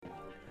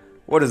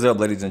What is up,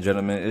 ladies and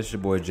gentlemen? It's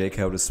your boy Jake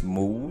Helder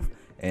Smooth,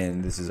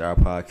 and this is our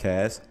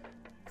podcast,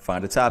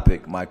 Find a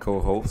Topic. My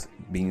co-host,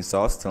 Bean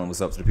Sauce, tell them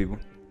what's up to the people.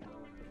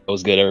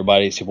 What's good,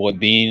 everybody? It's your boy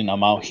Bean, and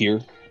I'm out here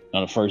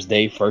on the first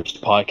day,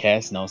 first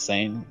podcast, you know what I'm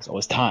saying? So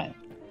it's time.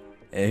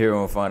 And here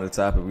on Find a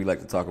Topic, we like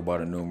to talk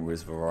about a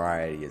numerous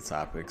variety of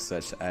topics,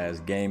 such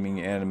as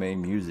gaming,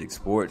 anime, music,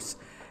 sports,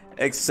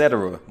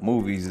 etc.,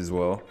 movies as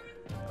well.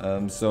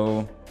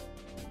 So,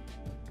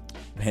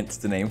 hence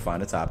the name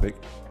Find a Topic.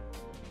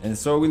 And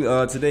so we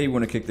today we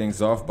want to kick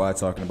things off by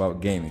talking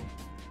about gaming.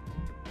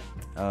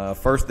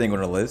 First thing on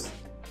the list,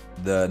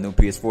 the new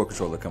PS4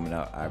 controller coming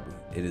out.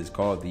 It is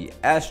called the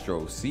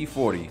Astro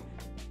C40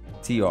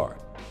 TR.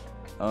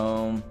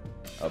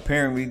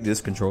 Apparently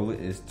this controller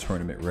is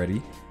tournament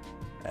ready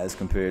as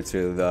compared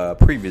to the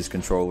previous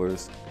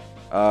controllers.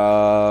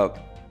 The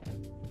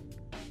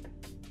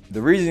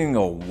reasoning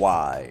of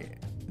why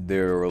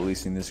they're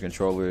releasing this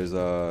controller is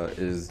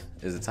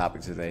a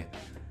topic today.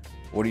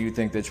 What do you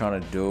think they're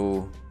trying to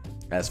do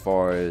as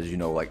far as,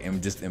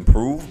 just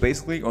improve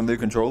basically on their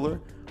controller?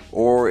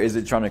 Or is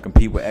it trying to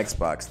compete with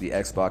Xbox? The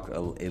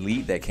Xbox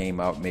Elite that came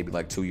out maybe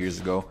like 2 years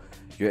ago,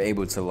 you're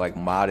able to like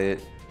mod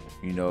it.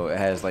 It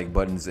has like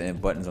buttons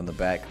on the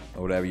back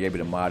or whatever. You're able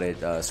to mod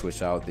it,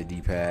 switch out the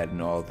D-pad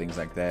and all things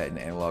like that, and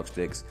the analog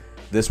sticks.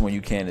 This one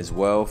you can as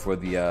well for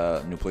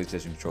the new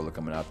PlayStation controller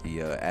coming out,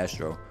 the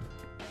Astro.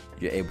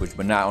 You're able,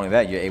 but not only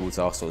that, you're able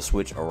to also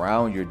switch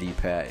around your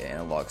D-pad and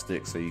analog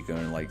stick. So you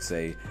can like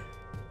say,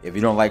 if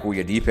you don't like where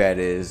your D-pad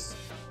is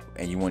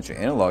and you want your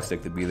analog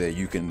stick to be there,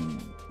 you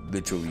can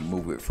literally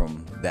move it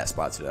from that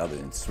spot to the other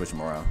and switch them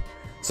around.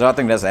 So I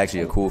think that's actually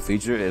a cool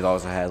feature. It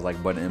also has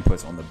like button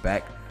inputs on the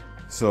back.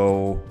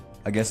 So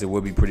I guess it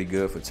would be pretty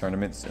good for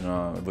tournaments, and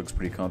it looks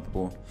pretty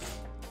comfortable.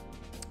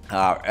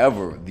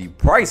 However, the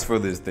price for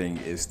this thing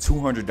is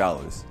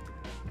 $200.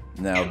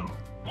 Now,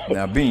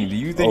 Bean, do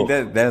you think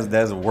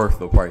that's worth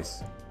the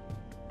price?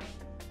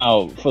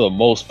 Oh, for the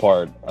most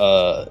part,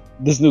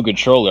 this new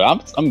controller,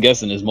 I'm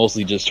guessing is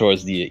mostly just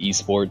towards the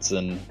esports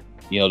and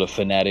the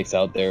fanatics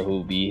out there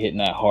who be hitting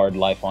that hard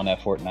life on that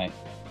Fortnite.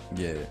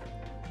 Yeah.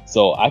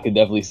 So I could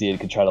definitely see it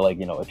could try to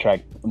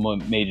attract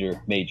major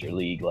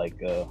league like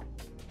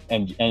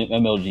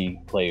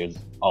MLG players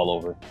all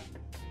over.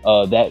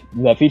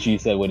 That feature you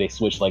said where they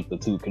switch like the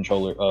two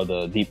controller,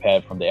 the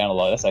D-pad from the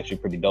analog, that's actually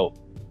pretty dope.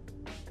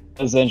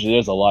 Essentially,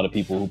 there's a lot of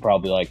people who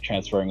probably like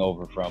transferring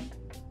over from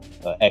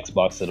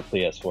Xbox to the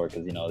PS4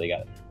 because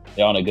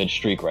they're on a good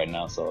streak right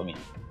now. So I mean,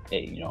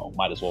 hey,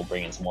 might as well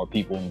bring in some more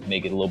people and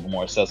make it a little bit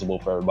more accessible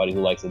for everybody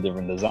who likes a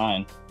different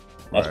design.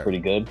 That's pretty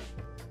good.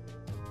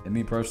 And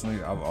me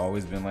personally, I've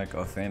always been like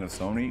a fan of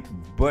Sony,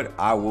 but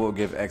I will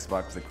give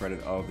Xbox the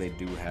credit of they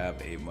do have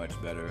a much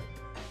better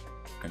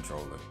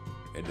controller.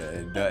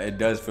 It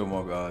does feel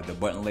more the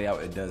button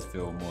layout. It does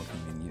feel more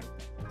convenient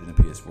than the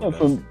PS4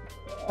 does.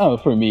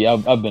 For me,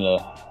 I've been a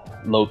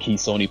low-key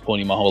Sony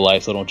pony my whole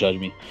life, so don't judge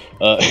me.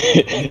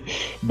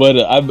 But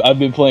I've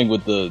been playing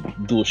with the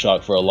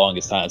DualShock for the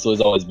longest time, so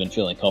it's always been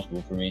feeling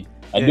comfortable for me.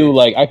 I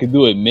could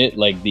admit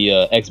like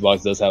the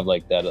Xbox does have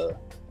like that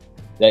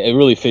that it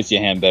really fits your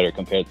hand better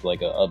compared to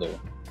like other.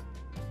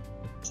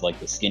 It's like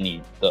the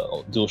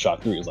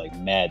DualShock 3 is like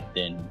mad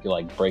thin. You could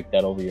like break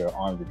that over your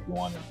arms if you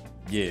wanted.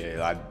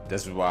 Yeah,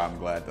 this is why I'm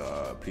glad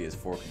the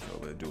PS4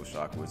 controller, the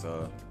DualShock, was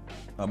a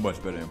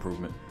much better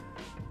improvement.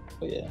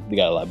 But yeah, they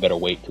got a lot better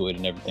weight to it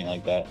and everything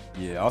like that.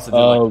 Yeah, I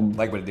also did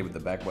like what it did with the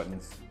back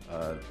buttons.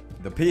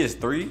 The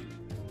PS3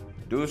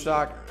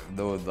 DualShock,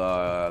 though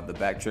the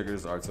back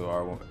triggers R2,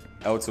 R1,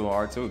 L2, and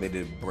R2, they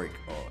did break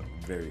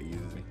very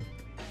easily.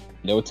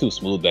 They were too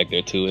smooth back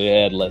there too.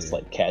 It had less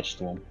like catch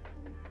to them.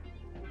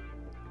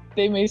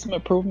 They made some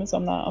improvements.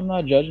 I'm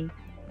not judging.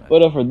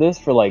 But for this,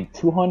 for like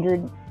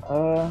 200,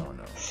 I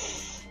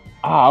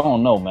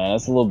don't know, man.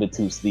 That's a little bit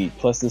too steep.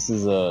 Plus, this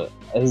is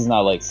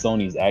not like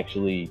Sony's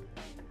actually,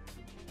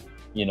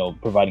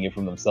 providing it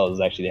from themselves.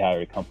 It's actually they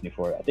hired a company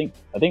for it. I think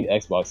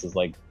Xbox is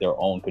like their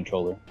own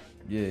controller.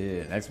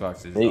 Yeah.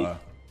 Xbox is the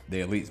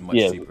Elite's much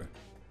cheaper.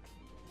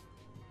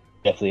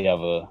 Definitely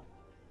have a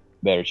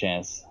better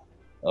chance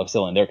of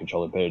selling their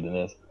controller better than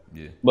this.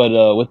 Yeah. But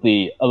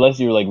unless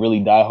you're like really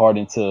die hard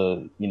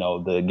into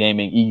the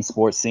gaming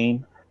esports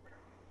scene,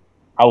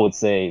 I would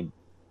say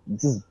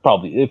this is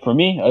probably for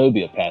me. It would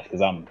be a pass because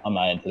I'm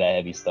not into that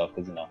heavy stuff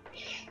because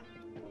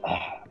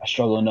I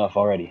struggle enough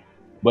already.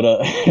 But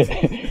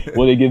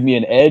will they give me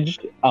an edge?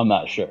 I'm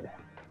not sure.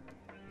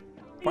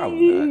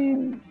 Probably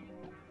not.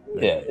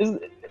 Yeah,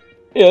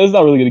 it's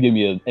not really gonna give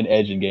me an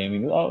edge in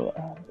gaming.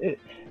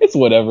 It's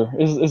whatever.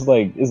 It's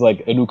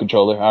like a new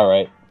controller. All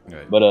right.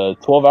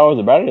 But 12 hours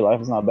of battery life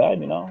is not bad,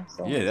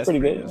 So yeah, that's pretty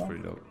good. That's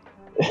pretty dope.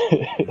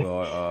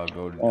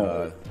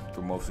 Go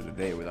through most of the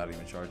day without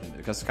even charging it.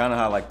 Because kind of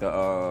how like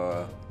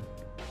because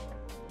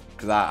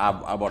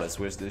I bought a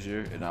Switch this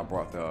year and I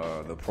brought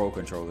the Pro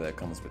controller that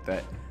comes with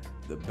that.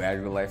 The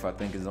battery life I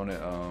think is on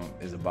it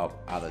is about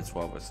either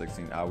 12 or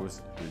 16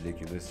 hours.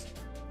 Ridiculous.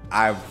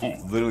 I've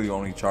literally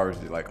only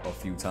charged it like a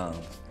few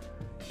times.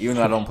 Even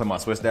though I don't play my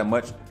Switch that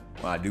much,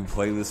 when I do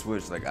play the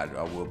Switch, like I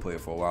will play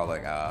it for a while.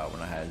 Like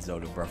when I had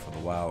Zelda Breath of the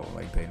Wild,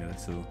 like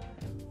Bayonetta 2,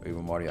 or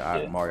even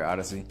Mario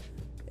Odyssey.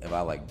 If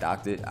I like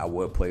docked it, I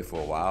would play for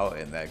a while,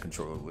 and that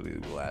controller literally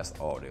will last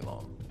all day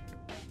long.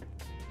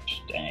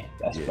 Dang,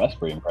 that's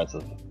pretty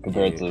impressive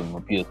compared to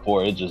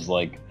PS4. It's just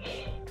like,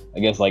 I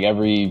guess like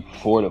every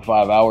 4 to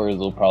 5 hours,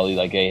 they'll probably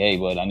like, hey,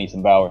 but I need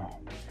some power.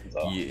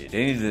 So. Yeah,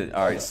 they need to.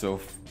 All right, so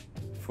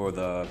for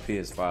the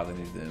PS5, they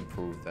need to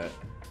improve that.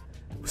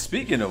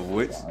 Speaking of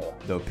which,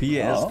 the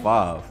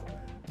PS5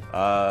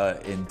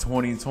 in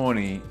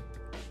 2020,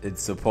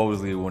 it's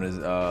supposedly when is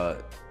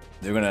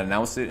they're gonna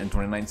announce it in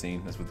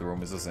 2019. That's what the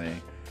rumors are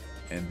saying,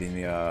 and then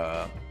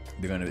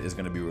it's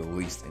gonna be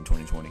released in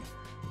 2020.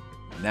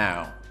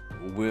 Now,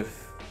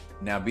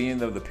 being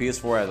the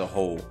PS4 as a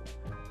whole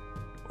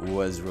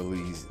was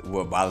released,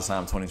 well, by the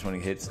time 2020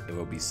 hits, it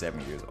will be 7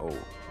 years old.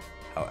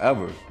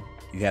 However,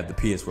 you have the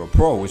PS4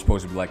 Pro, which is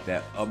supposed to be like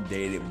that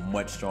updated,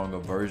 much stronger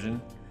version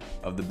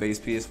of the base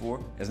PS4.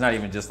 It's not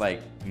even just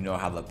like, you know,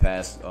 how the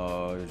past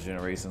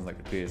generations,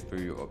 like the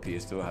PS3 or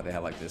PS2, how they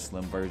have like their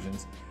slim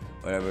versions,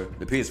 whatever.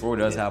 The PS4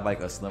 does have like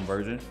a slim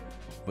version,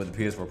 but the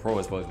PS4 Pro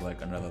is supposed to be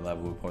like another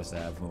level. It's supposed to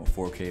have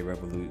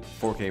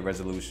 4K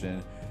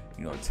resolution,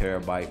 you know, a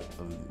terabyte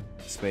of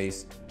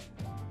space.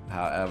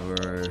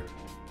 However,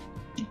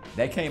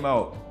 that came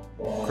out,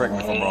 correct me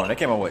if I'm wrong, that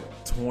came out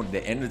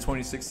the end of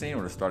 2016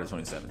 or the start of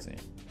 2017?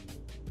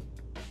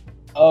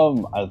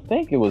 I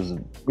think it was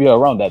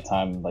around that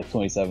time, like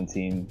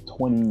 2017, I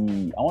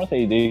want to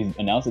say they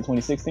announced it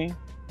 2016.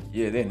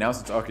 Yeah, they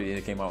announced it. Okay,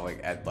 it came out like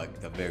at like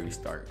the very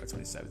start of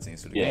 2017.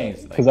 So the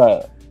game's like,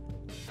 because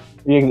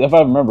if I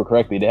remember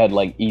correctly, they had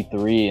like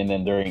E3, and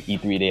then during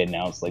E3 they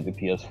announced like the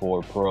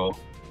PS4 Pro.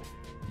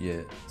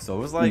 Yeah, so it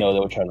was like, you know, they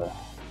were trying to.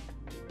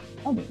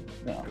 I mean,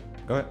 yeah.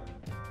 Go ahead.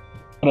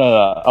 No,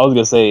 I was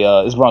gonna say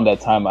it's around that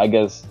time. I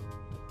guess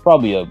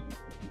probably a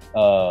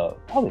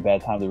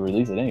bad time to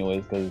release it,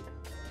 anyways, because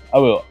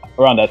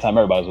around that time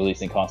everybody was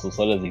releasing consoles,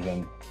 so it doesn't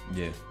even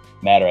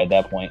matter at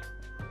that point.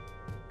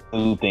 The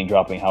new thing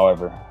dropping,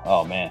 however,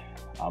 oh man,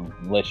 I'm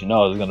gonna let you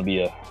know it's gonna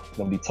be a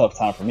tough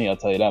time for me. I'll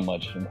tell you that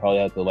much, and probably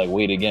have to like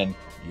wait again.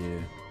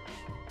 Yeah.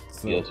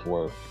 So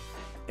PS4.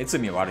 It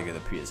took me a while to get a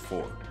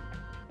PS4.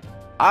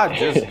 I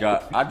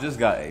just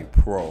got a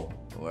Pro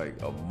like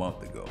a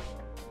month ago.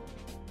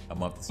 A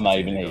month. Not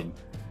even hating.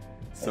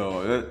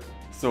 So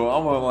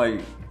I'm on like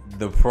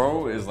the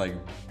Pro is like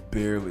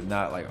barely,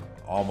 not like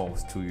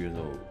almost 2 years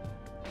old.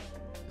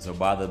 So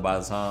by the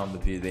time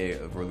they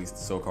released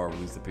the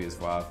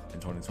PS5 in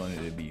 2020,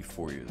 it'd be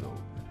 4 years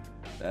old.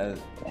 That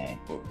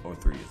or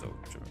 3 years old.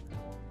 Sure.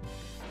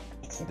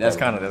 That's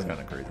kind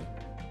of crazy.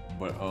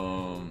 But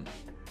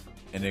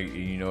and then,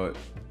 you know what?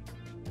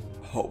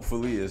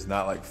 Hopefully it's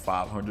not like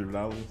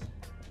 $500.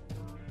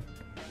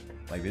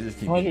 Like they just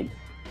keep. I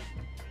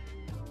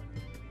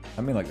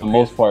mean, like the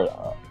most part.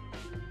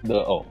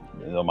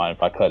 Don't mind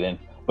if I cut in.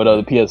 But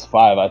the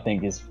PS5, I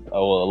think is a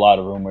lot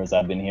of rumors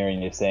I've been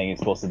hearing. They're saying it's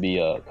supposed to be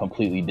a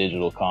completely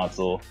digital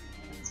console.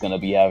 It's gonna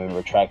be having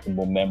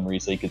retractable memory,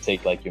 so you could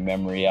take like your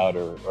memory out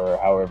or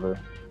however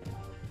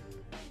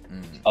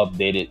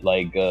update it.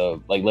 Like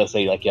let's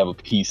say like you have a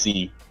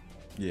PC.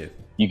 Yeah.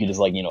 You could just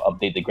like, you know,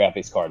 update the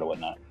graphics card or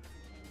whatnot.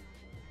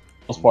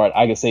 Most part,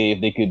 I could say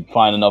if they could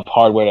find enough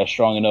hardware that's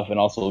strong enough and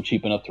also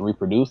cheap enough to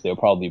reproduce, they'll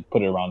probably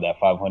put it around that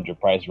 500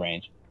 price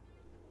range.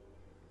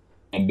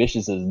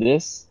 Ambitious as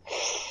this,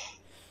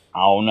 I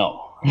don't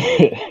know.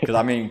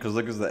 Because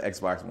look at the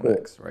Xbox One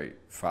X, right?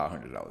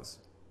 $500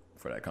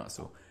 for that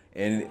console,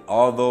 and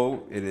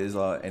although it is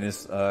and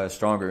it's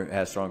stronger, it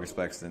has stronger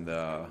specs than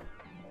the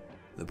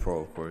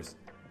Pro, of course,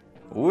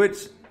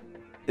 which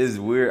is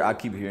weird. I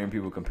keep hearing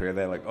people compare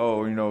that, like,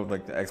 oh, you know,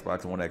 like the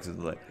Xbox One X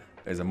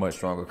is a much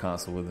stronger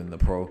console than the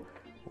Pro.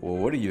 Well,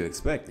 what do you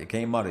expect? It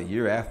came out a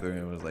year after and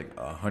it was like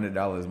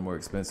 $100 more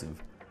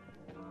expensive.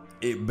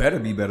 It better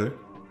be better.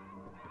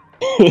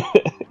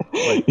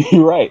 Like,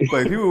 you're right.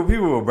 Like people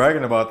were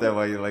bragging about that,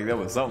 like that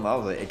was something. I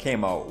was like, it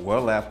came out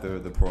well after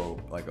the Pro,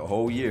 like a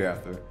whole year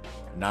after.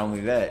 Not only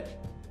that,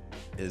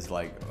 it's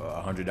like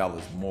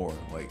 $100 more.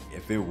 Like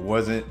if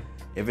it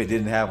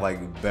didn't have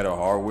like better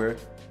hardware,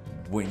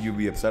 wouldn't you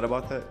be upset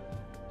about that?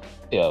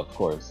 Yeah, of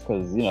course,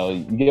 because you know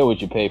you get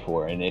what you pay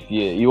for, and if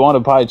you want to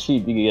buy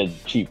cheap, you can get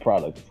a cheap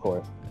product, of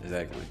course.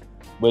 Exactly.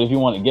 But if you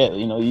want to get,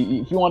 you know,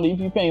 if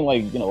you're paying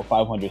like, you know,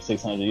 500,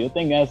 600, your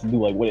thing has to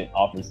do like what it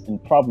offers,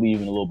 and probably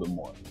even a little bit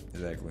more.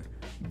 Exactly.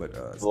 But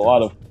there's a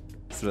lot of,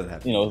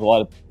 you know, there's a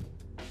lot of,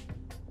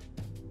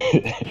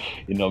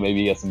 you know,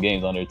 maybe you got some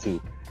games on there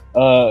too.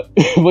 But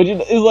you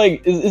know,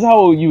 it's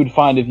how you would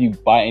find if you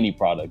buy any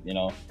product, you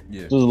know.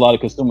 Yeah. So there's a lot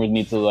of consumers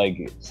need to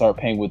like start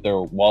paying with their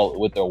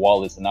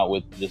wallets and not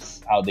with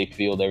just how they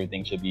feel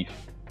everything should be.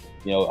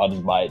 You know, I'll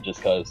just buy it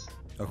just cause.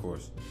 Of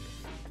course.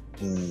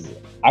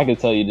 I could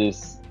tell you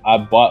this. I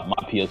bought my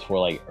PS4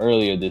 like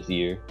earlier this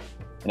year,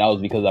 and that was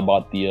because I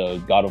bought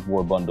the God of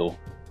War bundle.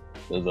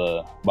 It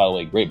was by the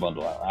way, great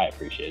bundle. I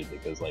appreciate it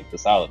because like the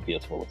solid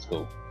PS4 looks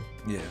cool.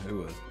 Yeah, it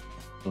was.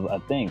 I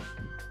think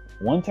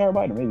 1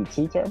 terabyte or maybe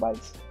 2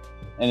 terabytes.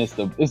 and it's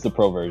the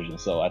pro version,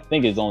 so I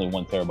think it's only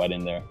 1 terabyte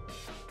in there.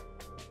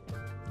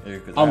 Yeah,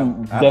 because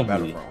I'm I have a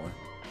definitely Battlefront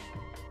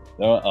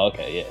one.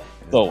 Okay, yeah.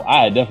 So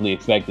I definitely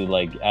expected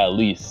like at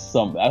least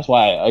some. That's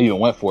why I even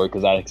went for it,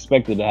 because I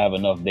expected to have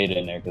enough data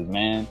in there. Because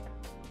man,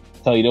 I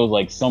tell you, there was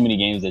like so many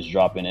games that's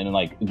dropping, and then,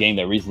 like a game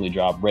that recently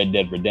dropped, Red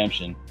Dead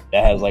Redemption,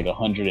 that has like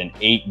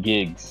 108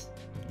 gigs.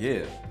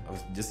 Yeah, I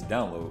was just a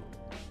download.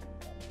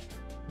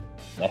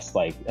 That's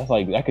like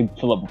that could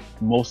fill up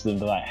most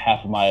of like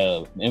half of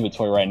my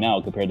inventory right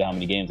now compared to how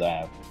many games I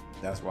have.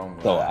 That's why I'm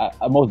glad. So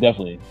I most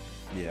definitely.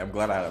 Yeah, I'm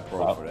glad I had a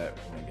pro for that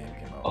when the game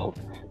came out. Oh,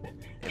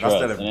 if I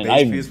still had a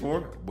base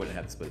PS4, wouldn't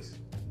have the space.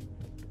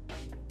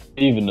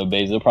 Even the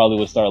base, it probably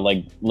would start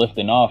like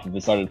lifting off if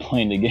it started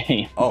playing the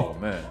game. Oh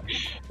man,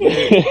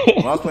 yeah.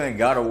 When I was playing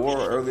God of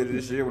War earlier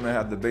this year, when I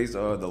had the base,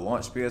 the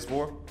launch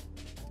PS4,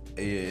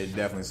 it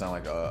definitely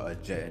sounded like a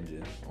jet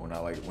engine.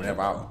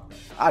 Whenever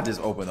I just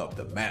open up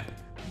the map,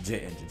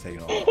 jet engine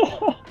taking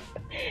off.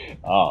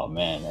 Oh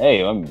man,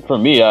 hey, for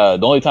me, the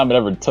only time it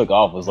ever took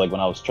off was like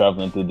when I was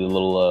traveling through the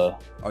little.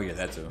 Oh yeah,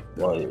 that too.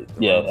 That was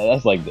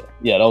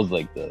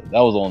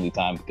the only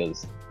time,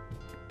 because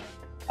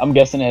I'm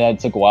guessing it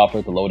took a while for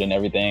it to load and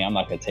everything. I'm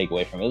not gonna take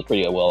away from it. It was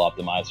pretty well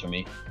optimized for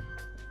me.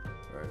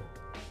 Right.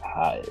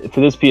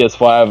 For this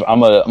PS5,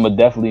 I'm a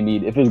definitely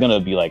need, if it's gonna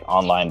be like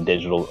online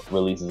digital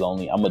releases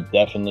only, I'm a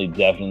definitely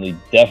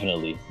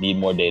need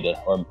more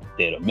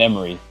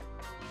memory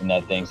in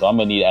that thing. So I'm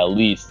gonna need at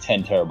least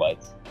 10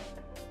 terabytes.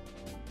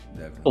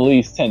 Definitely. At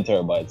least 10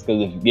 terabytes,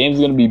 because if games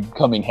are gonna be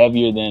becoming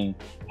heavier than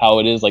how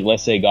it is, like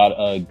let's say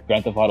Grand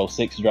Theft Auto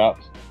 6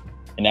 drops,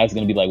 and that's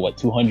gonna be like what,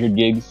 200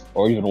 gigs,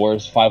 or even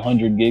worse,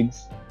 500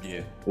 gigs.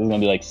 Yeah, this is gonna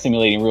be like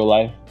simulating real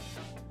life.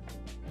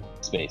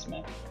 Space,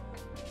 man.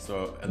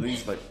 So at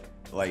least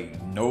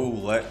like no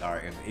less. All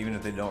right, even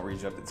if they don't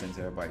reach up to 10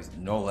 terabytes,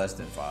 no less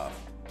than 5.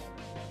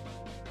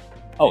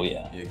 Oh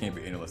yeah. Yeah, it can't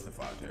be any less than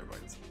 5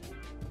 terabytes.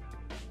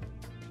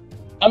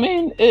 I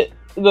mean,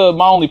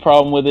 my only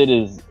problem with it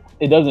is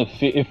it doesn't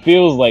feel. It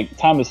feels like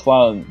time is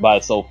flying by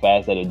so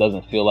fast that it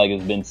doesn't feel like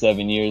it's been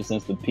 7 years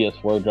since the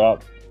PS4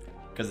 dropped.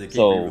 Because they keep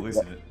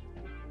re-releasing it.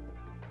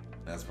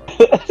 That's right.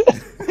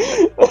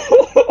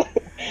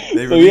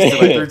 They released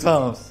it like 3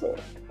 times.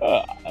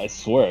 I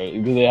swear,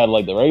 because they had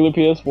like the regular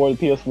PS4,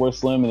 the PS4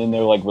 Slim, and then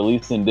they're like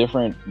releasing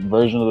different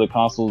versions of the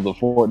consoles. The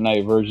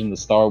Fortnite version, the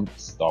Star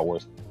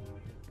Wars.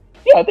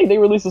 Yeah, I think they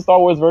released a Star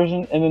Wars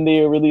version, and then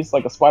they released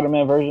like a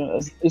Spider-Man version.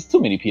 It's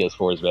too many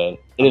PS4s, man.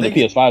 And then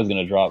the PS5 is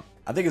gonna drop.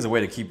 I think it's a way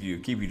to keep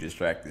you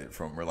distracted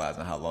from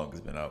realizing how long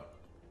it's been out.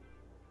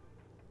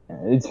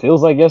 It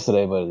feels like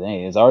yesterday, but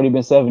hey, it's already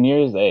been 7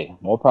 years. Hey,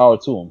 more power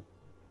to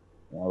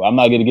them. I'm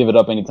not gonna give it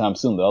up anytime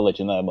soon, though. I'll let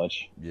you know that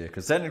much. Yeah,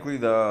 because technically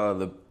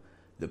the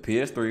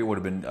PS3 would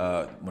have been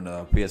when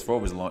the PS4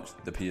 was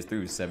launched. The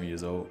PS3 was 7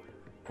 years old.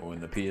 Or when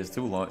the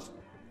PS2 launched,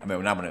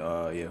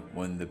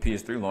 when the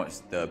PS3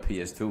 launched, the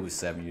PS2 was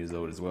 7 years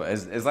old as well.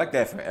 It's like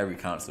that for every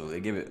console.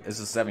 They give it's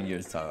a 7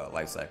 years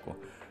life cycle,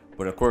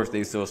 but of course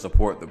they still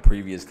support the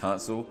previous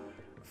console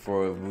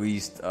for at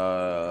least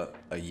a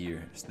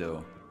year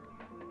still.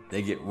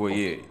 They get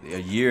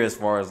a year as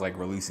far as like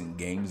releasing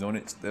games on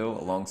it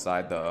still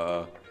alongside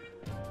the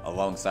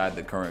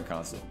current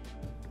console.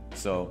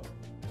 So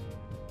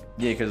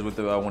yeah, because with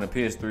when the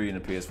PS3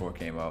 and the PS4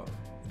 came out,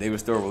 they were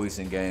still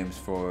releasing games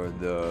for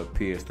the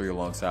PS3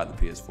 alongside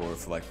the PS4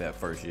 for like that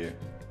first year.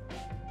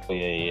 Oh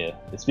yeah.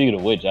 Speaking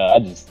of which, I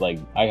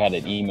got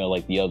an email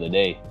like the other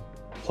day,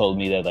 told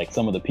me that like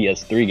some of the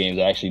PS3 games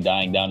are actually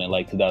dying down in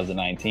like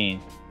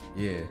 2019.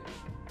 Yeah.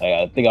 Like,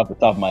 I think off the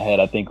top of my head,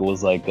 I think it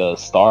was like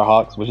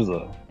Starhawks, which is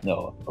a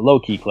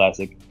low-key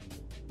classic.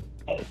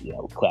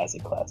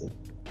 Classic.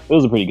 It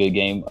was a pretty good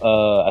game.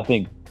 I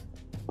think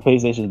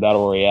PlayStation's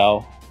Battle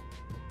Royale,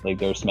 like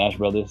their Smash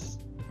Brothers.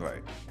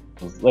 Right.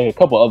 There's like a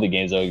couple other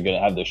games that are gonna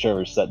have their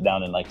servers shut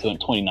down in like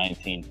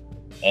 2019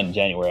 and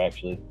January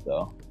actually.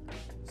 So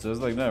it's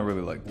like not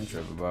really like to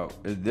trip about.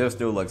 They'll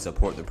still like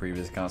support the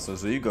previous console,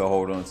 so you can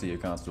hold on to your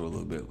console a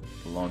little bit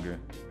longer.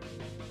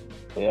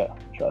 Yeah,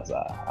 trust.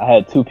 I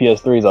had 2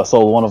 PS3s. I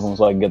sold one of them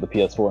so I could get the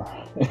PS4.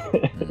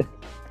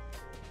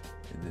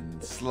 And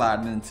then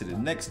sliding into the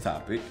next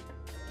topic,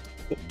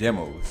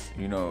 demos.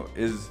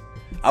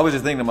 I was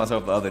just thinking to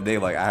myself the other day,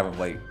 like I haven't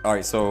played. All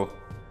right, so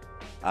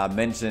I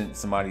mentioned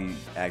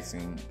I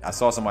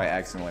saw somebody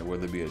asking like, will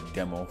there be a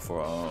demo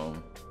for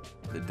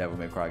the Devil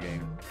May Cry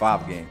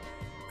 5 game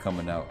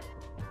coming out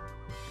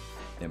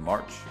in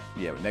March?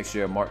 Yeah, next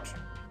year in March.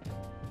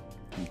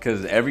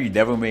 Because every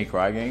Devil May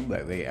Cry game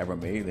that they ever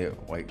made, they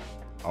like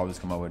always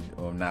come out with,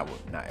 well, not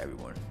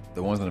everyone.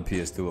 The ones on the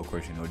PS2, of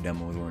course,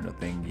 demos weren't a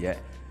thing yet.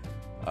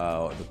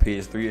 The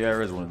PS3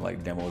 era is when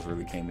like demos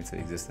really came into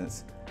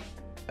existence,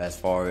 as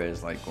far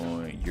as like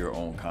on your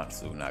own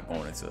console, not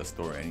going into a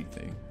store or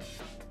anything.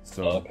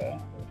 So okay.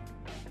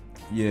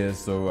 Yeah,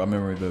 so I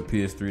remember the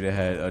PS3 that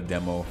had a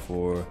demo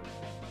for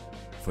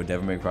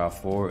Devil May Cry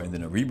 4, and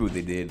then a reboot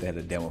they had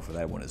a demo for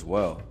that one as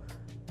well.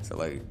 So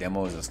like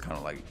demos is kind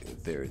of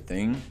like their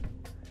thing.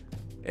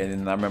 And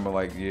then I remember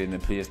like in the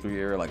PS3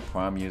 era, like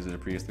prime years of the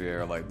PS3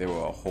 era, like there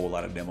were a whole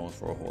lot of demos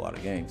for a whole lot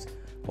of games,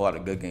 a whole lot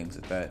of good games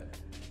at that.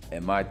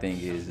 And my thing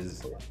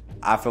is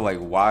I feel like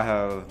why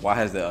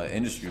has the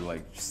industry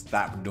like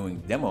stopped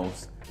doing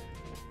demos?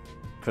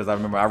 Because I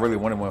remember I really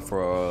wanted one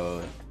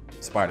for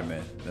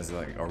Spider-Man. That's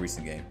like a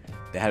recent game.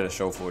 They had a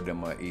show for a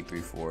demo at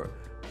E3 for it,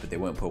 but they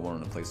wouldn't put one on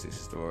the PlayStation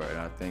Store. And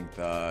I think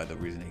the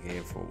reason they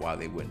gave for why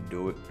they wouldn't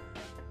do it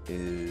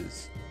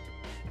is,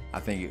 I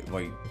think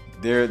like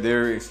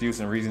their excuse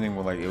and reasoning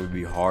were like it would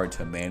be hard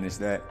to manage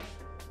that.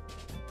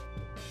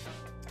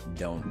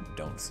 Don't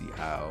see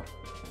how.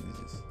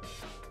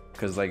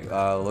 Because like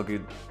look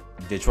at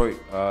Detroit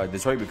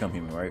Become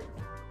Human, right?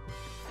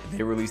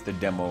 They released a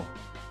demo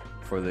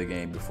for the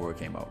game before it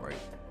came out, right?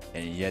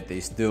 And yet they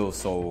still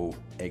sold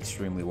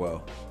extremely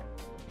well.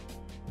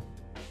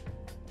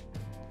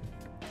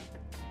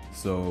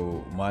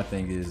 So my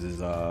thing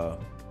is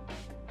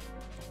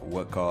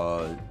what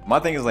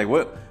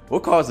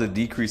caused the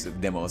decrease of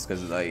demos?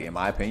 Because like in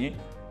my opinion,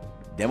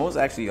 demos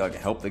actually like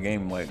help the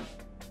game, like,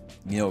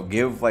 you know,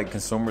 give like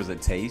consumers a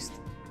taste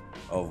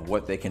of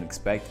what they can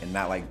expect and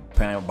not like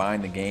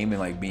buying the game and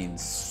like being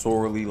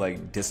sorely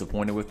like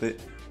disappointed with it.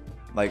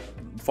 Like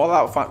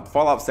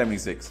Fallout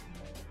 76.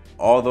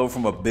 Although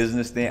from a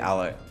business stand, I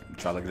like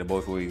try to look at it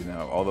both ways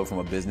now. Although from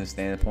a business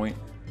standpoint,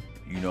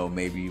 you know,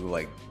 maybe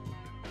like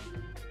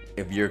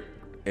if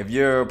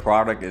your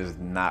product is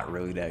not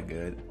really that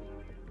good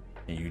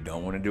and you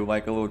don't want to do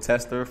like a little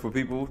tester for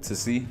people to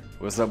see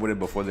what's up with it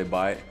before they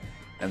buy it,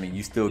 I mean,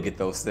 you still get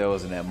those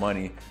sales and that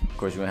money. Of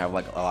course, you're gonna have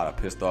like a lot of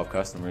pissed off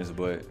customers,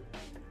 but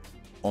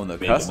on the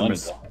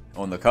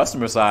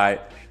customer side,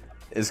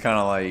 it's kind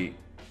of like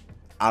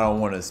I don't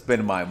want to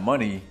spend my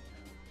money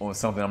on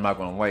something I'm not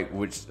going to like,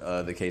 which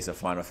the case of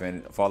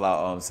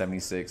Fallout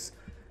 76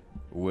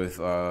 with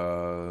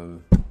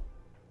oh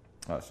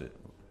shit,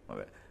 my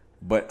bad.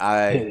 But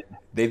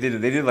they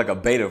did like a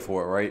beta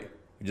for it, right?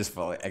 Just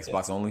for like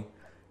Xbox only,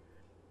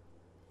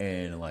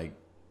 and like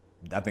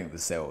I think the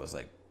sale was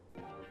like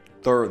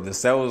the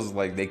sales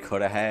like they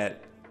could have had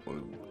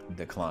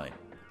declined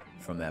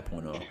from that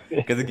point on,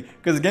 because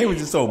the game was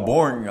just so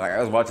boring. Like I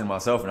was watching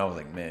myself and I was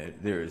like, man,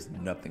 there is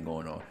nothing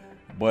going on.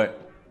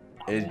 But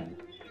I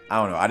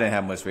don't know. I didn't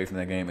have much faith in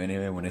that game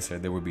anyway when they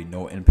said there would be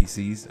no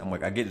NPCs. I'm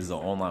like, I get it's an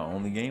online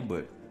only game,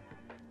 but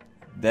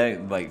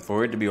that like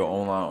for it to be an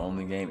online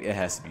only game, it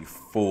has to be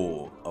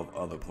full of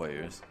other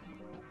players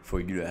for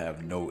you to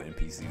have no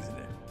NPCs in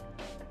there.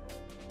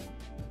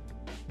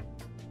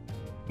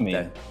 I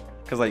mean,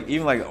 because like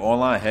even like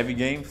online heavy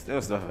games,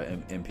 they'll still have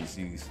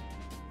NPCs.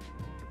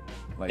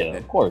 Like yeah,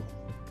 of course.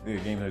 The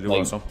game that do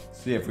like, so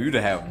yeah, for you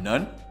to have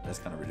none, that's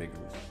kind of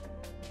ridiculous.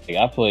 Like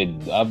I've played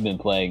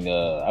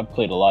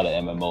a lot of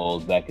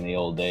MMOs back in the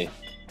old day.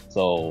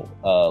 So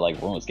like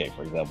RuneScape,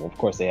 for example. Of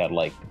course, they had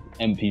like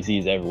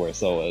NPCs everywhere.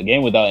 So a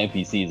game without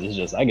NPCs is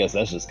just, I guess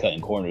that's just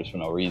cutting corners for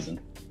no reason.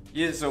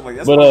 Yeah. So like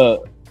that's.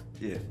 But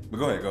yeah. But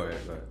go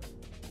ahead.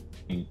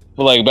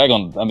 But like back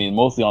on, I mean,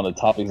 mostly on the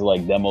topics of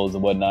like demos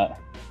and whatnot,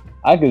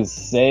 I could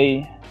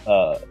say,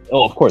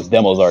 of course,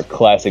 demos are a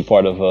classic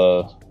part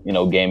of you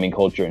know, gaming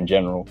culture in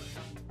general.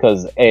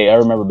 Because hey, I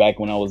remember back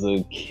when I was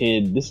a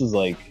kid. This was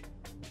like,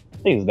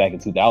 I think it was back in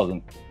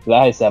 2000. Because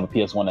I used to have a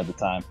PS1 at the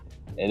time,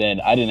 and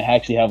then I didn't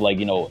actually have like,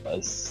 you know,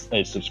 a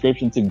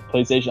subscription to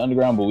PlayStation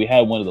Underground, but we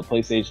had one of the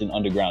PlayStation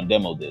Underground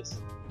demo discs,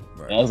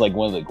 right. And that was like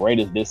one of the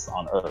greatest discs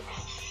on earth.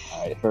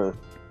 All right, for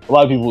a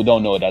lot of people who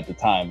don't know it at the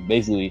time,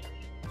 basically,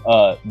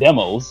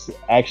 demos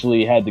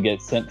actually had to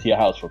get sent to your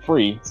house for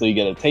free, so you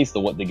get a taste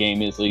of what the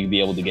game is, so you can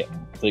be able to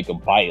so you can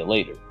buy it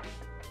later,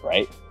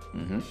 right?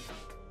 Mm-hmm.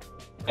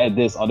 At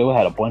this, they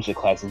had a bunch of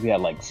classics. We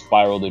had like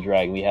Spyro the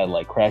Dragon. We had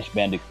like Crash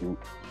Bandicoot.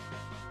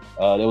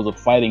 There was a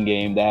fighting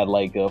game that had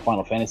like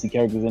Final Fantasy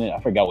characters in it. I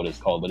forgot what it's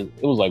called, but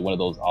it was like one of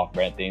those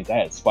off-brand things. I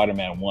had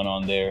Spider-Man 1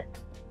 on there.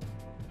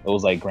 It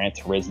was like Gran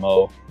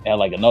Turismo. It had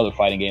like another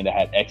fighting game that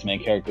had X-Men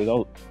characters.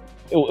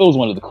 It was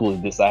one of the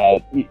coolest discs I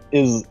had.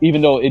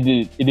 Even though it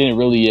didn't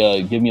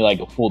really give me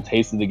like a full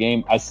taste of the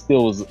game, I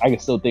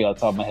could still think on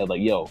top of my head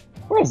like, yo,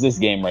 where's this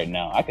game right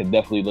now? I could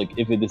definitely look,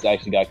 if this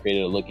actually got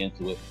created, to look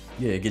into it.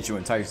 Yeah, get you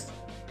enticed.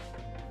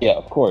 Yeah,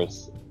 of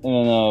course.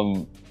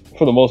 And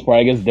for the most part,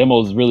 I guess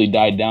demos really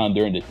died down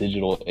during the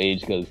digital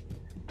age, because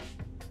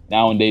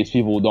nowadays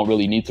people don't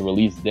really need to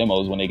release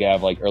demos when they can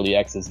have like early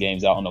access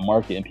games out on the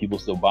market and people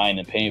still buying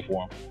and paying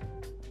for them,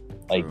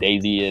 like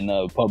DayZ and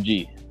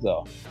PUBG.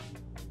 So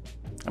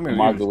I mean,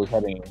 market was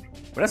heading.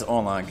 But that's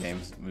online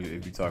games.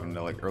 If you're talking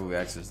to like early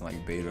access and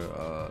like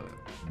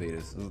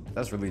betas,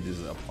 that's really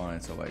just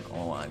applying to like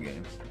online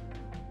games.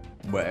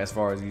 But as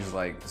far as these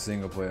like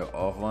single player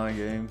offline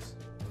games,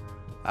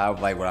 I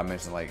like what I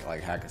mentioned, like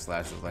hack and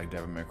slashers like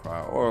Devil May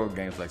Cry, or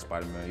games like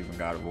Spider-Man, even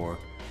God of War,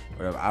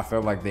 whatever. I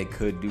felt like they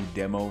could do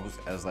demos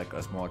as like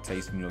a small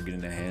taste, you know, getting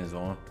their hands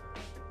on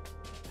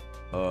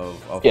of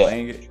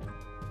playing it.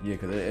 Yeah,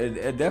 because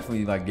it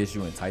definitely like gets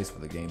you enticed for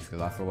the games.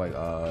 Because I feel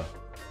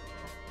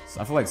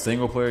like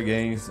single player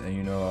games, and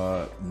you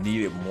know,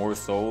 need it more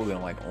so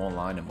than like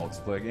online and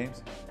multiplayer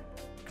games.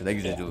 because they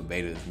could just do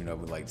betas, you know,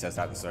 but like test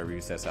out the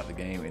servers, test out the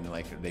game, and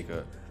like they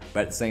could.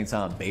 But at the same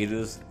time,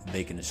 betas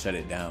they can shut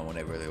it down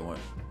whenever they want.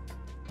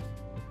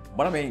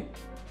 But I mean,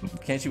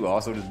 can't you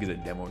also just get a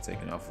demo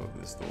taken off of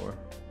the store?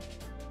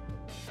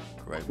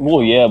 Correct.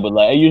 Well, yeah, but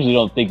like I usually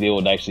don't think they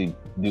would actually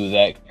do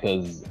that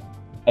because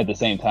at the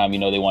same time, you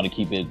know, they want to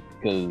keep it.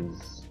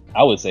 Because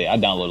I would say I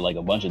downloaded like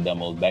a bunch of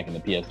demos back in the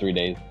PS3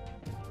 days,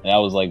 and that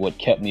was like what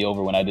kept me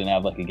over when I didn't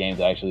have like a game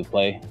to actually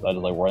play. So I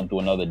just like run through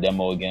another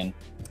demo again.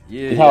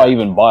 Yeah. It's how I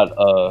even bought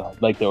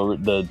like the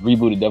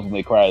rebooted Devil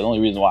May Cry. The only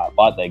reason why I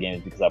bought that game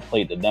is because I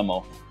played the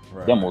demo.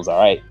 Right. Demo was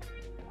alright.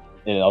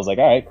 And I was like,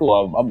 all right,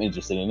 cool. I'm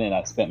interested in it. And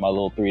I spent my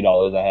little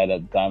 $3 I had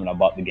at the time, and I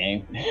bought the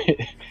game,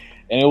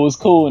 and it was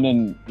cool. And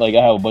then like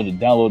I have a bunch of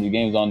downloaded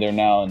games on there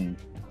now, and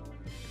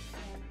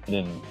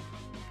then,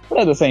 but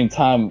at the same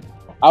time,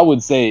 I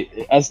would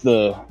say that's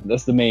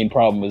the main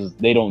problem is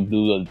they don't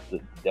do the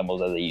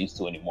demos as they used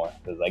to anymore.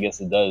 Because I guess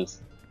it does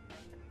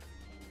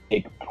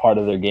take part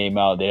of their game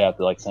out. They have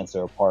to like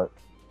censor a part.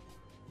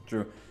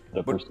 True.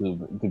 The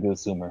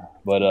consumer,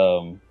 but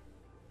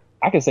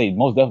I could say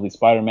most definitely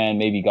Spider-Man,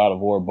 maybe God of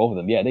War, both of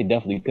them. Yeah, they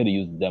definitely could have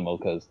used the demo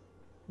because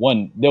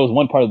there was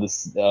one part of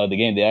this the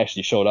game they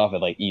actually showed off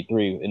at like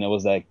E3, and it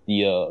was like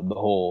the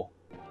whole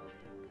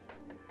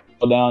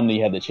down.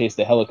 You had to chase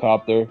the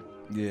helicopter.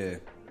 Yeah.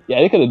 Yeah,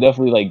 they could have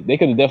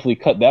definitely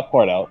cut that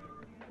part out,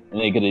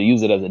 and they could have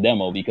used it as a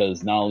demo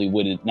because not only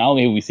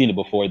have we seen it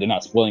before, they're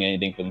not spoiling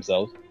anything for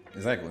themselves.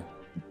 Exactly.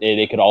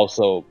 They could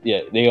also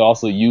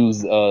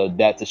use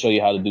that to show you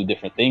how to do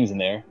different things in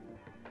there.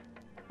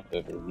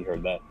 If you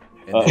heard that.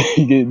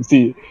 You can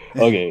see,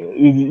 okay.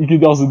 You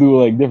can also do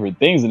like different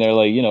things in there,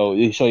 like you know,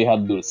 they show you how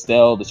to do the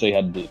stealth, they show you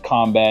how to do the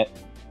combat,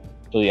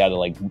 show you how to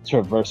like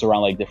traverse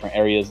around like different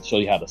areas, show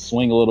you how to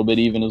swing a little bit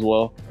even as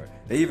well. Right.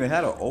 They even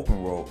had an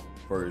open world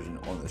version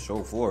on the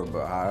show floor,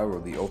 but however,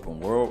 the open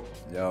world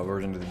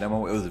version of the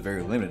demo, it was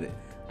very limited.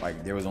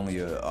 Like there was only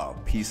a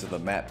piece of the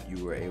map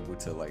you were able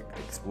to like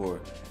explore,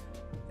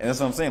 and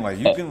that's what I'm saying. Like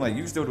you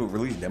can still do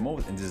release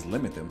demos and just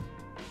limit them.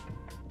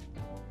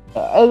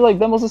 Like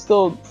demos could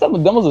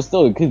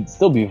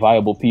still be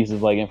viable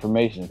pieces like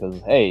information because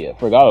hey,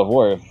 for God of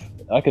War, if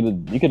you could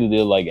have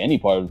did like any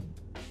part of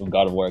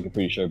God of War, I could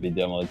pretty sure it'd be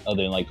demo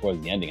other than like towards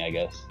the ending, I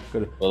guess.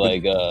 But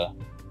like But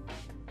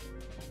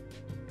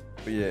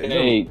yeah.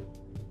 Hey,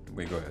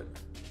 wait, go ahead.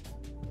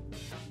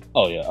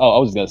 Oh yeah. Oh, I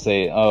was gonna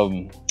say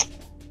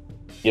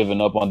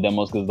giving up on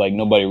demos because like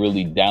nobody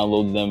really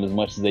downloads them as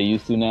much as they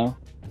used to now.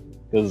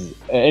 Because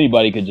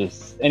anybody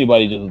just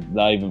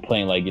not even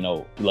playing like, you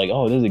know, like,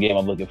 oh, there's a game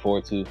I'm looking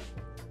forward to,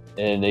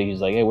 and they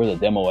just like, hey, where's the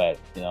demo at?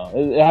 You know,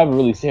 I haven't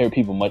really heard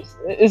people much.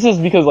 It's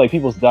just because like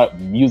people start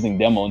using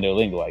demo in their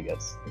lingo, I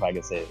guess, if I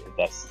could say it,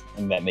 if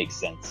that makes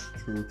sense.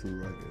 True,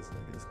 I guess,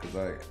 because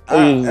like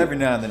every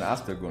now and then I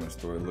still go in the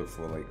store and look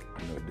for like,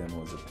 you know,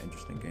 demos of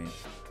interesting games.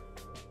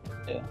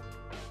 Yeah.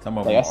 Some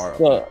of like,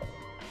 them are.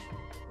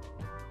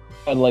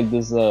 I had like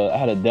this. I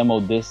had a demo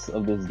disc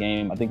of this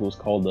game. I think it was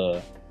called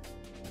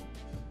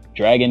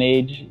Dragon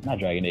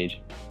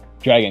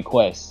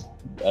Quest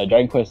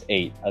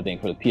 8, I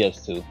think, for the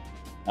PS2.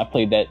 I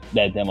played that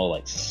demo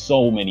like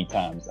so many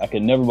times. I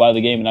could never buy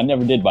the game, and I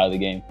never did buy the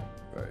game.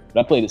 Right.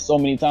 But I played it so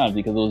many times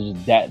because it was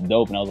just that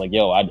dope, and I was like,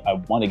 yo, I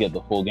want to get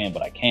the full game,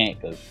 but I can't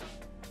because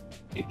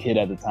a kid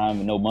at the time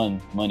and no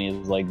money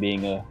is like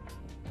being a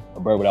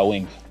bird without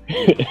wings.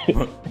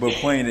 but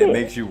playing it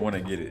makes you want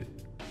to get it.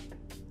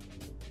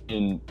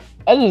 And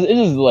it's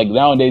just like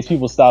nowadays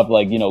people stop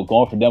like, you know,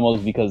 going for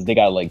demos because they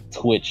got like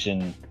Twitch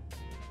and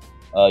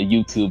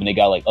YouTube, and they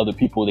got like other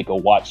people they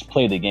can watch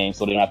play the game,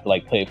 so they don't have to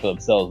like play it for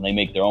themselves, and they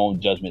make their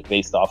own judgment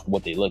based off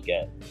what they look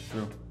at.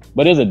 True.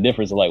 But there's a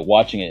difference of like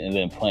watching it and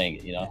then playing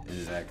it, you know.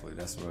 Exactly.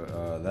 That's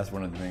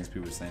one of the things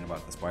people were saying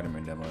about the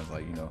Spider-Man demo is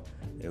like, you know,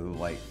 it was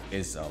like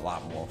it's a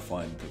lot more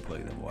fun to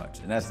play than watch,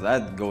 and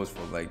that goes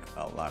for like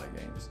a lot of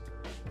games.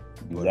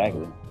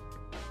 Exactly.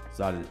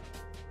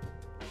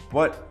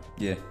 But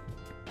yeah,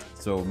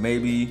 so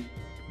maybe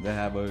they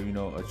have a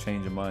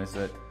change of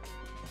mindset,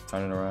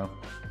 turning around.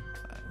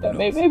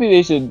 Maybe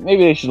they should like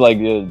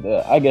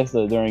I guess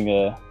during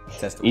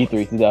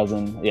E3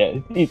 2000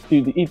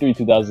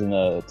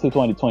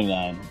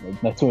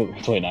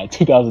 E3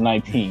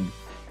 2019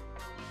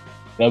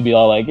 they'll be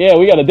all like, yeah,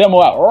 we got a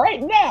demo out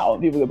right now.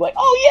 People will be like,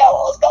 oh yeah,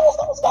 let's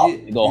go. Yeah,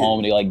 they go home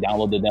and they like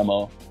download the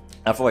demo.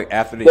 I feel like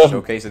after they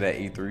showcase it at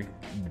E3,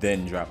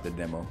 then drop the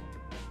demo.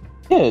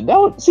 Yeah, that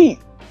would see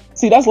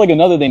that's like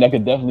another thing that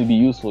could definitely be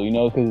useful, you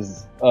know,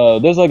 because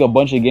there's like a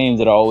bunch of games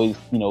that are always,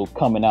 you know,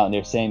 coming out and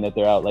they're saying that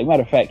they're out. Like,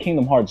 matter of fact,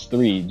 Kingdom Hearts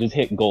 3 just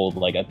hit gold,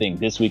 like I think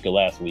this week or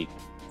last week.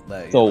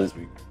 Last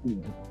week.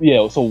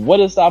 Yeah, so what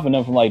is stopping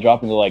them from like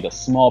dropping like a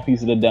small piece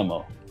of the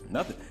demo?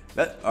 Nothing.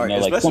 All right, you know,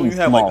 especially when you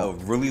have small.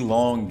 like a really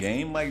long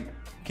game, like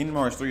Kingdom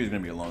Hearts 3 is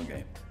gonna be a long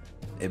game.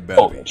 It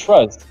better be.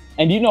 Trust.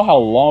 And do you know how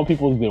long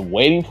people have been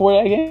waiting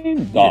for that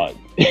game? Dog.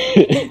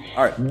 Yeah.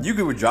 All right, you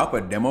could drop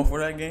a demo for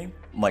that game,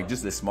 like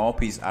just a small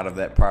piece out of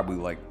that, probably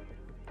like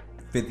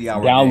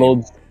 50-hour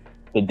downloads. Game.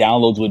 The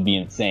downloads would be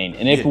insane,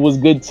 and if it was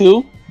good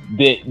too,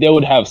 they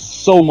would have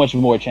so much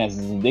more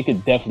chances. They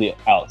could definitely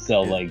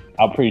outsell like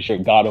I'm pretty sure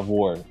God of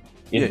War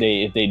if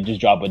they just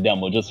drop a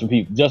demo just for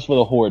people, just for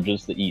the horde,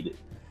 just to eat it.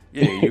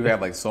 Yeah, you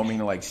have like so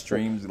many like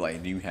streams,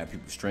 like you have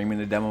people streaming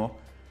the demo,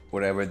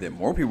 whatever. That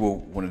more people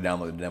want to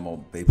download the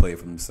demo, they play it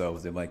for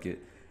themselves, they like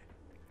it.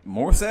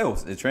 More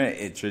sales, it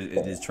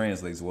just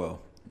translates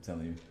well. I'm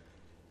telling you.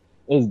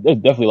 There's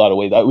definitely a lot of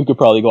ways. We could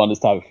probably go on this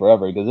topic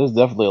forever because there's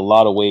definitely a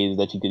lot of ways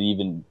that you could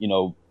even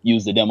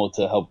use the demo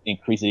to help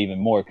increase it even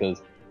more.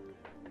 Because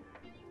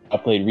I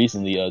played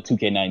recently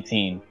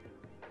 2K19.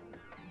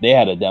 They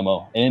had a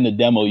demo, and in the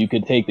demo you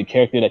could take the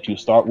character that you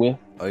start with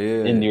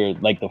in your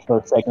like the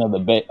first second of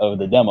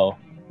the demo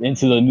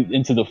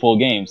into the full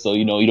game. So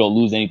you don't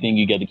lose anything.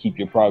 You get to keep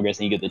your progress,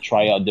 and you get to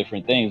try out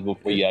different things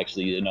before you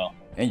actually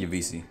and your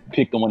VC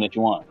pick the one that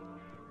you want.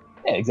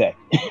 Yeah,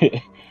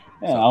 exactly.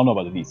 Yeah, I don't know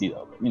about the VC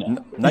though, but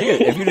Now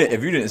if you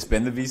didn't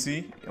spend the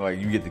VC, like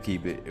you get to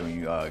keep it when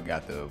you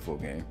got the full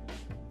game.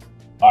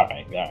 All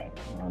right.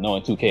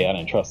 Knowing 2K, I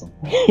didn't trust them.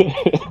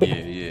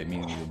 yeah, me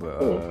neither.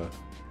 But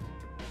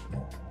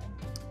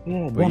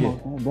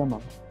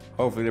demo.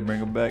 Hopefully they bring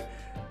them back.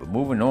 But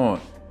moving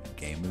on,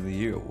 Game of the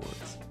Year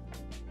awards.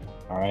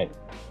 All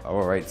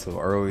right. So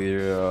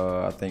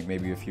earlier, I think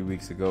maybe a few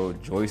weeks ago,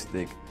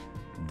 Joystick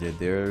did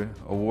their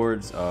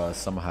awards.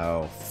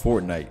 Somehow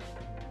Fortnite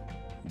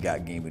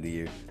got Game of the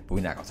Year, but we're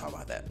not gonna talk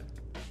about that.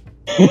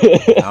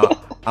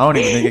 I don't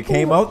even think it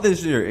came out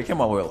this year. It came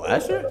out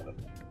last year.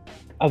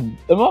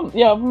 If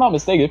I'm not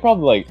mistaken, it's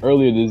probably like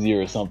earlier this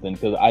year or something.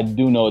 Because I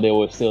do know they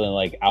were still in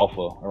like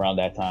alpha around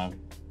that time.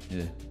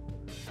 Yeah,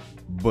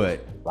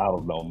 but I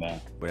don't know,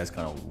 man. But that's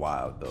kind of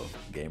wild though.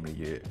 Game of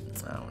the Year.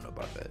 I don't know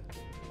about that.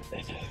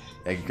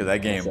 Because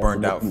that game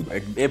burned out.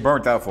 It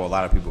burnt out for a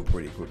lot of people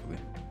pretty quickly.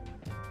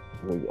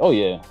 Oh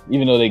yeah,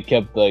 even though they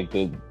kept like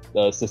the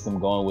system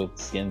going with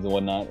skins and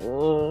whatnot.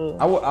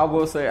 I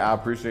will say I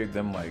appreciate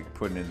them like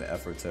putting in the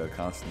effort to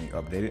constantly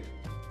update it.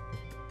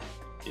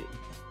 Yeah.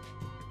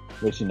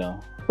 But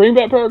bring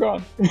back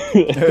Paragon.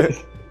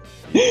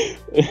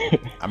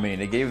 I mean,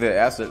 they gave their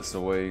assets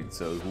away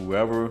to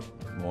whoever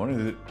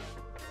wanted it.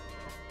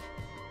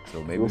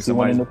 So maybe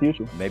somebody in the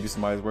future. Maybe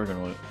somebody's working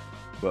on it.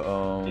 But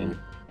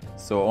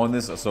so on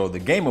this, so the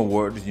Game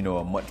Awards,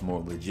 a much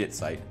more legit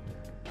site.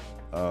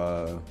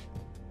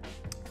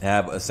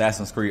 Have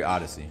Assassin's Creed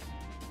Odyssey,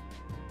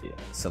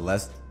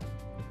 Celeste,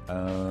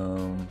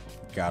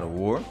 God of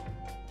War,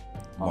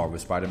 Marvel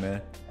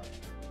Spider-Man,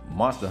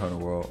 Monster Hunter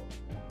World,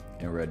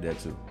 and Red Dead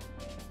 2.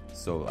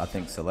 So I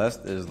think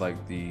Celeste is like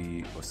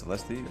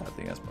Celeste. I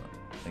think that's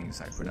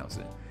how you pronounce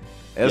it.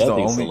 That's the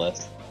only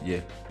Celeste.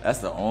 Yeah, that's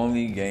the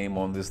only game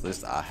on this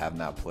list I have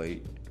not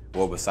played.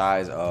 Well,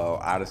 besides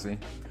Odyssey,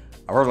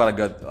 I've heard a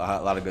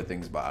lot of good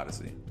things about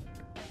Odyssey.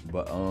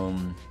 But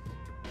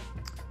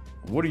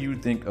what do you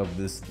think of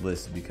this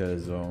list?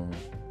 Because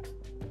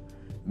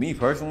me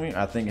personally,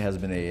 I think it has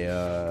been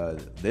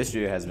this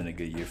year has been a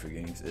good year for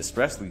games,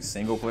 especially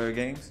single player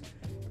games.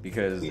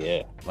 Because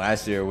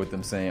last year with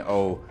them saying,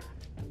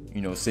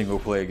 single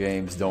player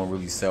games don't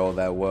really sell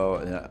that well,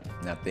 and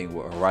I think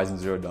Horizon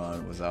Zero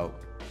Dawn was out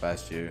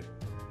last year,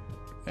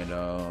 and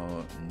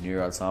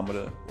Nier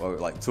Automata, or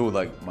like two of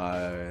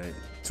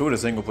the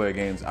single player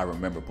games I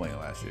remember playing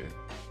last year,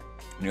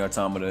 Nier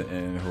Automata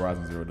and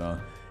Horizon Zero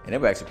Dawn, and they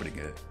were actually pretty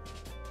good.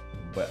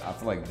 But I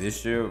feel like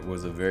this year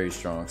was a very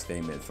strong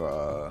statement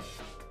for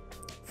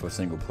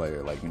single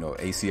player, like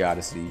AC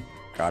Odyssey,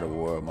 God of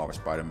War, Marvel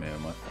Spider-Man.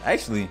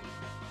 Actually,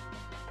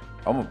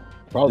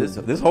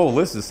 this whole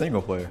list is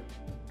single player.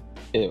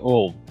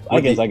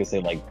 I guess I could say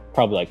like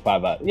probably like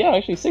 5 out. Yeah,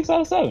 actually 6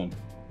 out of 7.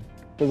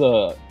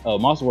 Because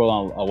Monster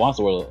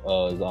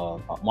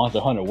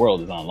Hunter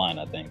World is online,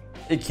 I think.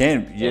 It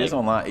can, it's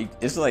online.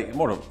 It's like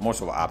more of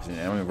an option.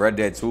 I mean, Red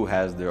Dead 2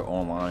 has their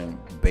online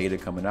beta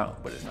coming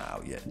out, but it's not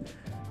out yet.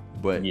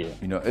 But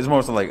it's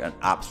more so like an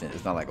option.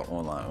 It's not like an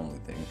online only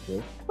thing.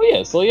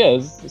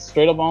 It's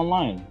straight up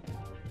online.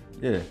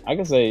 Yeah, I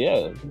can say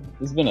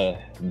it's been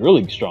a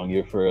really strong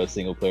year for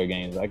single player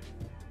games. I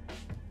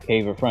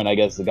can't even front. I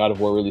guess the God of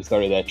War really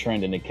started that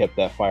trend and it kept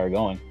that fire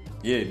going.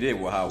 Yeah, it did.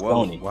 How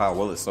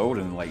well it sold,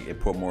 and like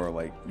it put more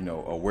like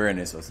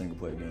awareness of single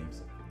player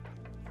games.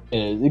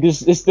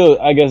 It's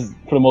still, I guess,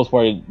 for the most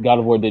part, God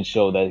of War did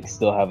show that it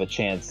still have a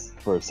chance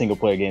for single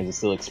player games to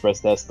still express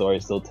that story,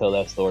 still tell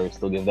that story,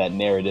 still give that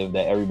narrative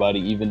that everybody,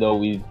 even though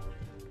we've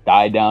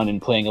died down in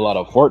playing a lot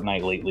of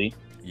Fortnite lately,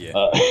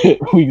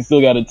 we still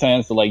got a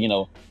chance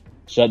to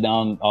shut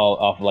down all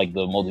off like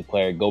the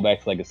multiplayer, go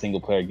back to like a single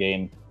player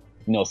game,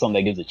 something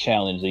that gives a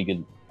challenge that you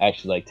could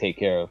actually like take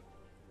care of.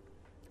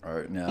 All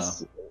right, now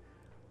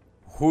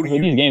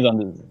these games on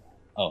this?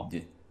 Oh,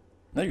 yeah.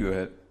 No, you go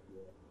ahead.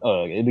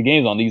 The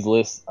games on these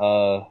lists,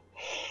 I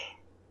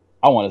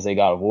want to say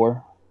God of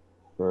War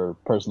for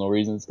personal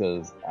reasons,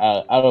 because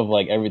out of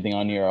like everything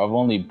on here, I've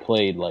only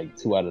played like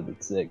 2 out of the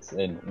 6,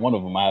 and one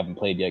of them I haven't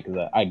played yet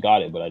because I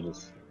got it, but I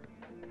just.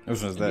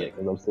 Which one's that?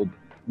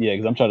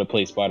 Because I'm trying to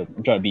play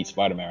I'm trying to beat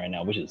Spider-Man right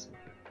now, which is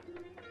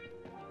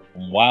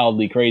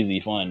wildly crazy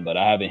fun, but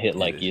I haven't hit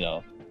like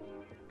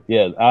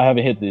Yeah, I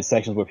haven't hit the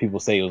sections where people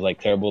say it was like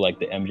terrible, like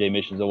the MJ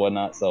missions or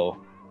whatnot. So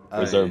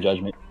reserve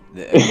judgment.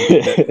 The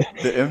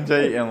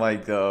MJ and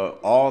like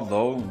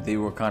although they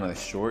were kind of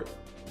short,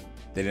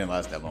 they didn't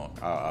last that long.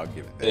 I'll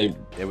give it that. It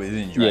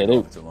didn't drag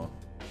on for too long.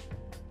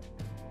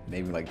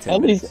 Maybe like 10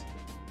 minutes. Least,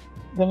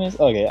 that means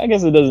okay. I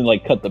guess it doesn't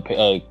like cut the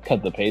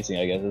pacing.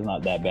 I guess it's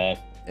not that bad.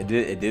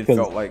 It did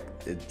felt like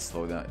it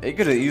slowed down. It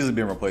could have easily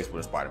been replaced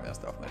with a Spider-Man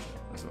stuff.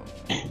 So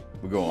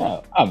we go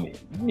on. I mean,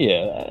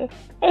 yeah,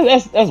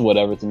 that's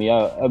whatever to me.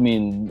 I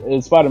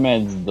mean,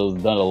 Spider-Man's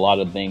done a lot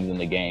of things in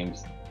the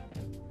games.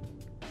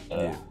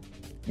 Yeah.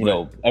 You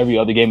know, every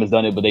other game has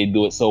done it, but they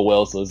do it so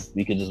well, so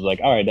you could just be like,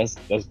 all right, that's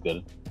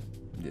good.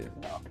 Yeah,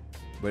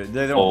 but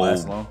they don't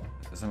last long.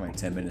 It's only like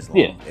 10 minutes long.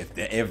 Yeah.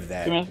 If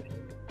that.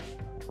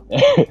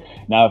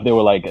 Now, if they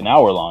were like an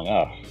hour long,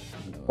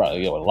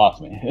 probably would have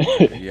lost me.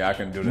 Yeah, I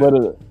can do that.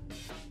 But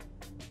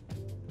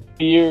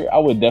here, I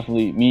would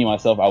definitely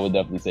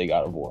say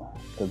God of War,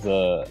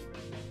 because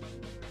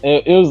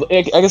it was.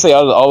 I can say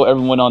out of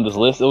everyone on this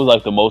list, it was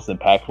like the most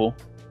impactful.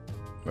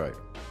 Right.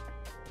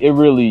 It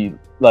really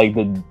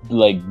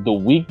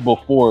the week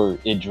before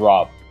it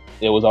dropped,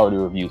 it was already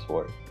reviews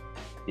for it.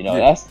 You know,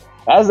 that's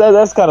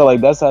kind of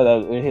like that's how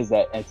it hits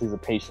that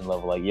anticipation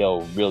level. Like,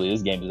 yo, really,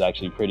 this game is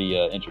actually pretty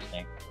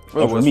interesting.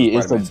 Well, for me,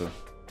 it's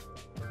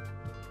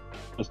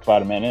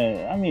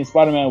Spider-Man. I mean,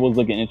 Spider-Man was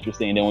looking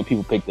interesting, and then when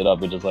people picked it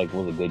up, it just like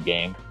was a good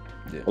game.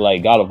 Yeah. But,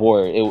 like God of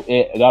War,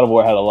 God of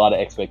War had a lot of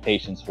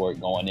expectations for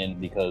it going in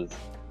because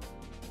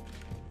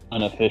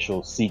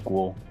unofficial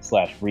sequel /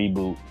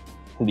 reboot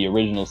to the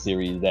original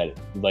series that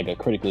was like a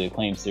critically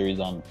acclaimed series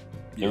on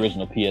the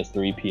original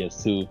PS3,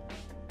 PS2.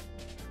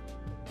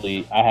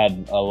 I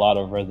had a lot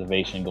of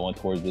reservation going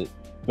towards it,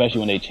 especially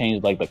when they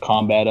changed like the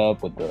combat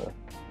up with the,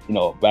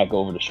 back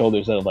over the shoulder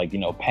instead of like,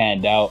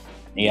 panned out.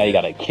 And you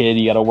got a kid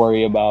you got to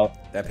worry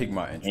about. That piqued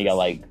my interest. And you got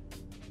like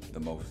the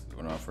most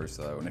when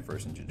they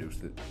first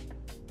introduced it.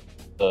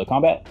 The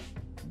combat.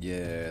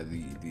 Yeah,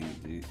 the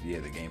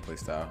gameplay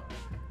style.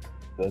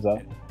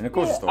 And of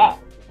course the story.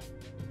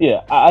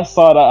 I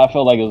saw that. I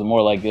felt like it was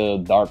more like a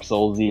Dark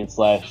Soulsy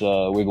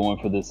 / we're going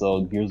for this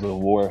Gears of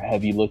War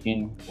heavy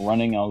looking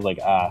running. I was like,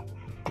 I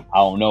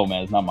don't know,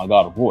 man. It's not my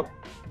God of War.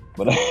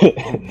 But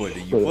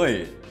then you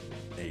play it,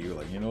 and you're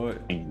like, you know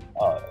what?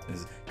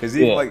 Because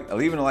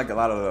even like a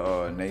lot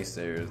of the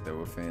naysayers that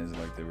were fans of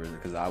like the original,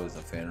 because I was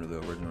a fan of the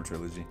original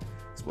trilogy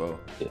as well.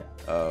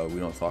 Yeah. We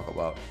don't talk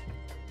about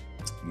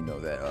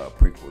that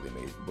prequel they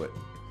made,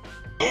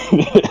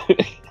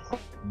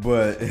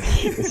 but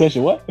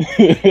essentially what?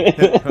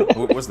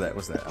 What's that?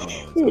 I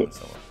don't know.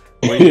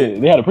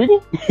 They had a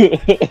prequel.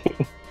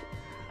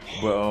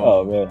 But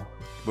oh man.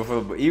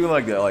 But even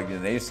like the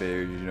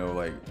naysayers,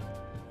 like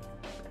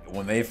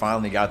when they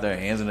finally got their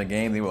hands in the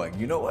game, they were like,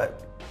 you know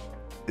what,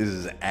 this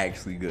is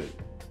actually good.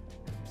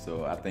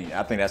 So I think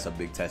that's a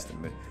big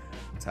testament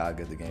to how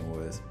good the game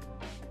was.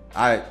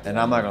 I'm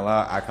not gonna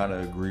lie, I kind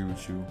of agree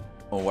with you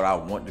on what I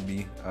want to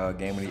be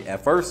game of the.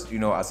 At first,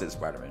 I said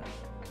Spider-Man.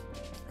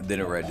 Then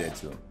it Red Dead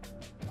 2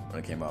 when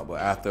it came out, but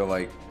after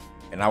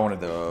and I wanted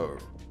to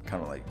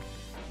kind of like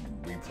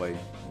replay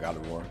God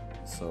of War.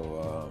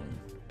 So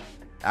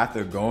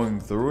after going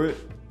through it,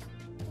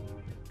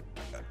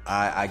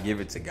 I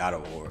give it to God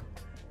of War.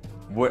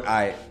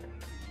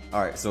 All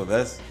right, so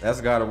that's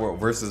God of War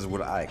versus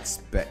what I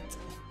expect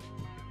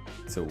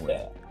to win.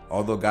 Yeah.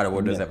 Although God of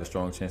War does have a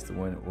strong chance to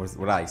win,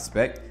 what I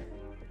expect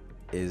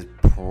is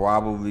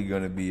probably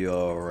gonna be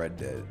Red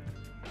Dead.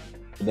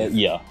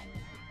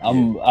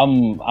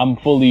 I'm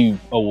fully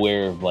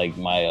aware of like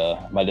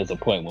my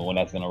disappointment when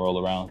that's gonna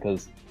roll around,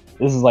 because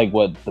this is like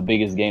what the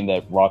biggest game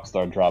that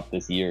Rockstar dropped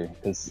this year,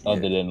 because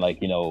other than like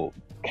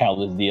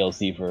countless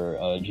DLC for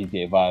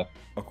GTA 5.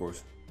 Of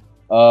course.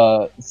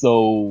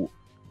 So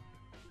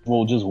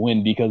we'll just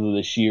win because of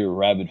the sheer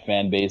rabid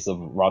fan base of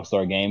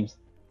Rockstar games.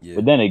 Yeah.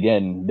 But then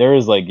again, there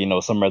is like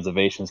some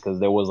reservations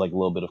because there was like a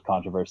little bit of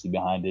controversy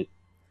behind it.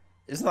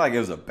 It's not like it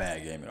was a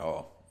bad game at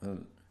all.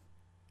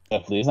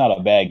 Definitely, it's not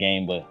a bad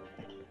game, but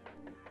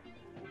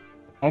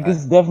I can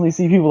definitely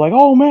see people like,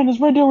 oh man, it's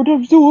Red Dead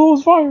Redemption 2, it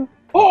was fire.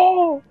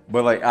 Oh,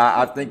 but like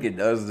I think it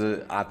does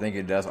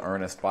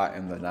earn a spot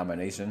in the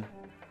nominations.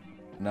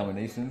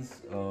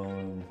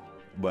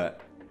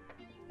 But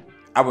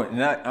I would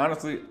not,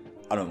 honestly,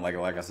 I don't like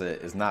I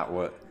said, it's not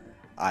what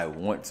I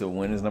want to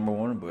win as number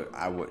one, but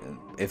I wouldn't,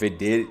 if it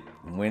did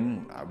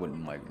win, I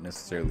wouldn't like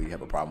necessarily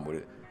have a problem with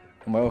it.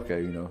 I'm like,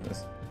 okay,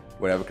 that's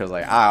whatever, because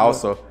like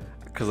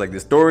because like the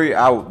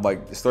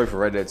story for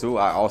Red Dead 2,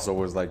 I also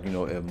was like,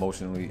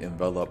 emotionally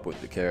enveloped with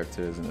the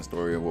characters and the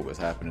story of what was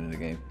happening in the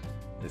game,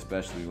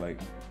 especially like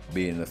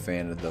being a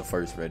fan of the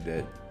first Red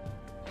Dead.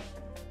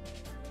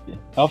 Yeah.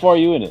 How far are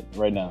you in it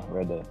right now,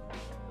 Red Dead?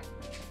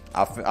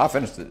 I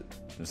finished it.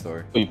 The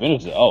story. Oh, you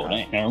finished it? Oh,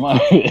 dang, never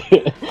mind.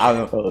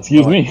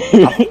 Excuse me.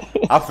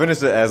 I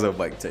finished it as of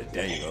like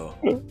today,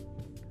 though.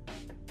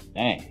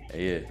 Dang.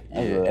 Yeah.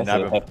 And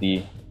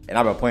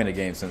I've been playing the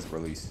game since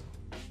release.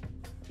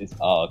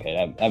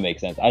 Okay, that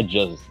makes sense. I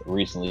just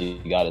recently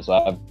got it, so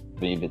I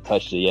haven't even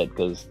touched it yet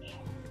because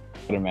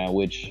Spider-Man,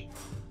 which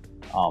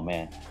Oh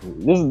man,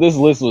 this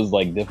list was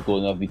like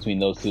difficult enough between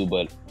those two,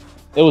 but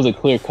it was a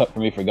clear cut for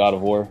me for God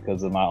of War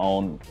because of my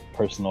own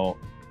personal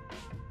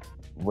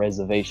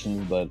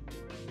reservations. But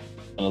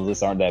those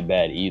lists aren't that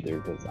bad either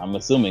because I'm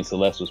assuming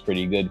Celeste was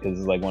pretty good because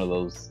it's like one of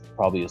those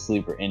probably a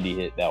sleeper indie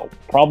hit that will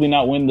probably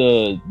not win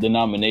the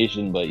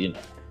nomination, but you know.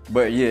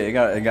 But yeah,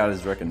 it got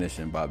its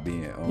recognition by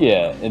being.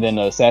 Yeah, and then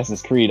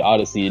Assassin's Creed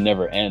Odyssey, it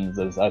never ends.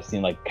 As I've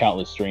seen like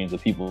countless streams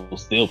of people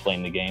still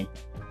playing the game.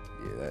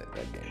 Yeah,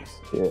 that game is.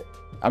 Yeah.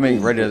 I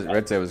mean, Red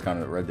Dead 2 was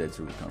kind of the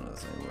same way.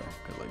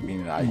 Cause like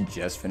being that I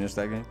just finished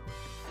that game.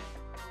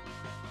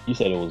 You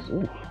said it was.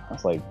 Oof,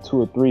 that's like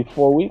 2 or 3,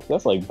 4 weeks.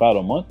 That's like about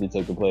a month it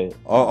took to play it.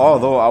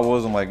 Although I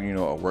wasn't like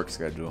a work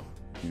schedule,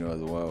 as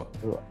well.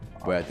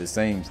 But at the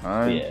same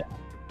time, Yeah.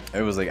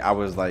 it was like I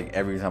was like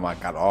every time I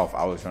got off,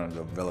 I was trying to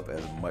develop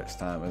as much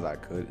time as I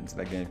could into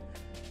that game.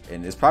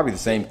 And it's probably the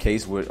same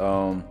case with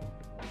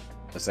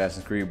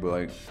Assassin's Creed, but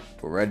like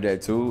with Red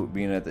Dead 2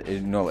 being at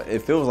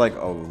it feels like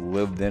a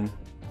lived-in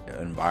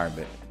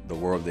environment, the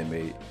world they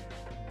made.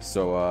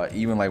 So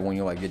even like when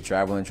you like get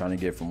traveling, trying to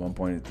get from one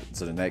point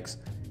to the next,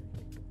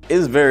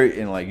 it's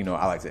very I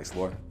like to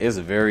explore. It's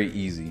very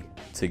easy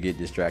to get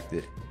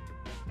distracted.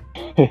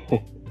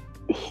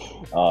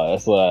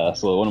 That's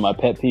one of my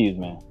pet peeves,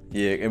 man.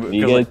 Yeah,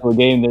 you get into a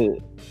game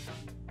that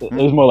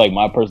it's more like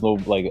my personal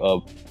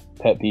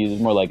pet peeves.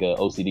 It's more like a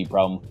OCD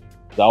problem.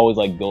 I always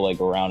like go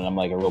like around and I'm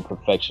like a real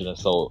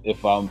perfectionist. So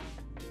if you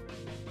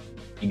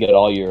get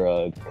all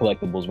your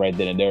collectibles right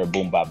then and there,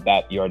 boom, bop,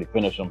 bap, you already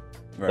finish them.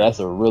 Right. That's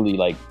a really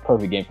like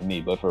perfect game for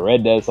me. But for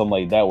Red Dead, something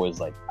like that was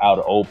like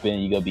out open.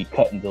 You gotta be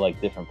cut into like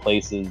different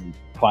places,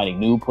 finding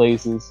new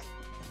places.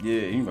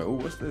 Yeah, you're like, oh,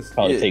 what's this?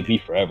 Probably take me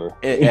forever.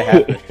 It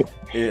happened.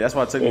 Yeah, that's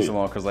why it took me so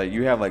long because like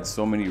you have like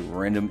so many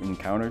random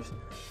encounters.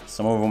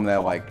 Some of them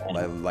that like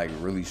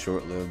really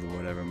short lived or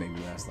whatever, maybe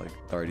last like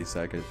 30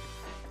 seconds.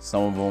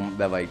 Some of them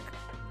that like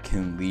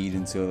can lead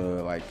into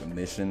like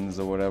missions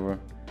or whatever,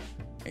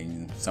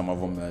 and some of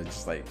them that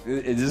just like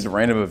it's just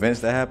random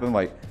events that happen.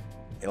 Like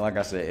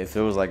I said, it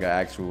feels like an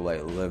actual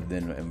like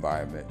lived-in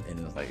environment, and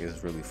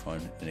it's really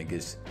fun, and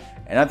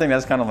I think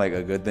that's kind of like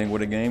a good thing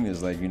with a game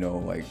is like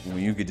like when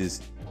you could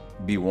just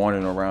be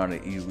wandering around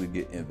and easily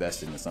get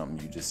invested in something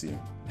you just see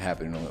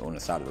happening on the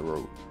side of the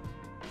road.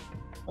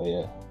 Oh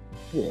yeah.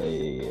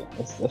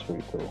 That's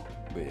pretty cool.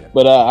 But yeah,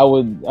 but I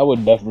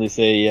would definitely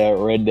say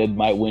Red Dead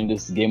might win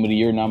this Game of the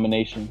Year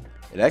nomination.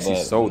 It actually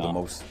sold the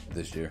most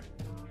this year.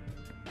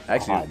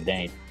 Actually,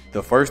 dang.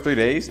 The first 3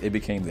 days, it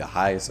became the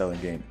highest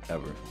selling game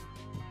ever.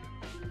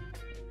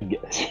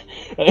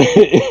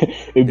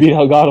 It beat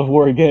out God of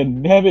War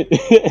again. Damn it.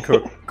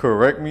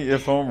 Correct me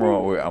if I'm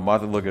wrong. Wait, I'm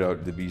about to look it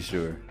up to be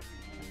sure.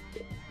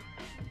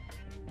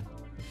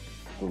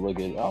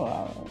 Look at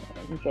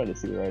I'm trying to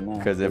see it right now.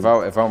 Because if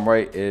I'm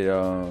right,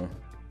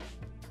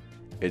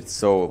 it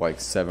sold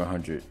like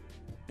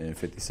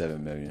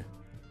 757 million.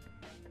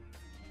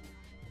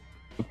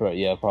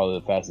 Yeah, probably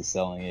the fastest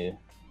selling. Yeah.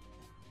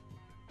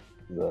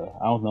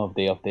 I don't know if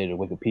they updated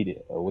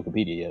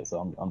Wikipedia yet,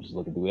 so I'm just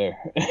looking through there.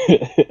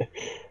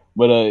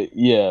 But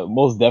yeah,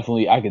 most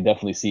definitely, I could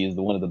definitely see is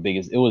one of the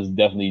biggest. It was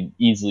definitely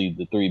easily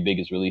the 3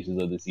 biggest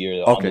releases of this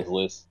year on this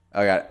list.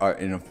 I got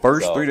in the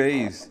first 3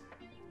 days,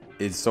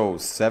 it sold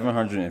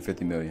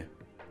 750 million.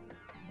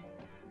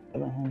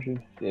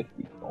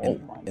 750. Oh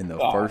my god! In the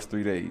first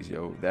 3 days,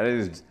 yo, that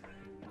is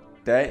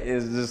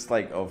just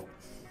like a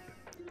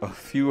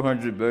few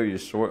hundred billion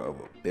short of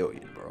 $1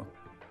 billion, bro.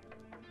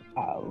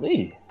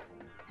 Ali.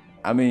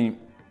 I mean,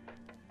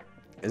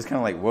 it's kind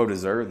of like well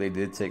deserved. They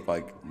did take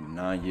like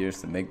 9 years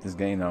to make this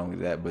game. Not only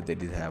that, but they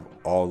did have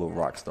all of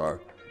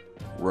Rockstar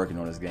working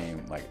on this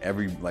game. Like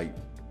every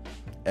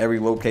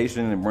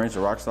location and branch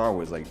of Rockstar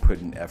was like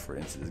putting effort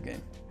into this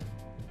game.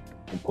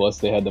 And plus,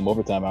 they had them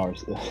overtime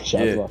hours.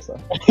 Shout out to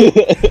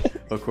Rockstar.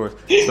 Of course.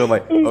 So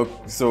like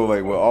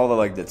with all the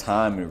like the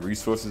time and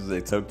resources they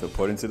took to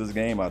put into this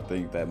game, I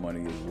think that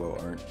money is well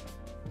earned.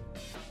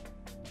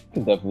 I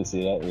can definitely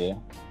see that. Yeah.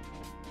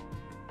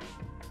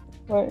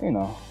 But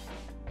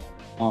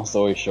long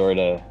story short,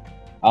 I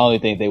only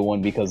think they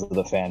won because of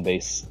the fan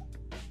base.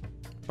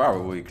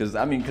 Probably, because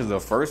the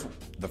first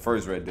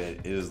Red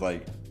Dead is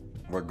like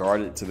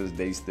regarded to this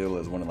day still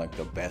as one of like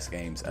the best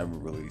games ever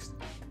released.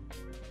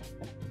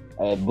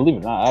 Believe it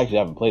or not, I actually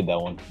haven't played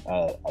that one.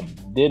 I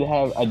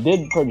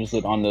did purchase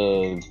it on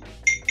the.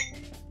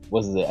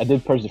 I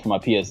did purchase it for my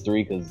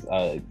PS3 because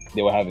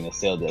they were having a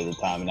sale at the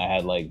time, and I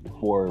had like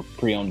 4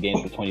 pre-owned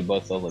games for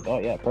 $20. So I was like, oh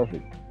yeah,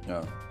 perfect.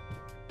 Yeah.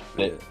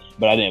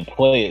 But I didn't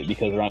play it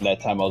because around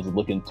that time I was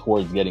looking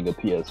towards getting a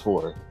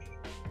PS4.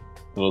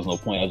 There was no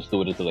point. I just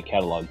threw it into the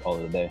catalog, call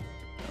it a day.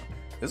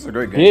 This is a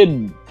great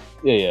game.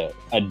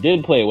 I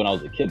did play it when I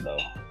was a kid though.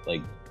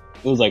 Like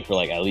it was like for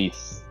like at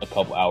least a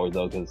couple hours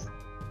though, because I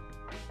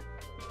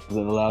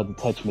wasn't allowed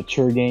to touch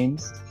mature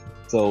games.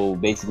 So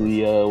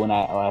basically, when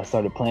I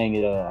started playing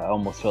it, I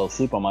almost fell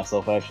asleep on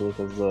myself actually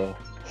because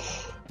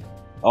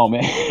oh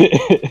man,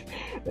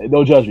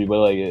 don't judge me, but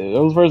like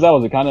those first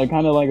hours are kind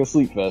of like a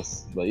sleep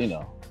fest. But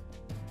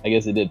I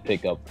guess it did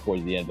pick up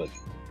towards the end. But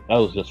that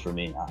was just for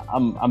me.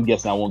 I'm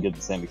guessing I won't get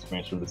the same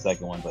experience from the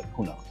second one, but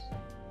who knows?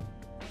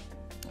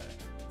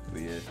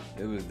 But yeah,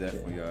 it was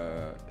definitely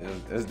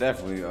it was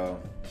definitely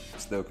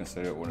still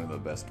considered one of the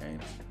best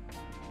games.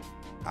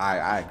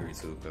 I agree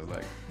too, because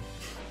like,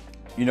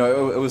 you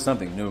know, it was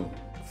something new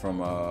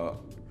from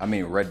I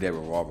mean, Red Dead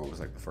Revolver was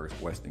like the first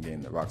Western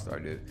game that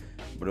Rockstar did,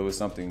 but it was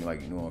something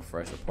like new and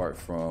fresh apart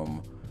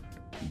from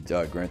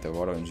Grand Theft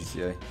Auto and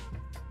GTA.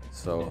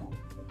 So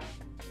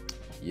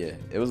yeah,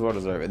 it was well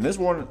deserved. And this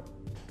one,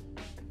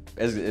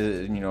 as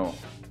you know,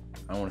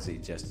 I don't want to say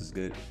just as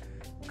good,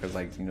 because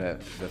like, you know,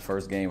 the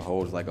first game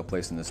holds like a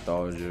place of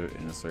nostalgia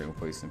in a certain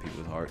place in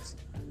people's hearts.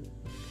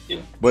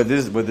 Yeah. But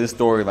this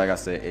story, like I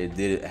said, it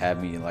did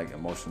have me like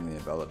emotionally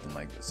enveloped in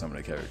like some of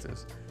the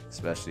characters,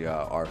 especially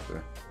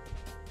Arthur.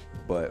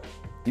 But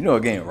you know,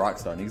 a game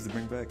Rockstar needs to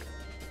bring back.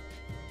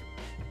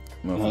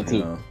 Manhunt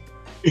 2.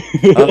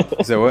 You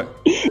said what?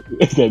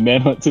 I said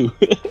Manhunt 2.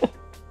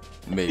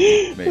 maybe.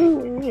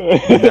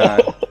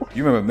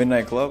 You remember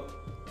Midnight Club?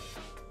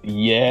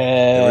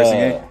 Yeah. The racing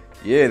game?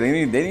 Yeah,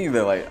 they need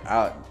to like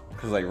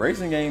because like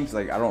racing games,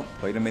 like I don't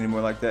play them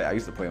anymore like that. I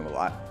used to play them a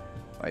lot,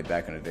 like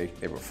back in the day.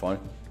 They were fun,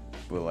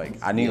 but like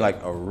I need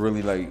like a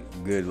really like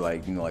good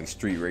like, you know, like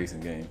street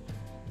racing game.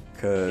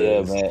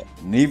 Cause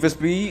Need for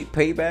Speed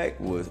Payback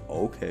was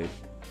okay,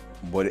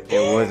 but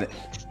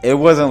it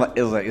wasn't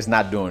like it's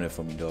not doing it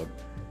for me, dog.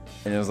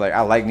 And it was like I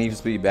like Need for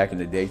Speed back in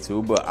the day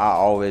too, but I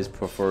always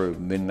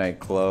preferred Midnight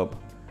Club.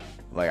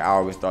 Like I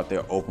always thought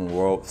their open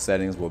world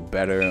settings were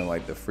better, and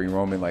like the free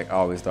roaming, like I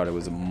always thought it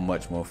was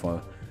much more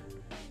fun,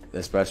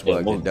 especially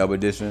like the dub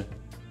edition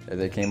that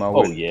they came out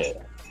with. Oh yeah.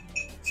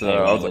 So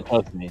I was like,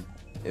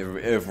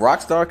 if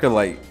Rockstar could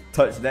like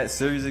touch that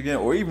series again,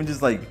 or even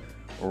just like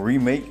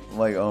remake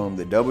like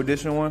the dub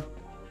edition one,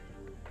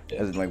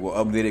 as like with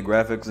updated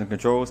graphics and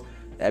controls,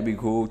 that'd be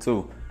cool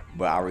too.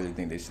 But I really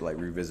think they should like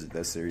revisit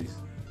that series.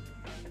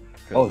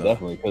 Oh,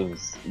 definitely,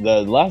 because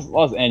the last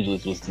Los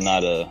Angeles was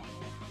not a.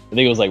 I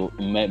think it was like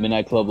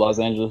Midnight Club Los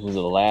Angeles was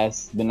the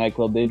last Midnight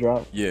Club they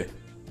dropped. Yeah.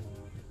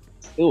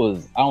 It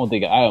was. I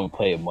don't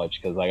play it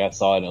much because like I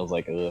saw it and it was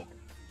like,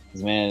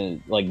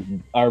 man, like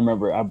I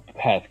remember I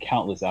had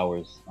countless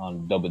hours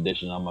on dub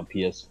edition on my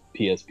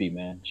PSP.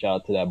 Man,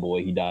 shout out to that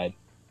boy. He died.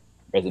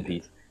 Rest in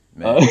peace.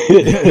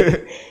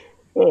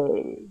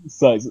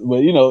 Sucks,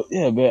 but you know,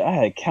 yeah, man, I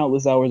had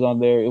countless hours on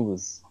there. It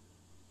was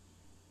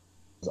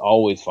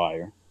always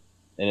fire,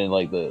 and then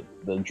like the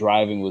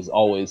driving was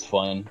always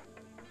fun.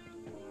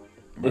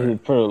 Right.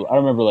 I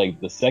remember like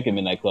the second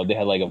Midnight Club, they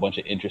had like a bunch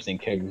of interesting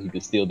characters you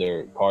could steal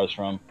their cars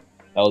from.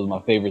 That was my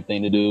favorite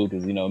thing to do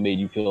because, you know, it made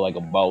you feel like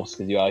a boss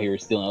because you're out here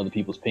stealing other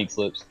people's pink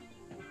slips.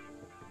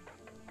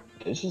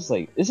 It's just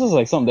like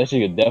something that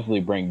you could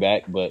definitely bring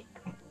back, but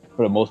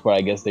for the most part,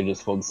 I guess they're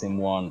just focusing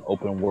more on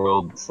open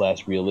world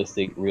 /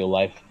 realistic real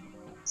life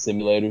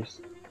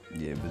simulators.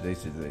 Yeah, but they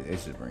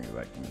should bring it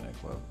back to Midnight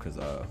Club because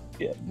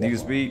yeah, Need for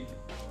Speed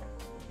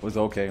was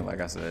okay, like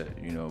I said,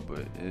 you know,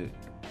 but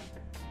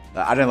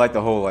I didn't like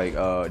the whole like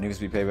Need for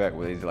Speed Payback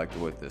where they did like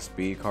the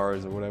speed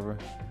cars or whatever.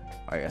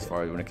 Like as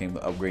far as when it came to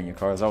upgrading your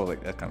cars, I was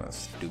like, that's kind of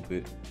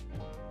stupid.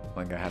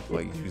 Like I have to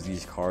like use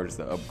these cars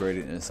to upgrade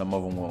it, and some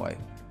of them will like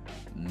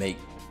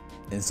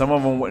and some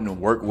of them wouldn't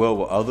work well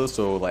with others,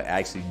 so like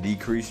actually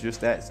decrease your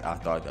stats. I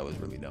thought that was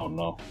really dumb. Oh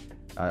no.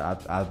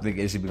 I think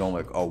it should be going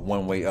like a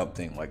one-way up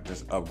thing, like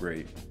just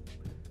upgrade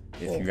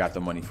if you got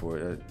the money for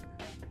it.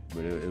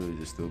 But it was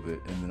just stupid.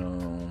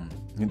 And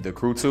then the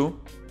Crew 2.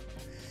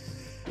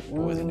 It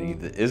wasn't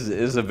either.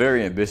 It's a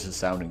very ambitious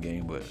sounding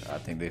game, but I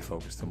think they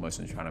focused too much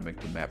on trying to make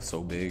the map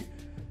so big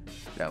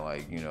that,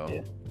 like, you know,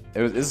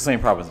 it's the same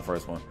problem as the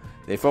first one.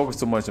 They focused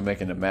too much on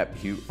making the map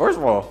huge. First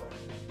of all,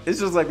 it's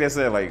just like they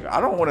said, like, I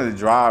don't want to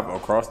drive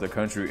across the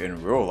country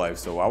in real life,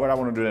 so why would I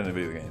want to do that in a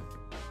video game?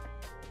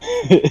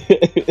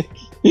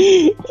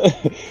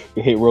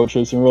 You hate road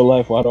trips in real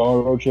life. Why do I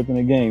road trip in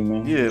a game,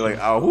 man? Yeah, like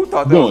who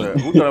thought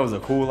that was a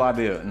cool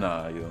idea?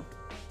 Nah, yo.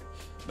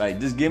 Like,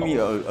 just give me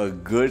a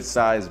good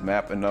sized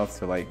map enough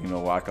to, like, you know,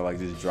 where I could like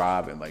just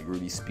drive and like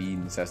really speed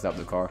and test out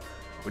the car,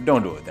 but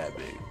don't do it that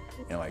big.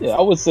 And, like,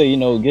 I would say, you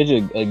know, get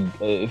you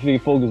if you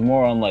focus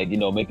more on, like, you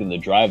know, making the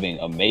driving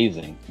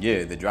amazing.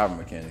 Yeah, the driving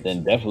mechanics.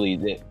 Then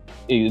definitely,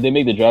 if they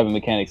make the driving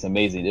mechanics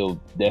amazing,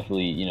 it'll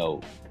definitely, you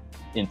know,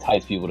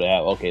 entice people to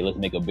have, okay, let's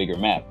make a bigger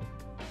map.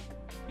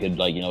 You could,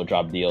 like, you know,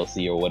 drop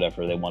DLC or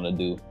whatever they want to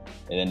do,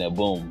 and then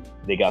boom,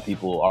 they got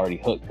people already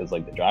hooked because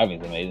like the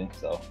driving's amazing.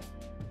 So.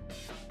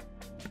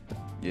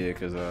 Yeah,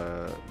 cause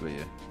but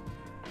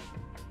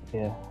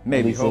yeah,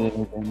 maybe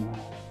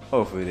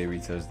hopefully they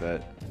retouch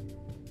that.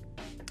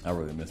 I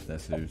really missed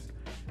that series.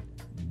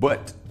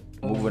 But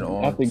moving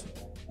on.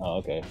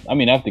 Okay. I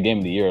mean, after Game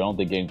of the Year, I don't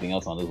think anything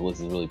else on this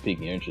list is really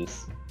piquing your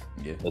interest.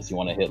 Yeah. Unless you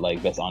want to hit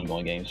like best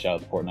ongoing games. Shout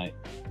out to Fortnite.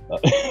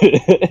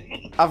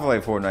 I feel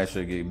like Fortnite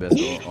should get best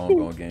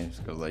ongoing games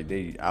because like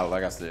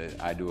like I said,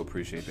 I do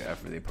appreciate the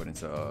effort they put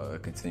into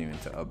continuing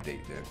to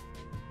update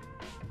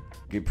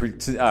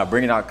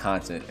bringing out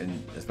content,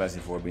 and especially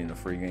for it being a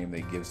free game,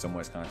 they give so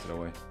much content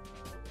away.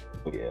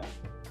 Yeah.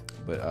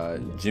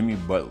 But Jimmy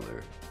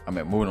Butler I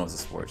mean, moving on to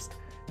sports.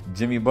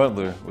 Jimmy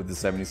Butler with the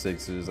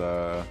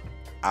 76ers,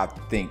 I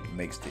think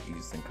makes the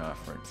Eastern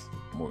Conference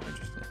more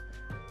interesting.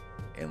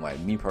 And like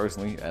me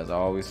personally, as I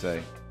always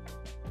say,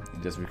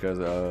 just because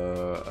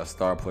a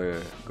star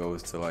player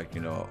goes to like,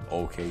 you know, an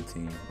okay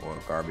team or a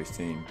garbage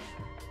team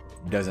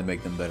doesn't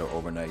make them better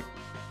overnight.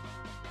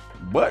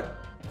 But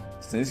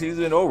since he's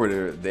been over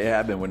there, they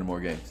have been winning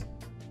more games.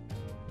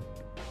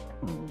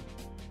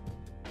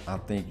 I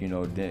think, you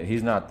know,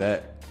 he's not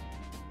that,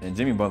 and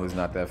Jimmy Butler's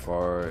not that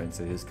far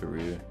into his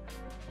career.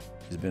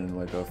 It's been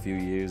like a few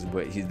years,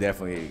 but he's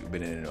definitely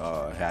been in,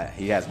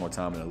 he has more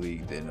time in the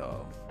league than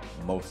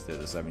most of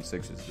the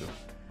 76ers do.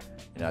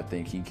 And I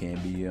think he can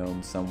be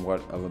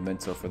somewhat of a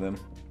mentor for them.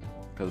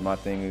 Because my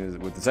thing is,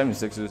 with the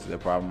 76ers, their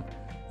problem,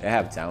 they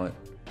have talent,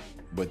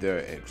 but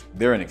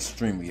they're an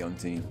extremely young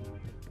team.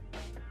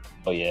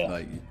 Oh,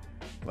 yeah.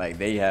 Like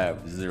they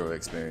have zero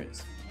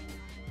experience.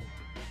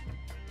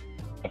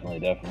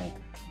 Definitely.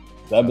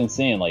 So I've been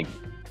seeing, like,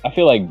 I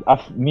feel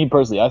like, me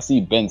personally, I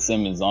see Ben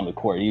Simmons on the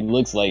court. He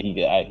looks like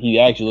he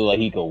actually looks like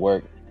he could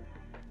work.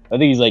 I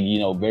think he's like, you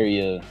know,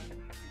 very,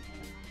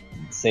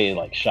 say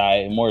like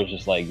shy. More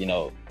just like, you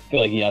know, I feel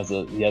like he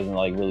hasn't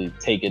like really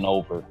taken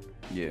over.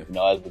 Yeah. You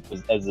know,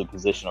 as the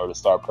position or the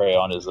star player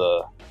on his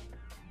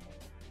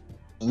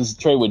this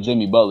trade with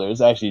Jimmy Butler.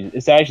 It's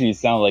actually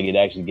sounds like it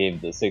actually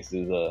gave the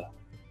Sixers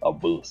a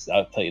boost.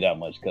 I'll tell you that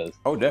much, because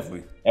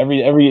definitely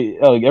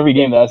every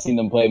game that I've seen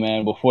them play,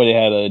 man, before they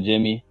had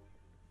Jimmy,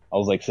 I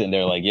was like sitting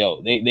there like,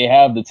 yo, they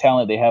have the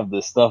talent, they have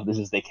the stuff. This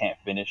is they can't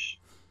finish.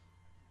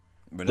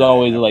 But it's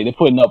always like they're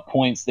putting up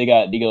points. They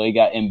got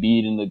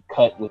Embiid in the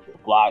cut with the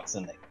blocks,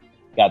 and they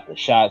got the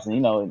shots, and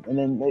you know, and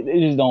then they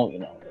just don't, you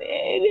know,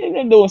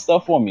 they're doing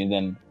stuff for me. And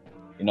then,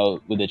 you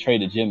know, with the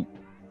trade of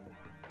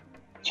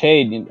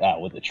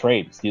with the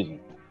trade, excuse me.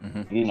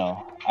 Mm-hmm. You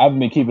know, I haven't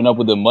been keeping up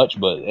with them much,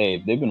 but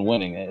hey, they've been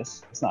winning.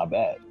 It's not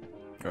bad.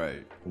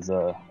 Right. It's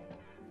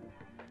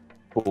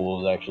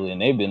Wolves actually,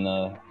 and they've been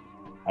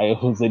I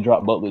hope they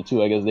dropped Butler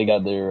too. I guess they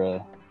got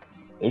their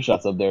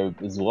shots up there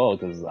as well,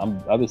 because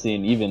I've been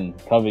seeing even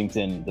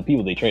Covington, the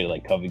people they traded,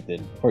 like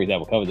Covington, for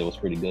example. Covington was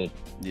pretty good.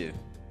 Yeah.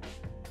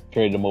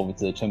 Traded him over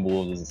to the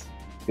Timberwolves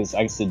because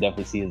I could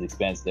definitely see his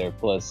expanse there.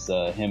 Plus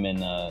him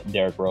and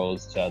Derrick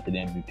Rose, shout out to the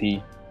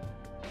MVP,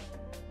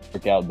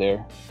 work out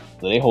there.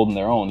 So they holding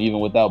their own even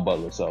without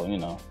Butler. So, you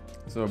know,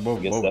 so both,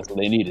 I guess that's what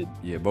they needed.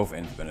 Yeah, both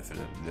ends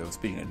benefited.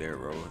 Speaking of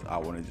Derrick Rose, I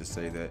want to just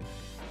say that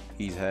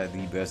he's had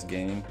the best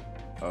game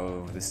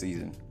of the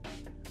season,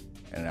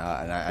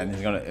 and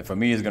he's gonna, for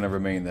me, it's gonna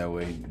remain that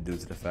way due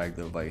to the fact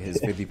of like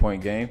his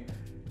 50-point game.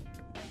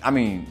 I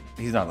mean,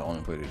 he's not the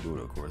only player to do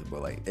it, of course,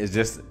 but like it's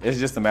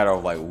just a matter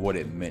of like what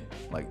it meant,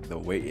 like the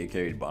weight it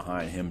carried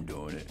behind him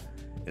doing it.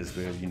 Is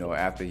because, you know,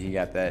 after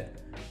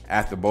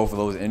both of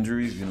those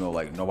injuries, you know,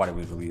 like nobody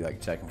was really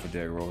like checking for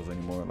Derrick Rose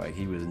anymore. Like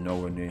he was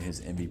nowhere near his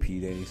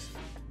MVP days,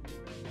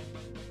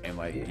 and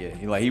like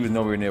he was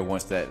nowhere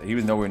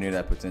near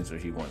that potential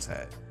he once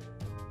had.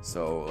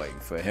 So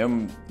like for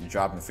him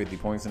dropping 50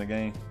 points in a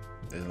game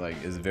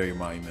is very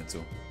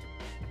monumental.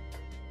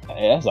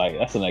 Hey,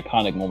 that's an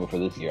iconic moment for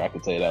this year. I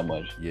can tell you that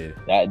much. Yeah.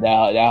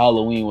 That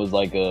Halloween was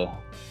like a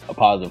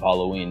positive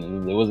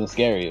Halloween. It wasn't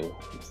scary. It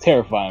was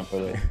terrifying for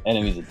the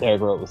enemies of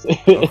Derrick Rose.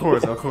 Of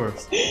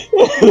course.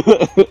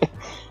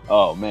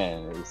 Oh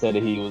man, it said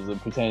that he was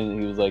pretending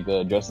he was like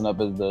dressing up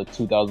as the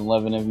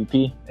 2011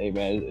 MVP. Hey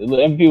man, the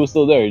MVP was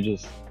still there. He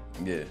just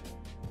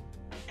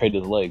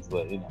traded his legs,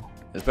 but you know.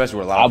 Especially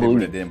with a lot of people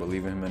that didn't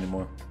believe in him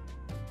anymore.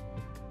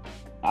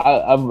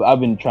 I've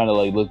been trying to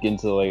like look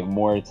into like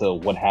more into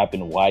what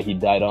happened, why he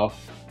died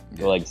off,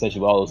 or, like especially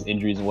with all those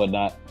injuries and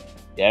whatnot.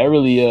 Yeah, it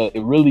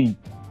really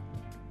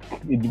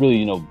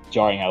you know,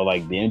 jarring how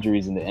like the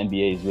injuries in the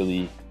NBA is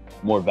really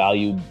more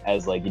valued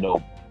as like, you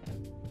know,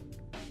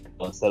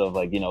 instead of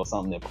like, you know,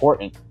 something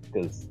important,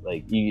 because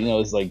like you know,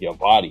 it's like your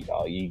body,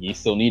 dog. You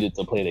still need it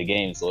to play the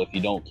game. So if you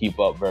don't keep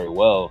up very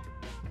well,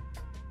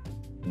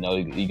 you know,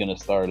 you're gonna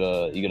start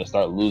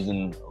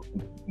losing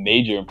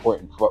major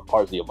important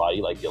parts of your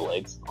body, like your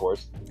legs, of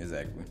course.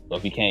 Exactly. So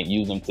if you can't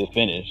use them to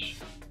finish,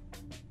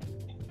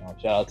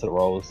 shout out to the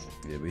Rose.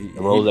 Yeah, but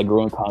the Rose that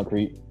grew in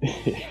concrete.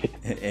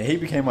 And he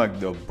became like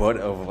the butt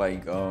of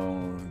like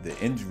the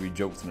injury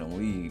jokes in the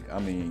league. I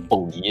mean,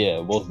 oh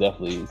yeah, most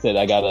definitely. He said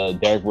I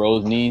got Derrick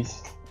Rose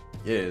knees.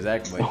 Yeah,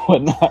 exactly.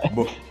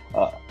 Whatnot.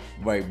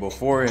 Like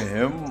before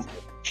him,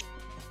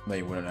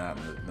 like when not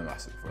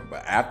before,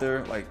 but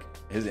after like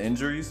his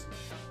injuries,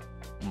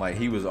 like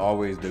he was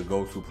always the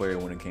go-to player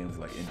when it came to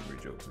like injury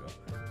jokes.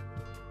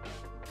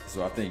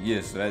 So I think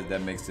so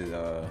that makes it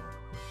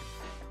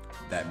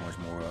that much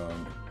more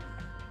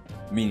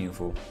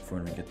meaningful for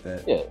him to get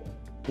that. Yeah,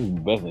 it's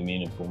definitely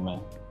meaningful, man.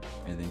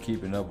 And then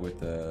keeping up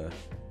with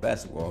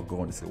basketball,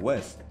 going to the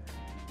West,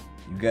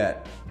 you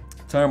got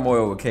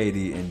turmoil with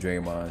KD and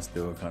Draymond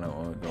still kind of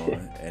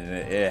ongoing, and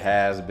it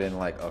has been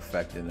like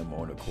affecting them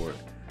on the court.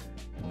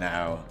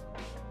 Now,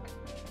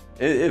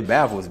 it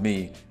baffles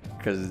me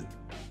because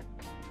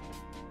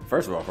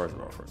first of all,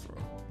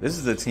 this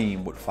is a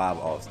team with 5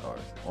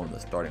 All-Stars on the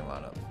starting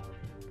lineup.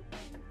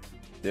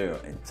 their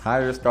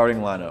entire starting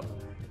lineup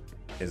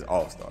is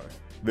all-stars.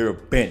 They're a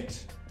bench,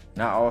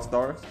 not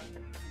all-stars,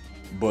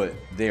 but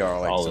they are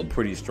like some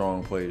pretty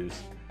strong players.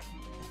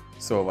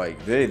 So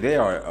like they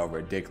are a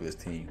ridiculous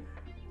team.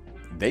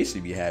 They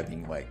should be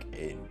having like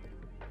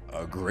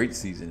a great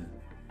season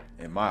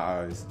in my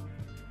eyes.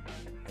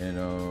 And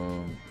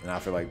I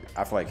feel like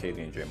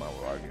KD and Draymond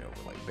were arguing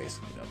over like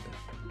basically nothing.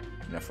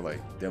 And I feel like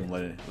them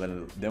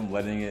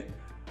letting it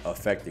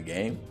affect the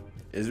game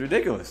is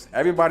ridiculous.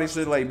 Everybody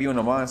should like be on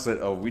the mindset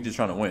of we just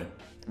trying to win.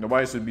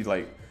 Nobody should be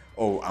like,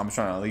 oh, I'm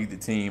trying to lead the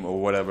team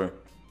or whatever.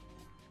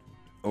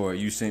 Or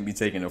you shouldn't be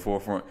taking the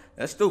forefront.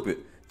 That's stupid.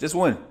 Just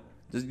win.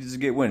 Just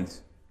get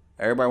wins.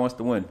 Everybody wants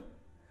to win.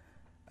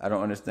 I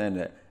don't understand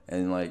that.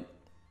 And like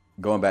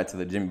going back to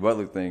the Jimmy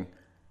Butler thing,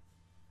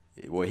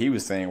 what he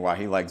was saying why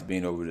he likes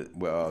being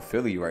over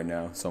Philly right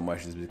now so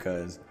much is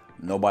because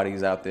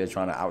nobody's out there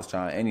trying to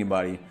outshine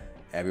anybody.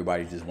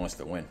 Everybody just wants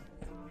to win.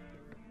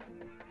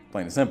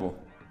 Plain and simple.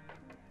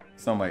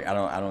 So I'm like, I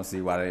don't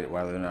see why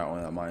they're not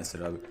on that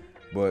mindset of it.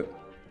 But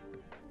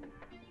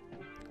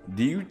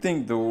do you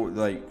think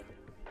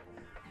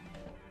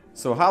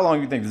so how long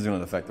do you think this is going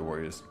to affect the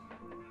Warriors?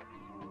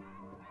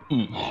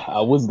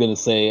 I was gonna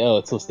say,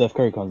 until Steph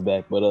Curry comes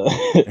back, but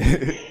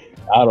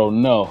I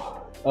don't know.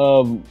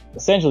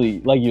 Essentially,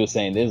 like you were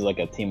saying, there's like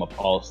a team of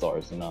all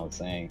stars. You know what I'm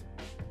saying?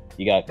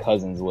 You got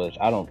Cousins, which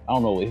I don't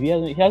know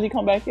if has he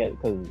come back yet?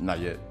 Cause not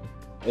yet.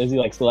 Is he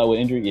like still out with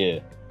injury? Yeah.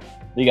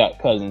 You got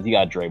Cousins, you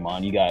got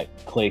Draymond, you got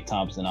Klay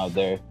Thompson out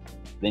there.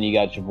 Then you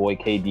got your boy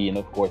KD, and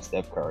of course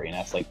Steph Curry, and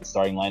that's like the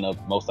starting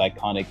lineup, most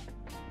iconic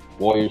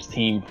Warriors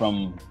team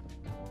from,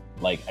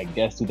 like, I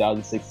guess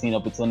 2016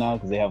 up until now,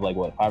 because they have like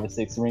what 5 or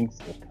 6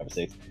 rings, 5 or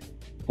 6,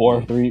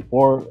 4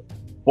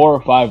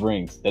 or 5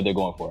 rings that they're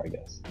going for, I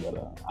guess. But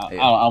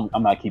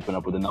I'm not keeping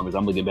up with the numbers.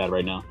 I'm looking bad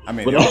right now. I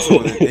mean, they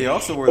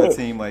also were the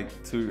team like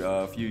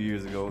a few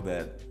years ago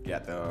that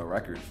got the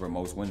record for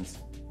most wins.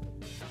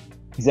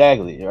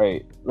 Exactly,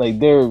 right. Like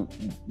they're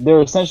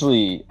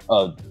essentially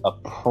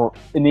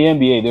in the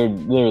NBA. They're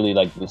literally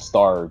like the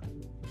star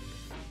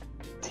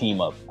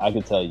team up. I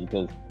could tell you,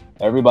 because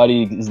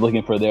everybody is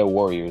looking for their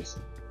Warriors.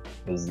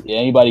 Because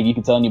you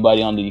can tell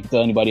anybody on the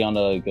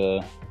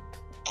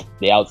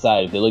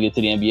outside, if they look into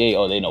the NBA,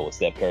 oh, they know what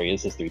Steph Curry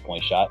is. His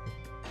 3-point shot,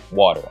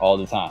 water all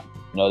the time.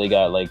 You know, they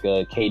got like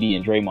KD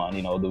and Draymond.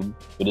 You know,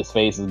 with his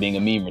face as being a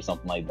meme or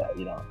something like that.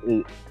 You know,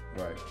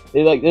 right?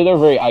 They're a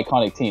very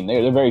iconic team.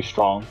 They're very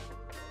strong.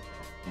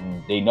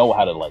 They know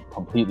how to like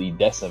completely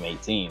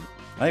decimate teams.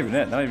 Not even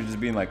that. Not even just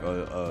being like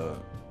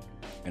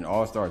an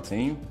all-star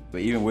team,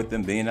 but even with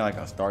them being like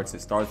a starts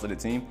of the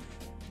team,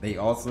 they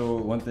also,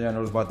 one thing I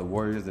noticed about the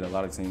Warriors that a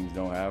lot of teams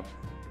don't have,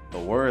 the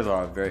Warriors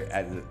are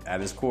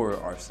at its core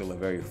are still a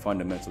very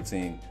fundamental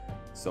team.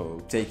 So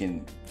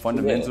taking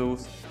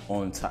fundamentals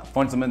on top,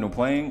 fundamental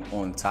playing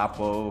on top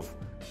of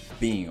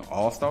being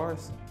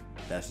all-stars,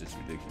 that's just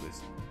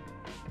ridiculous.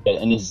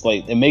 And it's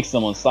like it makes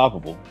them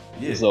unstoppable.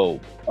 Yeah.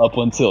 So up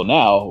until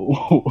now,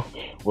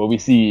 where we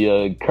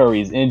see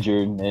Curry's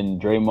injured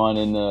and Draymond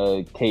and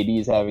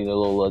KD is having their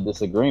little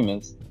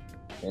disagreements,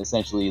 and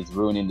essentially it's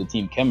ruining the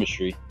team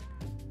chemistry.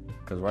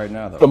 Because right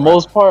now, for the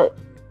most part,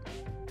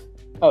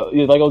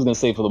 like I was gonna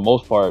say, for the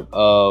most part,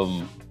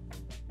 I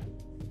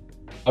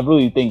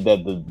really think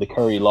that the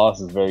Curry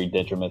loss is very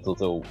detrimental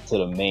to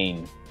the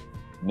main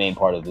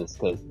part of this,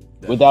 because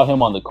without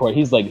him on the court,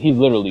 he's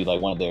literally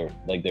like one of their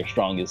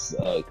strongest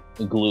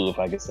glue, if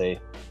I could say,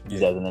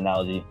 as an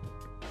analogy.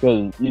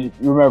 Because you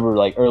remember,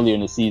 like earlier in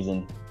the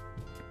season,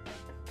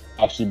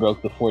 actually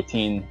broke the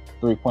 14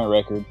 3-point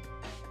record,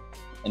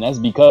 and that's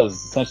because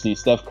essentially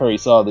Steph Curry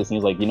saw this and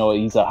he's like, you know what,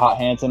 he's a hot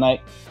hand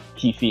tonight.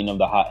 Keep feeding him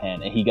the hot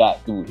hand, and they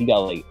got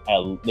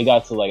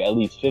to like at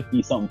least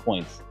 50 something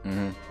points.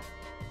 Mm-hmm.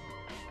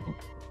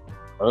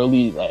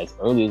 As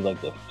early as like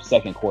the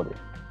second quarter.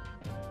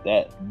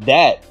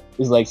 That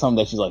is like something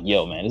that she's like,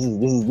 yo, man, this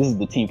is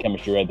the team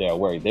chemistry right there at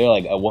work. They're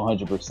like at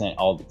 100%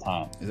 all the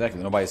time.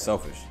 Exactly. Nobody's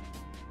selfish.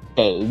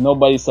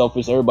 Nobody's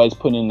selfish. Everybody's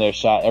putting in their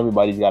shot.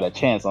 Everybody's got a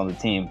chance on the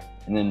team,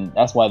 and then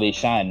that's why they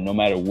shine. No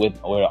matter with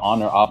or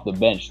on or off the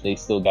bench, they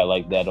still got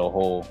like that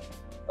whole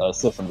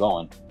system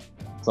going.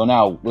 So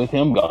now with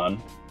him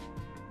gone,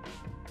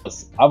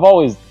 I've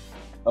always,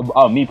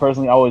 me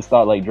personally, I always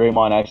thought like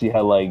Draymond actually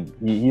had like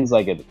he's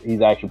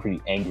actually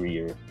pretty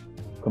angrier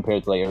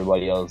compared to like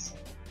everybody else.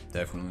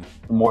 Definitely.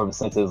 More of a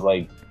sense is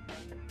like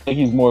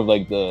he's more of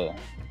like I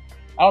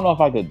don't know if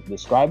I could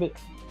describe it,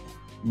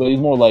 but he's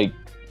more like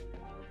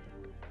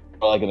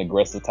an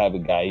aggressive type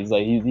of guy. He's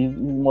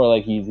more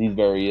like he's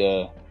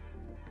very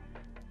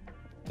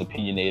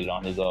opinionated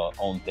on his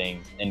own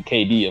things. And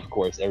KD, of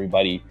course,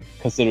 everybody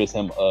considers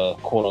him a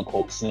quote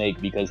unquote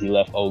snake because he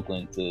left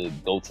Oakland to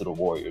go to the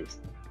Warriors.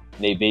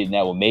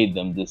 That what made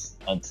them this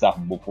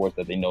unstoppable force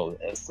that they know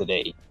as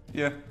today.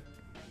 Yeah.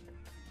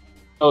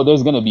 So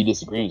there's gonna be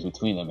disagreements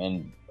between them,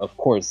 and of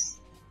course,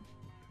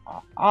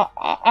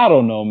 I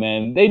don't know,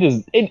 man. They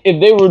just if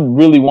they would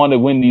really want to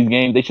win these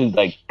games, they should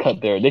like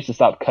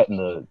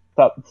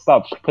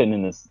stop putting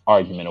in this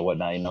argument or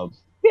whatnot. You know,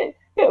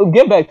 get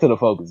Get back to the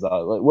focus,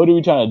 dog. Like, what are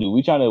we trying to do?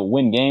 We trying to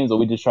win games, or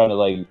we just trying to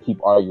like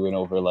keep arguing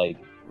over like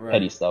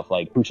petty stuff,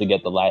 like who should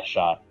get the last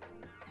shot,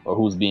 or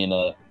who's being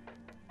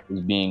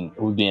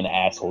an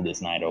asshole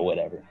this night, or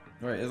whatever.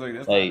 Right. It's like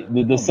that's like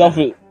the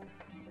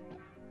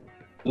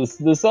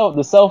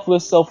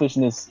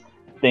selfishness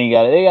thing.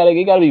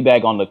 They gotta be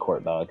back on the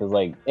court, dog. Because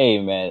like, hey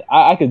man,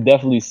 I could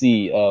definitely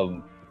see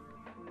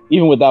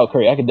even without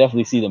Curry, I could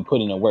definitely see them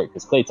putting in work.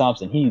 Because Klay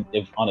Thompson,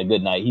 if on a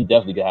good night, he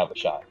definitely could have a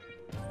shot.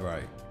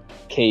 Right.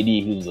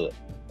 KD, who's a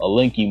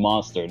linky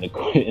monster in the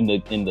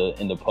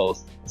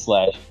post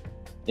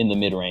 / in the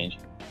mid range.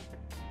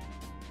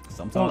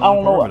 Sometimes I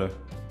don't know.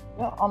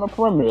 On the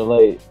perimeter,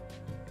 like,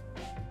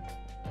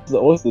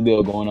 what's the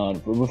deal going on?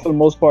 But for the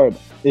most part,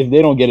 if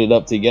they don't get it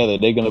up together,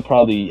 they're gonna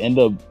probably end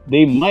up.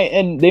 They're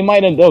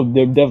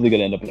definitely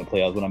gonna end up in the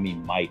playoffs. What I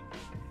mean, might.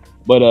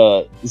 But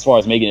as far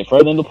as making it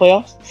further in the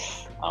playoffs,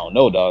 I don't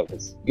know, dog.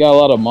 'Cause you got a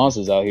lot of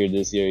monsters out here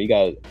this year. You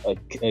got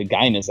a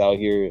Guinness out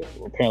here.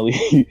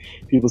 Apparently,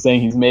 people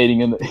saying he's made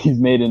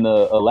in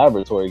a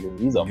laboratory because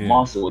he's a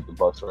monster with the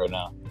Bucks right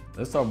now.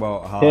 Let's talk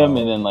about how him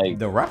and then like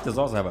the Raptors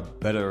also have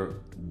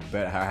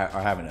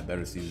are having a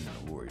better season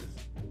than the Warriors.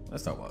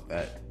 Let's talk about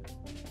that.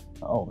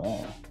 Oh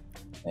man,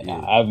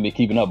 yeah. I haven't been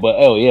keeping up, but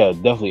oh yeah,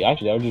 definitely.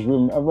 Actually, I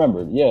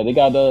remembered. Yeah, they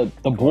got the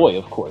boy,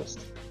 of course.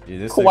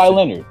 Yeah, Kawhi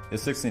Leonard.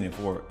 It's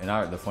 16-4, and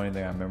the funny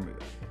thing I remember,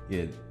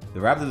 the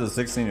Raptors are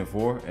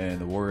 16-4, and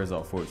the Warriors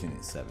are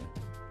 14-7.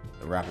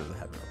 The Raptors are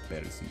having a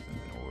better season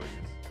than the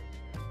Warriors.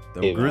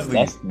 The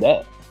Grizzlies,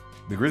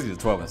 the Grizzlies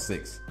are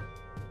 12-6.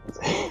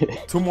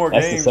 2 more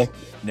games, they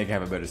can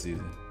have a better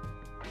season.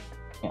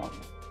 Yeah.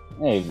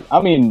 Hey,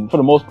 I mean, for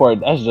the most part,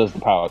 that's just the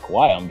power of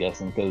Kawhi, I'm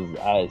guessing. Because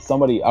I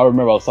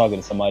remember I was talking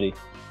to somebody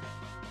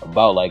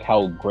about like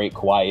how great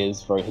Kawhi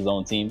is for his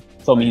own team.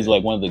 Told me he's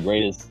like one of the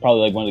greatest,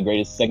 probably like one of the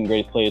greatest, second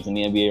greatest players in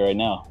the NBA right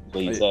now. That's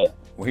what he said.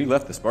 When he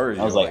left the Spurs,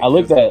 I was like, I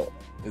looked at.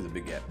 There's a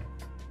big gap.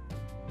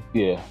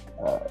 Yeah,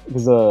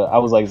 because I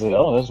was like,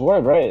 oh, that's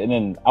word, right? And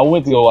then I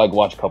went to go like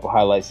watch a couple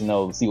highlights, see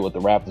what the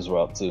Raptors were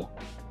up to.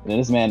 And then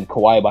this man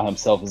Kawhi by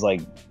himself is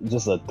like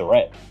just a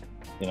threat.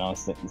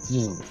 It's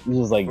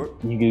just like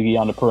he could be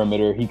on the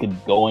perimeter. He could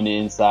go on the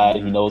inside.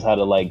 Mm-hmm. He knows how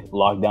to like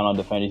lock down on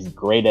defenders. He's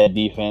great at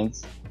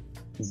defense.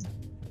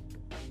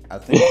 I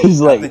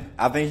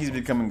think he's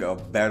becoming a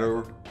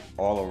better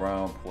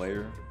all-around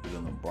player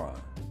than LeBron.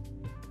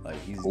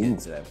 Like he's getting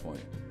to that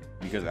point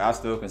because I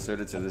still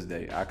consider to this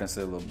day I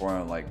consider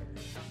LeBron like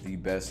the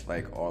best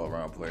like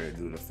all-around player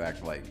due to the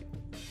fact like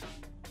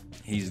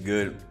he's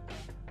good.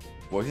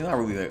 Well, he's not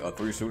really like a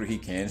 3 shooter. He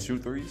can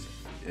shoot threes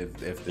if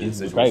the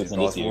situation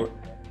calls for it.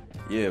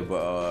 Yeah,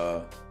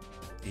 but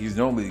he's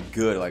normally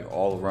good like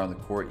all around the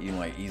court. Even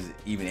like he's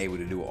even able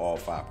to do all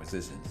 5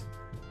 positions.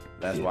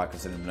 That's why I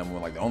consider him number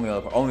one. Like the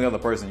only other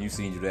person you've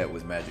seen do that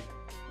was Magic,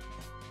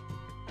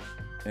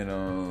 and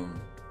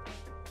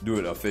do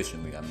it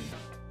efficiently. I mean,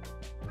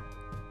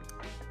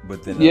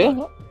 but then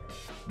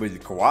but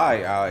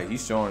Kawhi,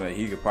 he's showing that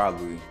he could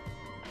probably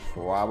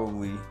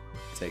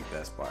take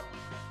that spot.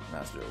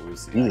 Not sure. We'll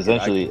see. He's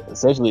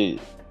essentially.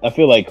 I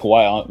feel like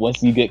Kawhi.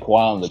 Once you get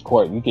Kawhi on the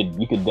court, you could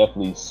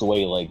definitely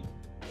sway like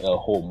a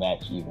whole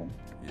match even.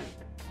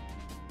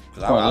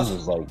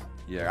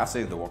 Yeah. I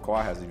say the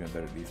Kawhi has even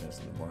better defense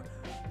than LeBron.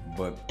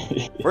 But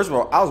first of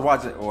all, I was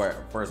watching the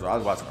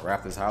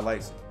Raptors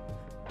highlights.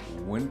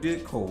 When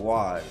did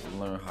Kawhi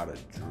learn how to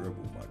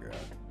dribble? My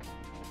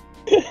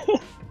God.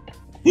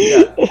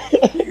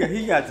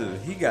 He got to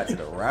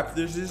the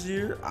Raptors this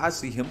year. I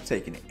see him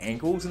taking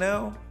ankles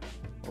now.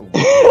 Oh,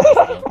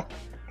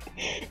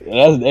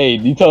 hey,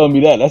 you telling me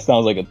that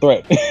sounds like a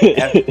threat.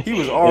 He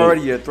was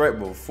already a threat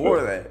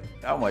before that.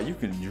 I'm like, you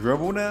can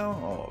dribble now?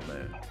 Oh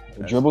man,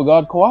 dribble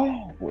god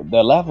Kawhi.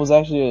 That laugh was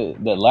actually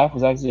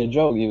a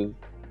joke. He was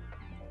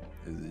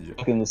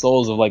fucking the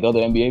souls of like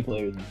other NBA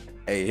players.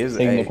 Taking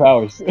their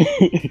powers.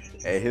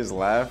 His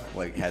laugh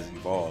like has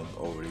evolved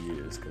over the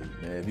years. Cause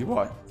man, if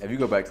you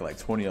go back to like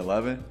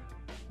 2011,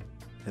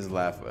 his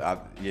laugh.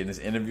 In this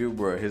interview,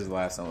 bro, his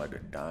laugh sounded like a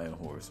dying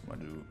horse, my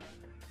dude.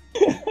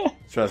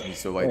 Trust me.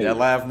 So like that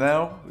laugh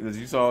now, as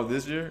you saw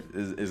this year,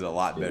 is a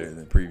lot better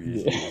than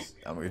previous years.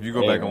 I mean, if you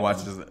go back and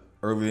watch his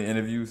earlier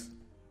interviews,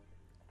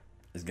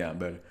 it's gotten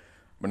better.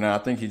 But now I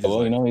think he's just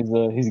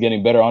he's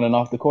getting better on and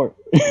off the court.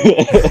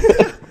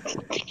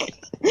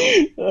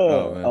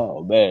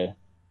 Oh man,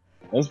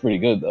 that's pretty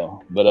good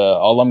though. But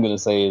all I'm gonna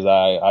say is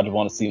I just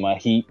want to see my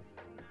Heat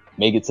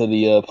make it to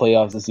the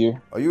playoffs this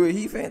year. Are you a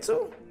Heat fan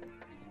too?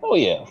 Oh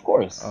yeah, of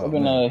course. I've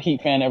been a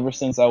Heat fan ever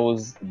since I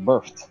was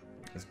birthed.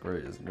 That's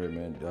great. That's great,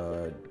 man.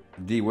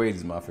 D Wade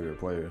is my favorite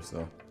player.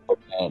 So,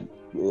 and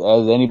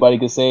as anybody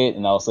could say it,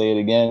 and I'll say it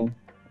again: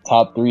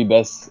 top 3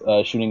 best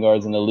shooting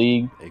guards in the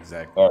league.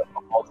 Exactly.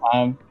 All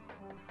time.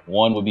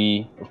 1 would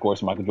be, of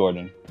course, Michael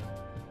Jordan.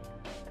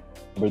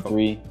 Number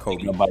 3,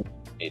 Kobe.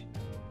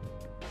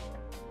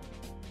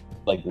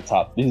 Like the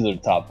top. These are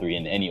the top 3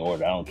 in any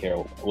order. I don't care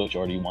which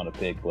order you want to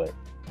pick, but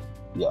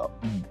yeah,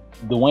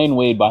 Dwayne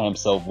Wade by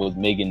himself was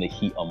making the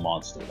Heat a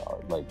monster,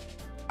 dog. Like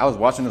I was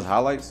watching his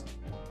highlights.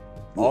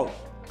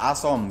 I I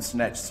saw him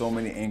snatch so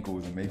many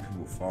ankles and make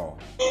people fall.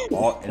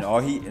 All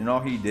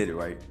he did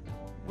right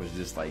was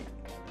just like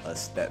a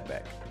step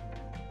back.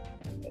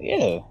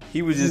 Yeah.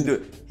 He was just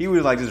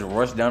just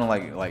rush down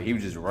like he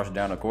would just rush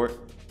down the court,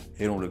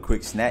 hit him with a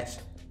quick snatch,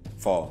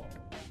 fall.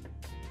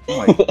 I'm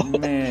like,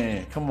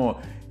 man, come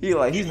on.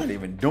 He's not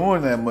even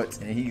doing that much,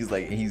 and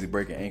he's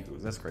breaking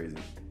ankles. That's crazy.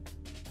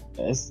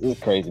 It's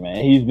crazy, man.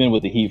 He's been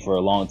with the Heat for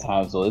a long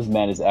time, so this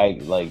man is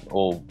like,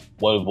 oh,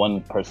 what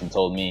one person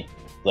told me,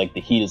 like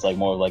the Heat is like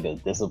more like a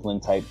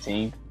disciplined type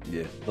team.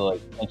 Yeah. So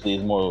like essentially,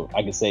 it's more.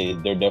 I could say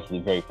they're definitely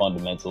very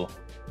fundamental.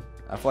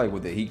 I feel like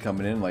with the Heat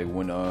coming in, like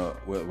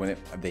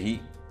the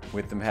Heat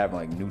with them having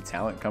like new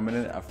talent coming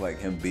in, I feel like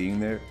him being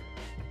there.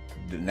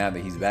 Now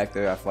that he's back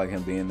there, I feel like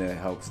him being there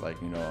helps. Like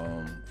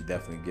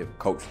definitely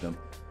coach them.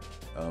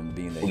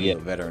 Being that he's a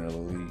veteran of the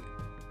league.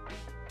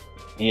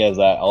 He has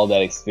all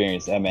that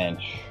experience. That man,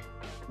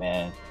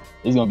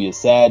 it's gonna be a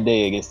sad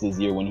day against this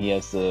year when he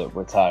has to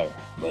retire.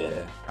 But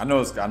yeah, I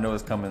know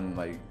it's coming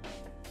like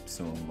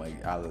soon,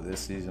 like either this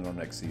season or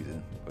next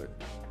season. But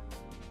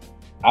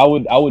I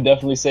would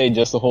definitely say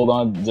just to hold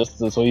on,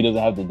 so he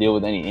doesn't have to deal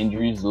with any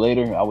injuries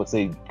later. I would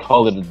say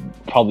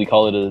probably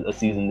call it a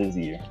season this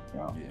year. You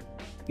know? Yeah.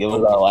 Give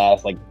us our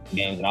last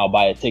games, and I'll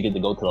buy a ticket to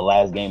go to the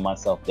last game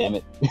myself. Damn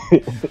it.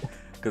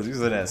 Because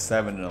he's at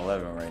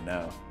 7-11 right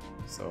now,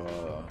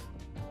 so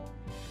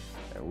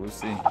we'll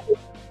see.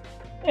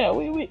 Yeah,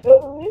 we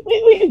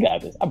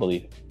got this. I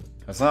believe.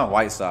 Hassan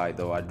Whiteside,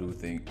 though, I do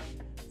think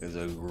is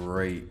a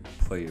great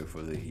player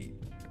for the Heat.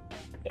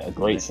 Yeah,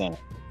 great center.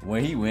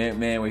 When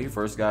he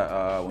first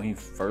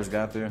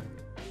got there,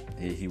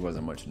 he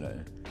wasn't much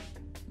nothing.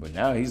 But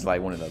now he's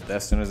like one of the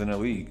best centers in the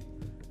league.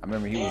 I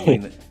remember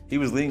he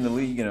was leading the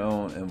league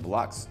in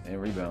blocks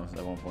and rebounds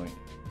at one point.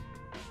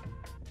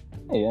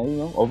 Yeah,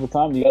 over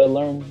time you gotta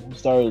learn,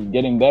 start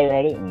getting better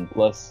at it, and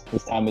plus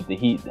his time with the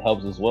Heat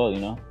helps as well,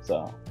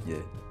 So yeah.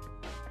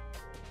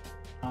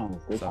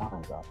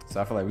 So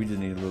I feel like we just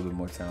need a little bit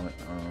more talent.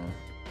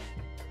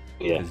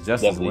 Yeah, because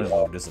Justice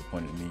Winslow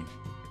disappointed me.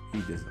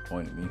 He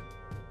disappointed me.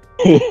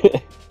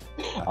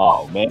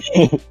 Oh man,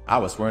 I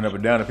was swearing up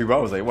and down to people. I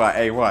was like, "Wow,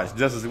 hey, watch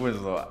Justice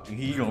Winslow.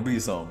 He gonna be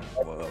something."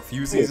 Well, a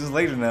few seasons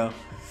later now,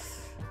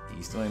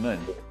 he still ain't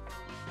nothing.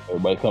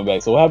 Everybody come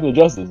back. So what happened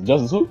to Justice?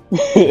 Justice who?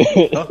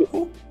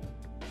 Who?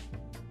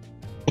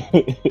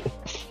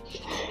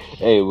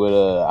 Hey,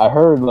 but I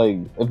heard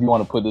if you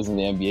want to put this in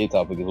the NBA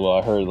topic as well,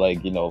 I heard a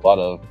lot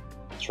of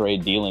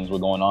trade dealings were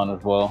going on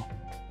as well.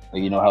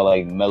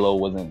 How Melo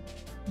wasn't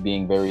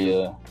being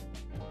very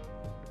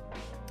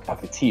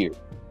profiteer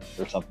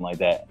or something like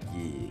that.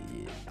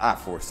 Yeah. I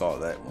foresaw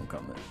that one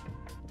coming.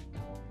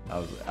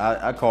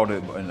 I called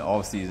it in the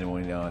off season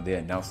when they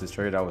announced this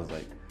trade. I was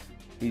like,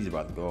 he's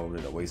about to go over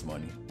there to waste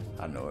money.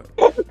 I know it.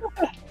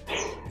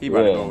 He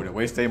about to go over there,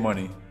 waste their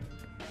money.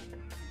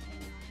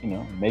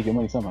 Making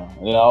money somehow.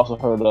 And then I also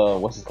heard,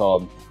 what's it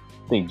called?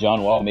 I think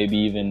John Wall, maybe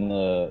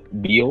even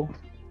Beal,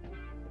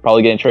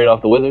 probably getting traded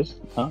off the Wizards.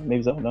 Huh?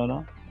 Maybe so?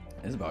 No.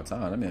 It's about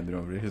time. That man been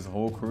over there his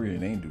whole career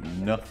and ain't do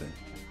nothing.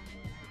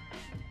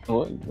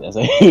 What? That's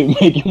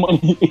making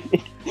money.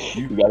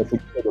 You gotta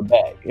secure the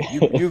bag.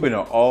 You've been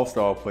an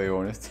all-star player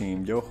on this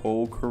team your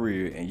whole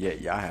career, and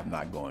yet y'all have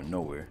not gone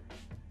nowhere.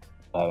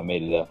 I haven't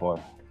made it that far.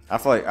 I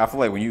feel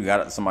like when you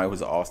got somebody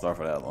who's an all-star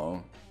for that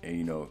long,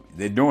 and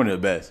they're doing their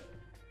best,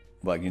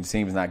 but your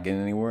team's not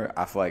getting anywhere,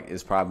 I feel like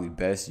it's probably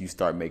best you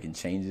start making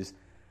changes,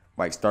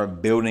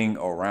 start building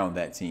around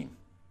that team.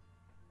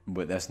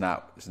 But it's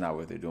not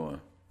what they're doing.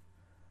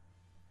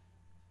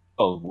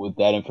 Oh, with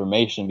that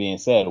information being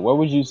said, where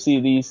would you see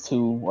these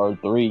 2 or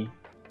 3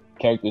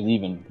 characters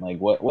even?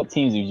 What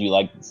teams would you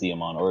like to see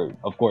them on? Or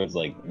of course,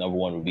 number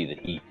one would be the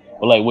Heat.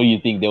 But what do you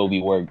think they will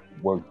be work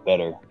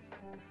better?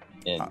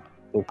 And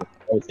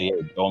obviously,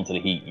 going to the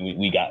Heat,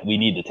 we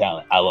need the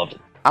talent. I love it.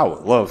 I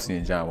would love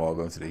seeing John Wall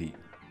go to the Heat.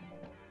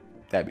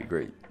 That'd be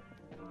great.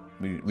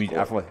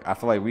 I feel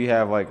like we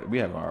have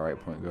an all right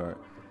point guard.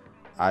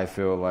 I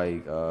feel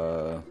like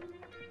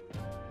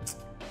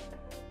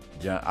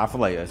I feel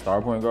like a star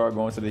point guard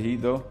going to the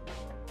Heat though.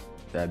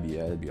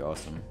 That'd be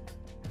awesome.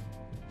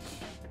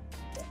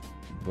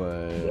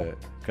 But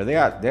because they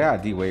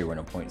got D Wade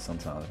running points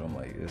sometimes, but I'm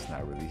like, it's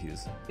not really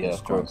his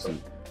strong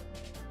suit.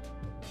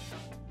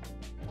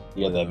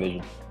 You have that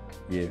vision.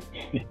 Yeah.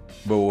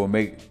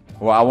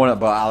 I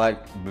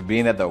like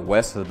being that the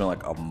West has been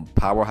a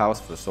powerhouse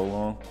for so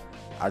long.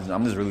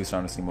 I'm just really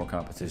starting to see more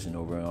competition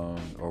over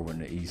in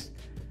the East.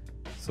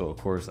 So of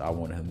course I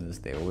want him to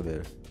stay over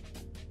there.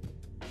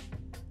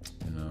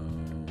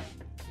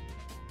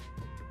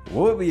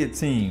 What would be a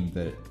team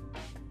that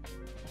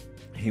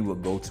he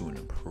would go to and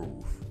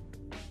improve?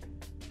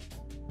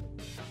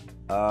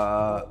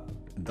 The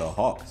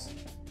Hawks.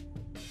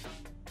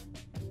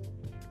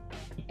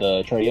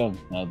 Trae Young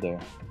out there,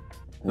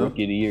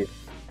 rookie of the year.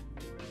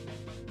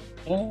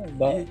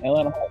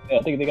 Atlanta Hawks. Yeah,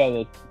 I think they got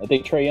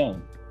Trae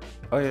Young.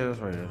 Oh yeah, that's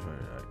right.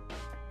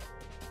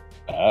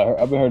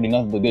 I've been hearing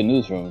nothing but good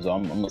news from him, so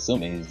I'm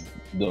assuming he's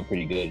doing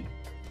pretty good.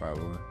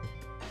 Probably.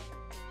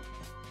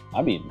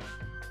 I mean,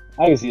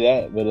 I can see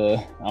that, but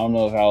I don't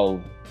know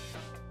how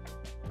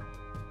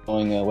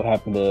knowing what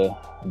happened to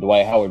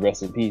Dwight Howard,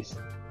 rest in peace.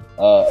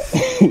 Oh,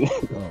 man,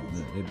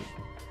 they been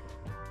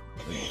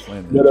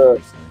playing But, that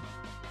recently.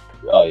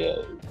 oh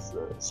yeah, it's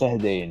a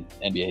sad day in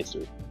NBA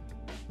history.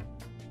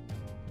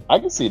 I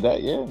can see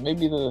that, yeah.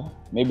 Maybe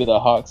the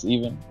Hawks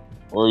even,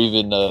 or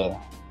even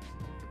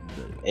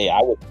hey,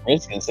 I would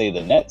risk and say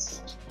the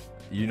Nets.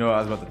 You know,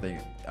 I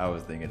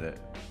was thinking that,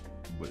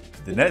 but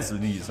the Nets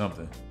need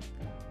something.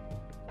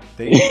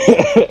 They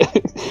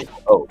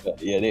Oh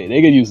yeah,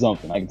 they could use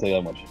something. I can tell you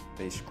that much.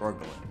 they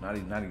struggling, not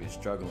even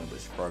struggling, but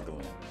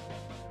struggling.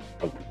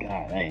 Oh,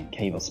 God, I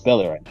can't even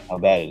spell it right now. How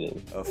bad it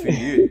is. A few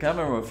years, I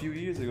remember a few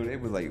years ago they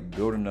were like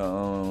building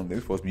they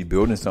were supposed to be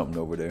building something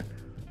over there,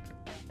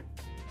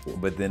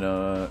 but then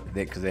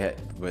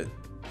but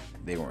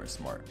they weren't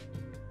smart.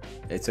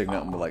 They took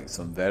nothing but like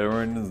some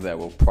veterans that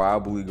were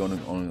probably going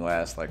to only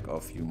last like a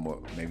few more,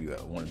 maybe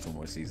like 1 or 2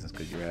 more seasons,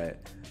 because you had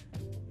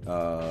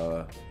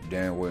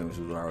Darren Williams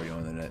was already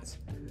on the Nets,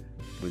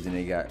 but then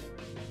they got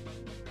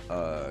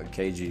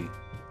KG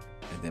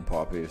and then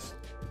Paul Pierce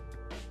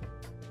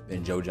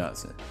and Joe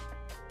Johnson.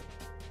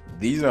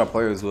 These are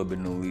players who have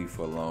been in the league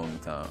for a long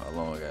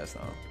ass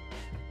time.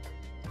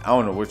 I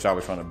don't know what y'all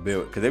was trying to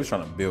build, because they were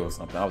trying to build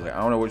something. I was like,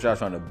 I don't know what y'all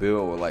trying to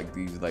build with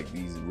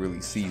these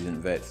really seasoned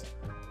vets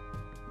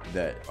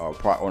that are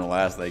on the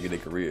last leg of their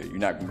career. You're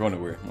not going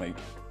nowhere. Like,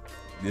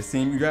 this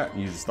team you got,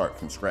 you need to start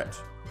from scratch.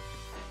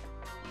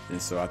 And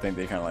so I think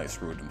they kind of like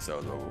screwed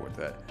themselves over with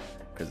that,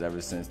 because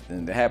ever since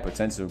then they had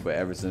potential, but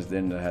ever since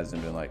then there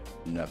hasn't been like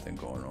nothing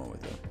going on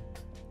with them.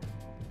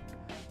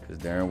 Because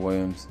Darren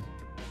Williams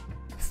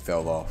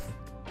fell off.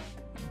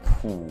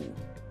 Ooh.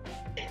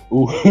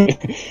 Ooh,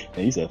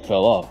 he said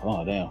fell off.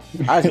 Oh damn.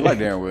 I actually like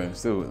Darren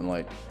Williams too, and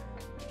like,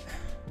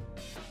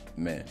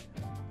 man,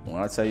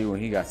 when I tell you when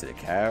he got to the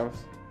Cavs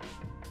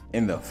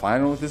in the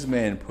finals, this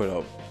man put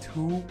up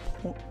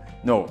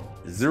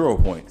 0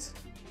 points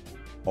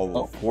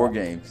over 4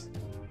 games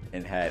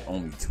and had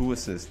only 2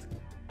 assists.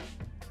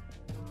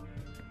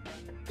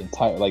 The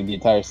entire. I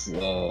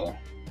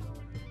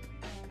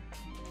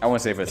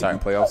wouldn't say for the entire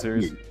playoff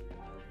series.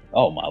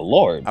 Oh my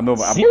lord! I'm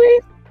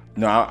serious?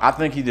 No, I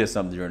think he did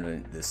something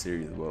during the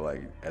series, but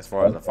like as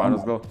far as the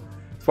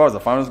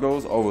finals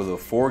goes, over the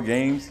 4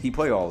 games, he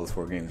played all those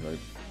 4 games, right?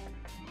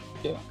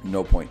 Yeah.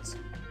 No points.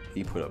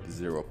 He put up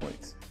 0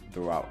 points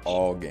throughout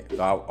all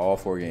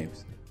 4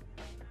 games.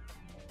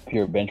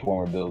 Pure bench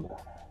warmer build.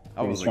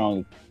 I was strong.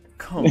 Like,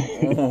 come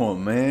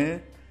on,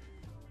 man.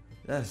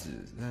 That's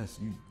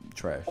you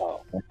trash.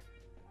 Oh.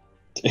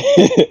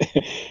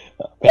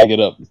 Pack it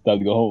up. It's time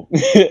to go home.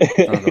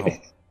 Time to go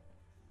home.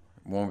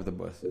 One with the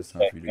bus. It's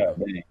time for you to go.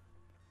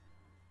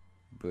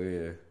 But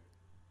yeah,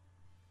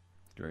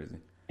 it's crazy.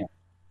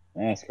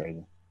 That's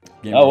crazy.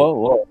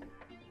 Well.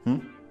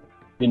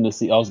 In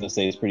the I was gonna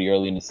say it's pretty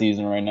early in the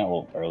season right now.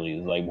 Well, early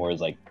is like more is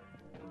like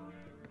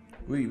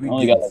we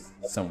only get got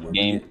somewhere.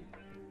 Game.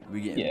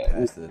 We getting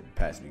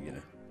past the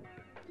beginning.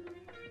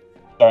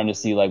 Starting to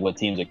see like what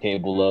teams are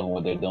capable of and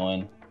what they're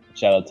doing.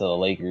 Shout out to the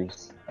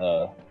Lakers.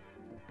 Yeah,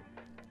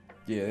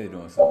 they're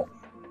doing something.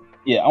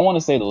 Yeah, I want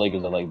to say the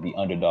Lakers are like the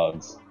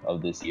underdogs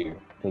of this year,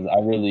 because I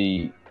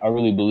really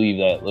believe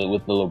that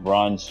with the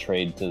LeBron's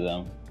trade to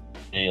them,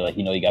 they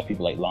you got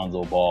people like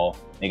Lonzo Ball.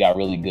 They got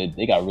really good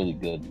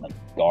like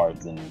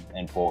guards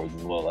and forwards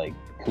as well, like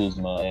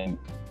Kuzma and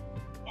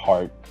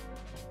Hart.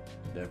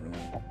 Definitely.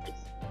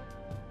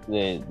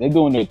 They're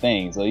doing their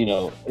thing, so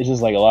it's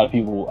just like a lot of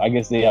people. I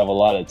guess they have a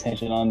lot of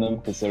attention on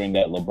them, considering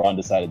that LeBron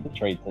decided to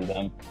trade to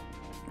them.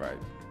 Right.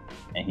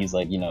 And he's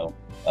like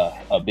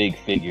a big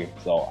figure,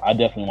 so I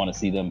definitely want to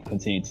see them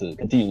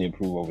continually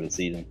improve over the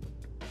season.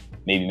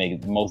 Maybe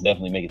most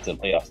definitely make it to the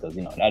playoffs, because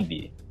that'd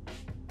be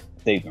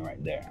a statement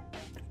right there.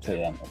 I'll tell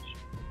you that much.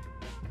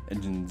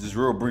 And then just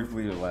real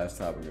briefly, the last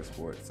topic of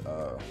sports.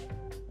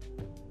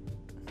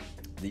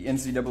 The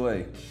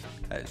NCAA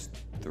has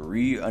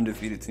 3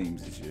 undefeated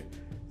teams this year.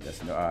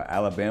 That's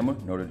Alabama,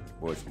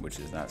 which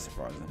is not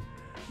surprising,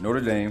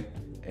 Notre Dame,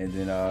 and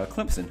then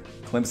Clemson.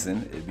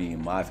 Clemson is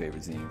being my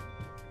favorite team.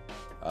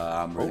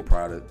 I'm really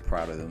proud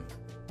of them.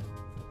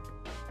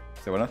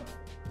 Say what now?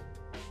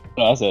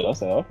 No, I said,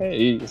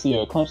 okay. So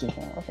you're a Clemson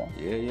fan, okay?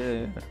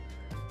 Yeah.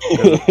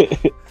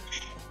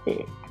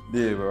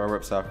 Yeah, but I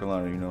rep South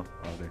Carolina, out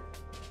there.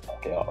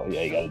 Okay, oh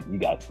yeah, you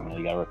got to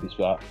rep your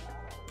spot.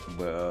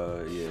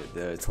 But yeah,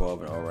 they're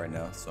 12-0 right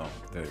now, so I'm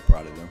very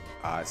proud of them.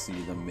 I see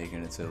them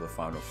making it to the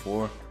Final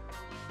Four.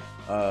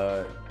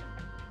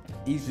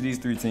 Each of these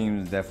 3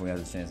 teams definitely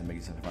has a chance to make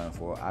it to the Final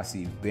Four. I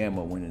see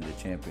Bama winning the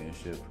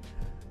championship,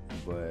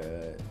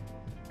 but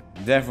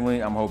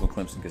definitely I'm hoping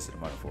Clemson gets to the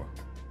Final Four.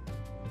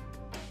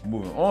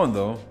 Moving on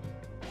though,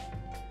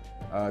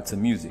 to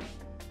music.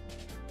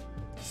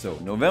 So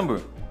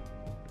November,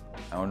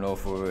 I don't know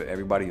for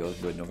everybody else,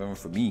 but November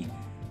for me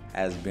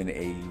has been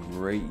a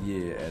great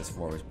year as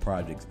far as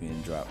projects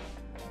being dropped.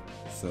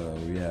 So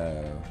we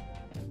have,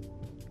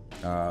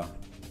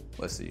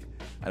 let's see.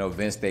 I know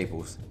Vince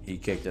Staples, he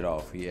kicked it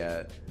off. He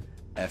had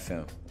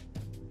FM.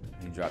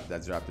 He dropped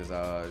this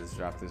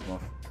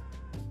month.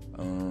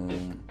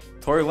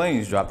 Tory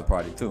Lanez dropped the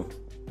project too,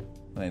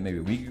 like maybe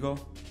a week ago.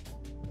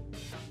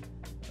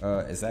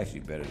 It's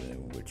actually better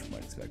than what you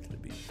might expect it to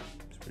be.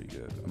 It's pretty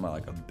good. I'm not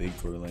like a big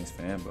Tory Lanez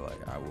fan, but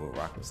like I will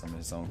rock with some of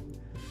his songs.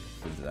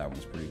 But that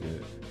one's pretty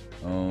good.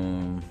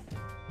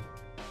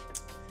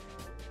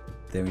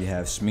 Then we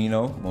have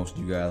Smino. Most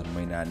of you guys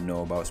may not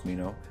know about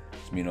Smino.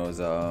 Smino is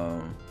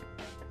an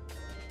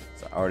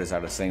artist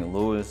out of St.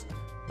 Louis.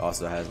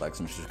 Also has like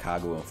some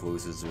Chicago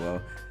influences as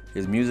well.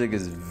 His music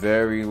is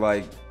very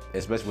like,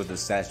 especially with the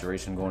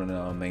saturation going in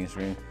the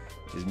mainstream,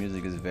 his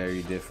music is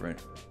very different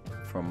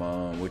from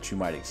what you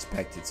might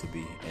expect it to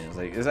be, and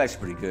it's actually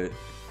pretty good.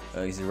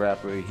 He's a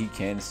rapper. He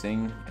can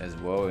sing as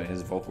well, and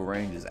his vocal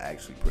range is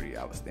actually pretty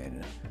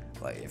outstanding.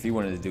 Like if he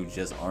wanted to do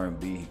just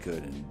R&B, he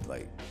could, and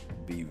like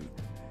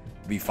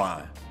be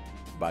fine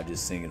by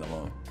just singing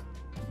alone.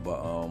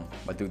 But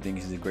I do think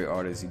he's a great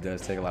artist. He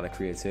does take a lot of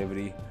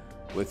creativity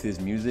with his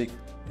music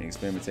and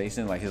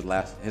experimentation. Like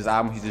his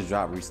album he just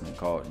dropped recently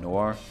called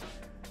Noir.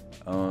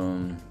 It's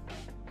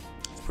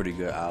a pretty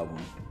good album.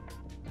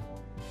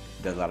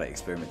 Does a lot of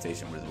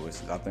experimentation with his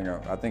voices. I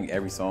think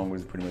every song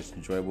was pretty much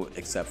enjoyable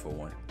except for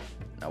one.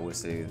 I would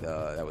say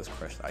that was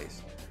Crushed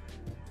Ice.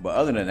 But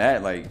other than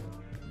that, like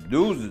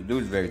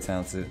dude's very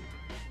talented.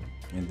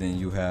 And then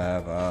you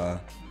have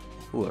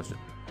who else?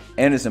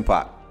 Anderson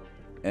 .Paak.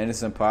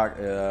 Anderson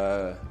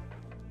 .Paak.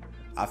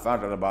 I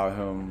found out about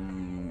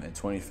him in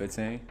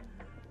 2015.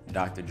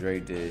 Dr. Dre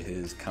did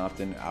his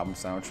Compton album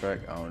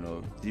soundtrack. I don't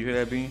know. Did you hear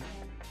that, Bean?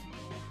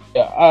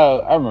 Yeah,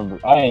 I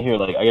remember. I didn't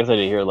hear I guess I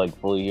didn't hear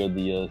fully hear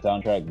the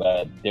soundtrack, but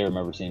I did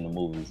remember seeing the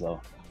movie.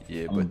 So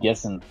yeah, I'm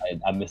guessing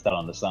I missed out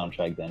on the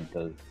soundtrack then,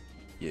 because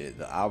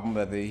the album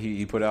that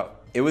he put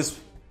out, it was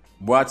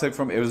what I took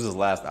from it. It was his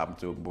last album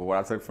too, but what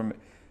I took from it,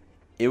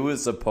 it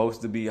was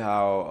supposed to be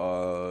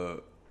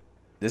how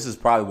this is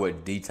probably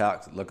what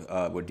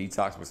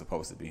Detox was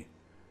supposed to be.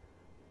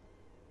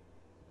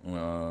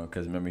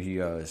 Because remember he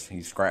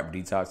scrapped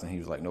Detox and he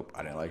was like, nope,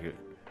 I didn't like it.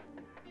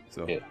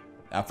 So. Yeah.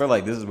 I feel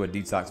like this is what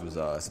Detox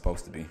was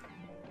supposed to be.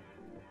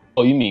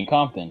 Oh, you mean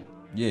Compton?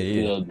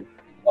 Yeah.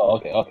 Oh,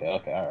 okay, all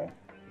right.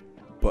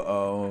 But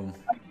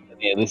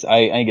yeah,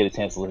 I didn't get a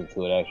chance to listen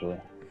to it actually.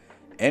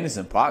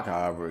 Anderson .Paak,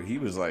 however, he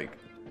was like,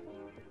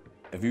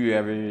 if you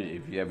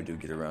ever do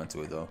get around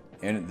to it though,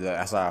 and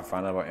that's how I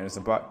found out about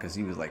Anderson .Paak, because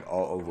he was like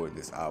all over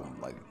this album.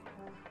 Like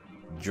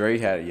Dre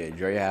had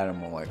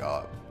him on like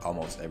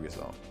almost every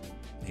song.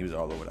 He was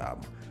all over the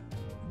album.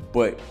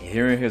 But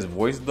hearing his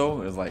voice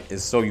though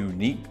it's so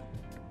unique.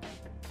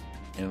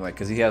 And like,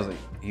 cause he has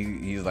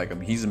he's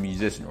a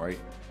musician, right?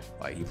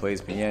 Like he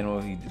plays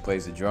piano, he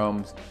plays the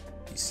drums,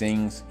 he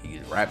sings, he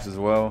raps as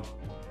well.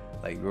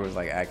 Like it was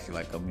like actually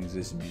like a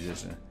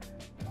musician.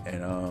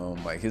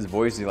 And like his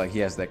voice is like he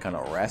has that kind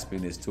of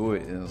raspiness to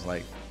it, and it's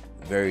like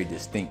very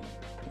distinct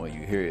when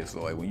you hear it.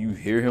 So like when you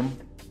hear him,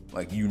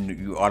 like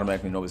you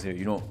automatically know it's here.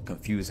 You don't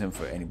confuse him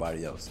for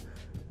anybody else.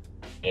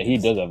 Yeah, he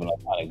does have an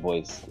iconic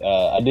voice.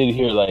 I did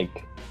hear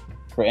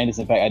for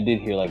Anderson .Paak, I did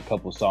hear a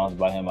couple songs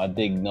by him. I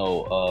did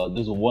know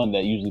there's one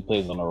that usually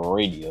plays on the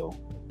radio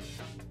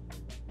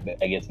that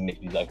I guess makes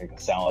me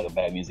sound like a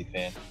bad music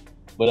fan.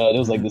 But there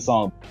was the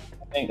song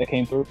I think that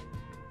came through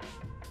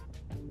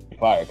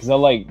fire, because I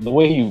like the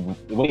way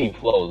he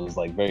flows is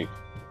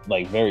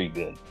very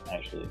good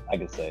actually. I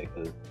could say,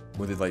 cause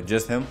was it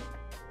just him?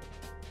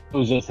 It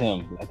was just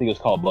him. I think it was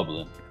called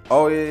Bubbling.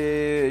 Oh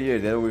yeah.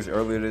 That was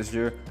earlier this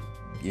year.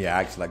 Yeah,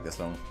 I actually like that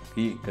song.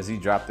 Because he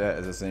dropped that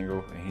as a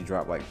single, and he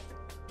dropped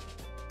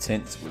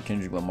Tints with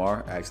Kendrick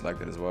Lamar. I actually like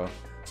that as well.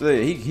 So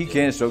yeah, he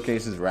can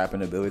showcase his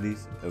rapping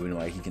abilities.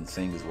 He can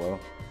sing as well,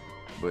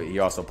 but he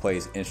also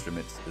plays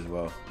instruments as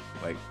well.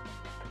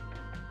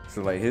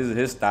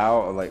 His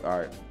style of all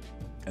right.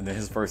 And then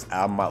his first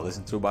album I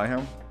listened to by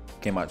him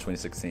came out in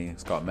 2016.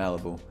 It's called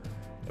Malibu.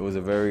 It was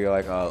a very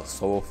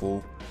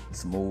soulful,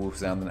 smooth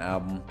sounding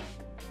album.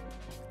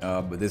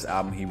 But this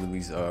album he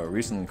released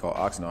recently called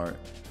Oxnard,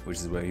 which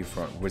is where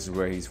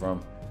he's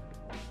from.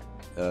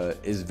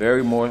 Is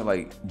very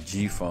more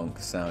G-funk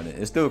sounding.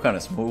 It's still kind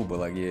of smooth, but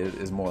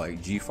it's more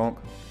like G-funk,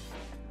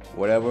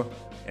 whatever.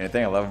 And the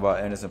thing I love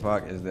about Anderson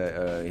 .Paak is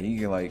that he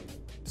can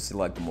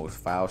select the most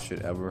foul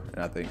shit ever.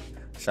 And I think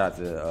shout out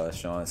to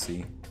Sean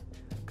C,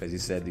 because he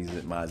said these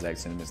are my exact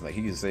sentiments.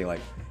 He could say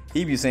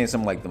he be saying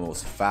something the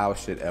most foul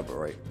shit ever,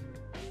 right?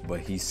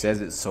 But he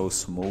says it so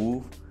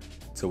smooth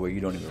to where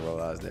you don't even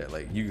realize that.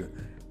 You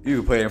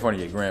could play it in front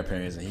of your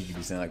grandparents and he could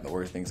be saying the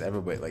worst things ever,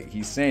 but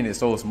he's saying it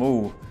so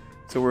smooth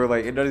to where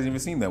it doesn't even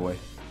seem that way.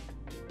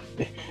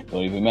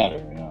 Don't even matter,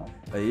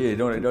 it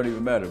don't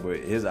even matter.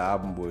 But his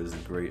album was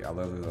great. I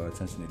love the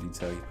attention to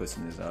detail he puts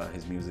in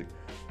his music,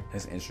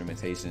 his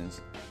instrumentations,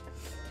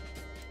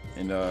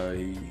 and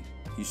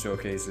he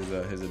showcases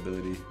his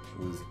ability. It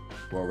was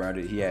well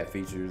rounded. He had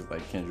features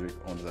like Kendrick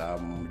on his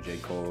album, J.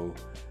 Cole,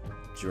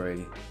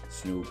 Dre,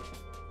 Snoop,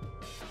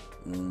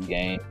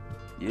 Game,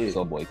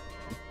 Subway.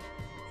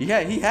 He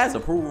has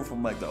approval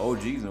from the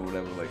OGs and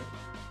whatever.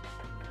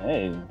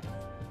 Hey,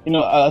 You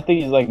know, I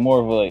think he's like more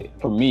of a, like,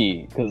 for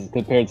me, because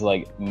compared to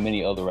like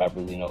many other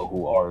rappers, you know,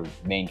 who are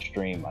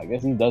mainstream, I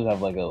guess he does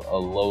have like a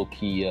low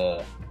key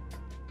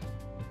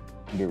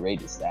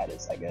underrated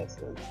status, I guess.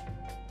 'Cause,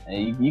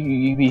 and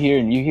you be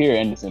hearing, you hear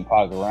Anderson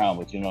 .Paak around,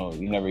 but you know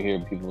you never hear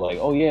people like,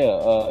 oh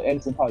yeah,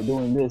 Anderson .Paak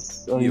doing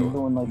this, or he's You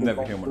doing like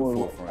never hear him on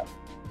the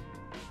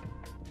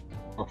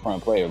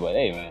forefront player. But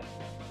hey man,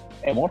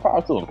 hey, more power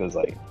to him, because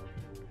like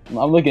I'm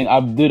looking, I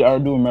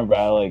do remember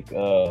I like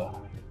a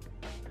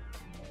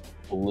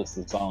list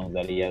of songs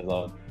that he has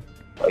on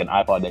like an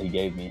iPod that he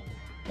gave me,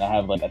 and I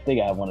have like, I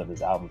think I have one of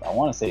his albums. I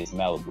want to say it's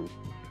Malibu.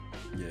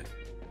 Yeah.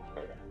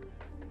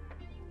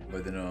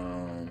 But then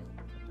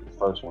The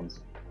first ones.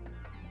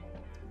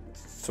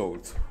 so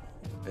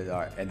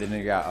and then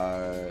they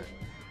got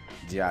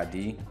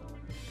GID,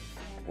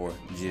 or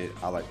Jid,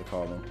 I like to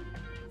call him.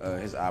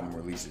 His album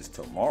releases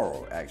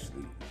tomorrow.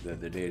 Actually,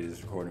 the day of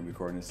this recording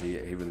this,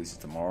 he releases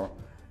tomorrow,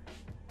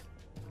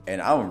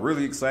 and I'm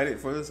really excited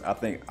for this. I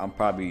think I'm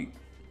probably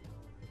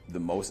the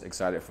most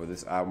excited for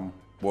this album.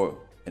 Well,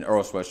 and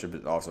Earl Sweatshirt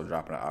is also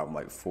dropping an album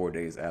like 4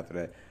 days after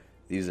that.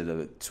 These are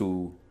the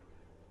two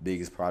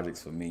biggest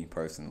projects for me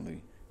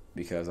personally,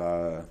 because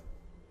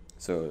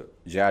so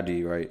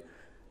JID, right?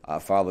 I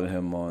followed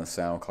him on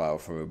SoundCloud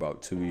for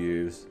about 2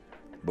 years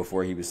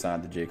before he was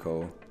signed to J.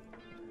 Cole,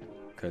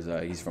 because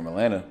he's from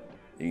Atlanta.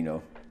 You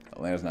know,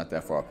 Atlanta's not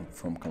that far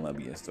from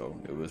Columbia, so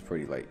it was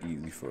pretty like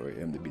easy for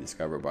him to be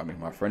discovered by me.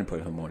 My friend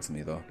put him on to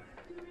me though,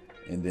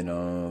 and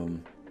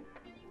then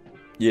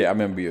yeah, I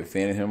remember being a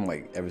fan of him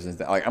like ever since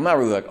that. Like, I'm not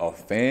really like a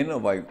fan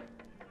of like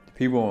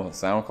people on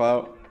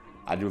SoundCloud.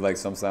 I do like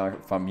some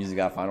music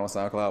I find on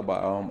SoundCloud by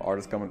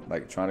artists coming,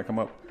 like trying to come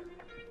up.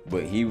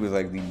 But he was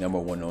like the number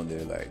one on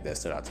there, like that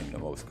stood out to me the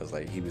most, because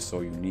like he was so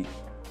unique.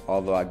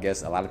 Although I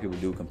guess a lot of people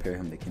do compare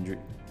him to Kendrick,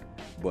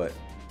 but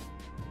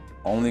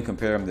only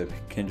compare him to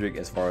Kendrick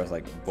as far as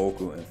like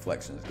vocal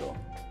inflections go.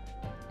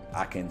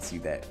 I can see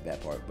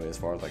that part, but as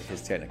far as like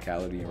his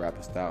technicality and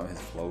rapping style and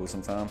his flows,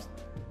 sometimes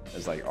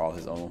it's like all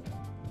his own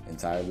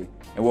entirely.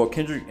 And well,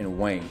 Kendrick and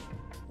Wayne,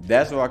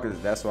 that's what I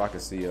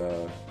could see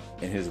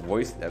in his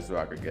voice. That's what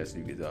I could guess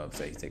you could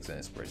say he takes an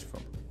inspiration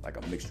from, like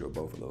a mixture of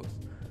both of those.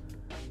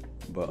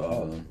 But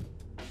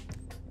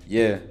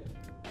yeah,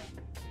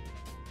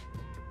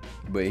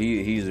 but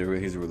he's a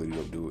really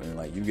dope dude, and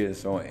like you get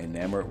so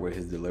enamored with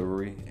his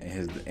delivery and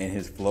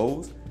his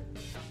flows,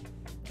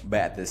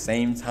 but at the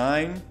same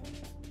time,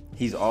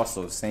 he's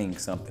also saying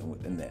something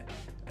within that,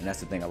 and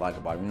that's the thing I like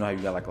about him. You know how you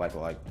got like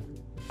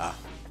I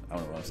don't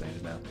know what I'm saying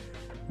just now,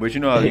 but you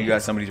know how you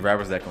got some of these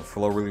rappers that can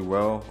flow really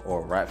well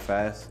or rap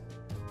fast,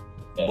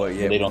 but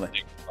yeah, they don't.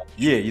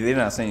 Yeah, they're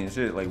not saying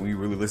shit. Like when you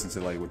really listen to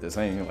like what they're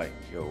saying, you're like,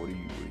 yo, what are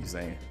you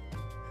saying?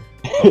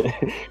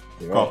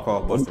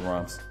 Cough, Busta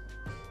Rhymes.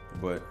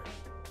 But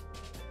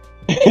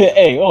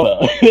hey, hold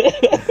up.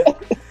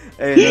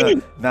 hey,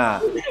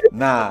 nah.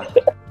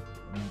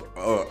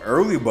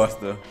 Early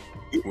Busta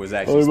was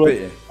actually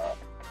spitting,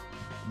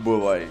 but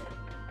like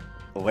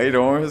later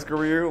on in his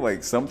career,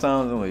 like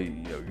sometimes I'm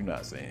like, yo, you're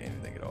not saying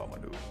anything at all, my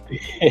dude.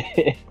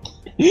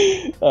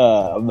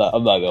 I'm not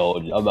gonna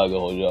hold you. I'm not gonna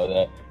hold you on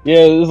that.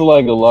 Yeah, there's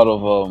like a lot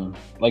of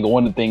like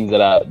one of the things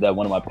that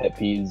one of my pet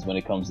peeves when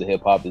it comes to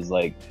hip hop is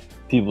like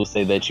people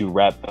say that you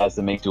rap fast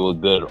and makes you a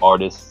good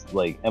artist.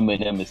 Like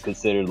Eminem is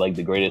considered like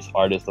the greatest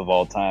artist of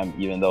all time,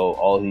 even though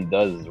all he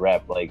does is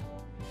rap. Like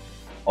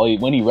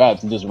when he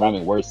raps, he's just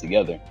rhyming words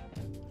together.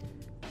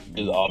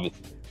 It's obvious.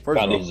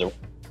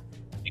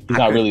 He's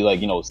not really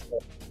like, you know,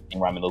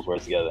 rhyming those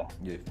words together.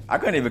 Yeah, I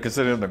couldn't even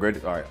consider him the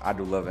greatest. All right, I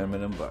do love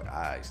Eminem, but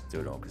I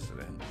still don't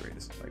consider him the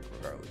greatest. Like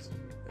regardless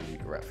if he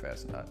can rap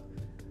fast or not.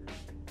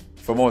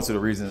 For more to the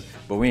reasons,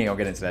 but we ain't gonna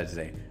get into that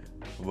today.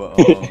 But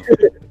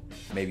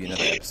maybe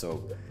another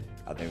episode.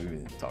 I think we've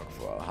been talking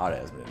for a hot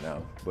ass minute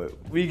now, but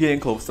we getting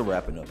close to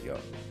wrapping up, y'all.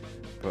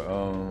 But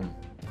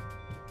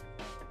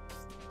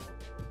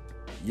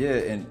yeah,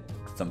 and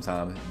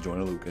sometimes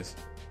Joyner Lucas.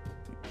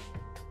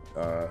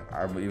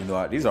 Even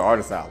though these are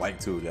artists I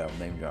like too that I'm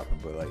name dropping,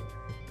 but like,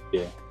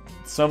 yeah,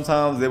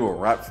 sometimes they will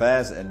rap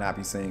fast and not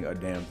be saying a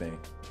damn thing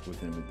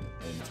in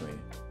between.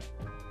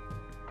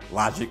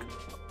 Logic,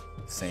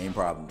 same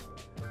problem.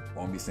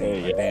 Won't be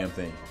saying a damn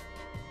thing.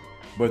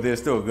 But they're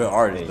still good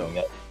artists though.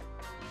 Yeah.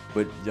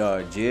 But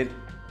Jid,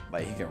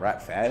 like he can rap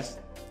fast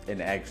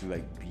and actually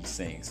like be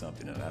saying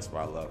something, and that's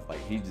what I love. Like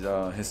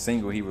his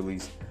single he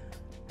released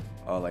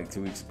like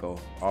 2 weeks ago,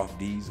 Off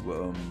D's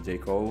with J.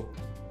 Cole.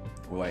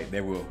 Like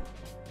they were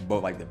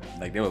both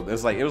it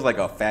was like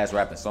a fast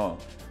rapping song,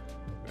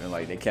 and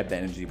like they kept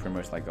that energy pretty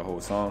much like the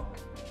whole song,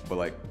 but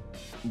like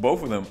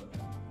both of them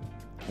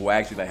will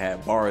actually like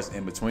have bars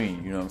in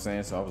between, you know what I'm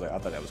saying? So I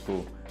thought that was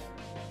cool.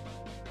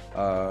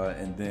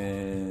 And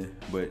then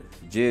but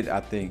Jid I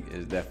think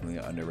is definitely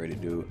an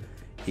underrated dude.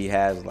 He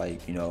has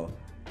like, you know,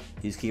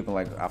 he's keeping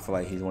like, I feel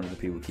like he's one of the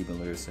people keeping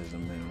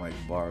lyricism and like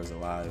bars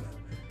alive,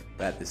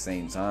 but at the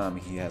same time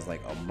he has like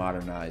a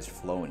modernized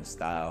flow and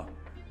style.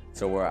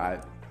 So where I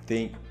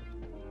think,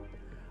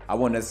 I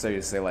wouldn't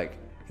necessarily say like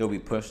he'll be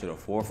pushed to the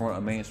forefront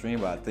of mainstream,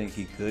 but I think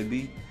he could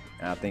be.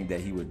 and I think that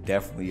he would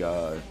definitely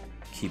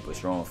keep a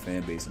strong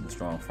fan base and a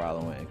strong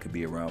following, and could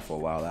be around for a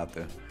while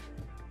after.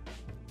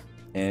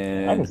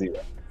 And I can see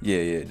that.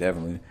 Yeah,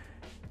 definitely.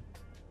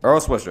 Earl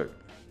Sweatshirt.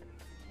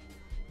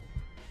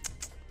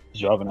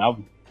 Drop an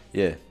album.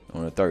 Yeah,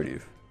 on the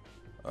 30th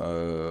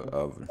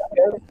of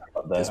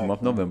That, this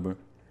month, November.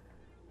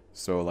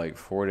 So like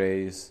 4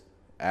 days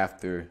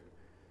after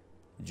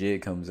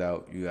Jid comes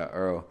out, you got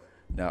Earl.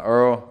 Now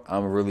Earl,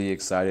 I'm really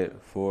excited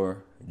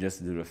for,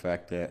 just due to the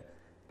fact that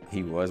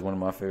he was one of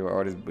my favorite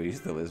artists, but he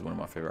still is one of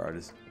my favorite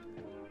artists.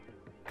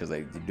 Cause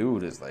like the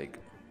dude is like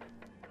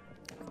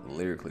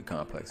lyrically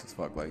complex as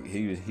fuck. Like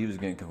he was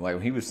getting, like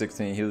when he was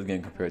 16, he was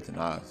getting compared to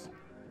Nas.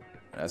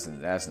 That's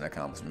an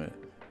accomplishment.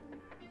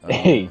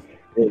 Hey,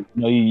 you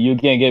know, you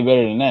can't get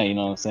better than that. You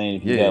know what I'm saying?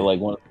 If you got like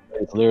one of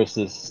the greatest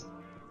lyricists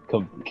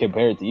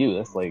compared to you,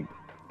 that's like.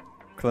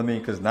 Cause I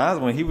mean, cause Nas,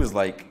 when he was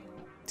like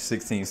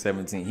 16,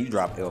 17, he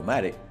dropped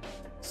Illmatic.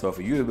 So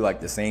for you to be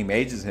like the same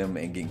age as him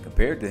and getting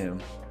compared to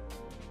him,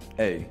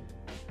 hey.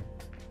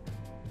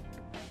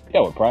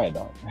 Yeah, with pride,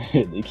 dog.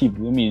 They keep. I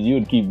mean, you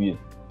would keep you.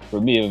 For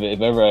me,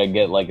 if ever I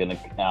get like an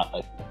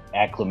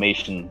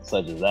acclamation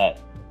such as that,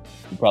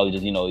 you probably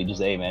just, you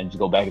just, hey man, just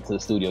go back into the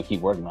studio,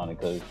 keep working on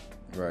it, cause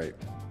right,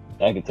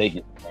 that could take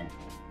it.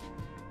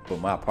 But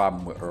my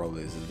problem with Earl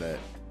is that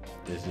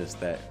it's just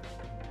that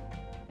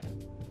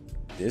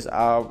this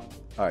album,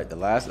 all right, the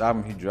last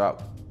album he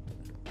dropped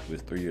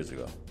was 3 years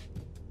ago,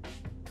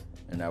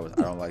 and that was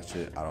I Don't Like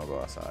Shit, I Don't Go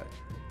Outside.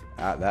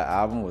 That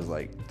album was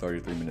like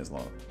 33 minutes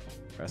long.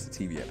 That's a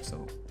TV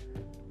episode.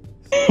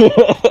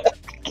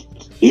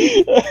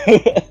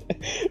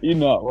 You're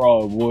not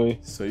wrong, boy.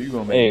 So you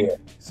gonna make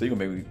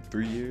me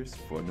 3 years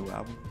for a new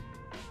album?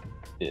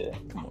 Yeah.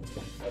 Come on.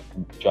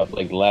 Dropped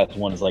like the last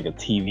one is like a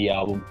TV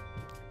album.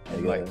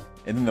 And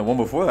then the one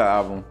before that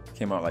album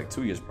came out like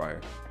 2 years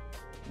prior.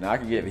 Now I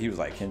could get, he was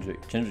like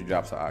Kendrick. Kendrick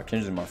drops an album.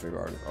 Kendrick's my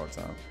favorite artist all the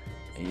time,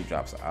 and he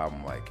drops an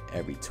album like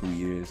every 2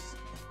 years,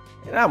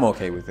 and I'm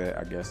okay with that,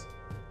 I guess.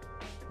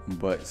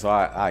 But so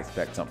I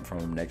expect something from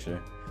him next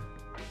year.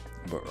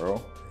 But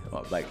Earl,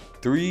 like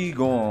 3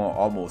 going on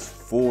almost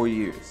 4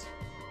 years.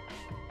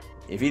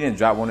 If he didn't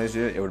drop one this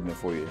year, it would have been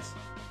 4 years.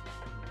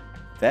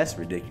 That's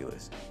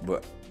ridiculous.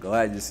 But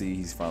glad to see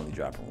he's finally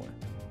dropping one.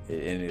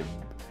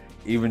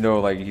 Even though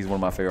like he's one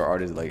of my favorite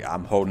artists, like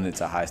I'm holding it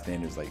to high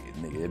standards. Like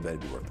nigga, it better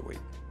be worth the wait.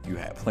 You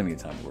have plenty of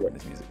time to work on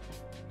this music.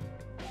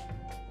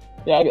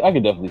 Yeah, I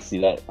could definitely see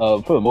that.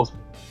 For the most,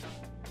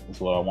 that's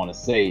what I want to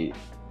say.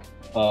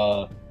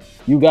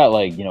 You got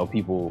like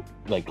people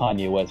like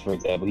Kanye West, for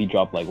example. He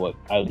dropped like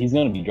he's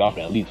gonna be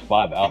dropping at least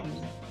 5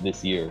 albums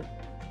this year.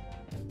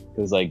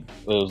 Cause like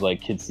it was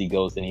like Kids See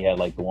Ghosts, and he had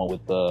like the one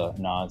with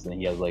Nas, and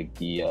he has like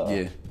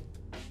the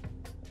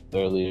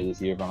earlier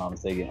this year, if I'm not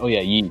mistaken. Oh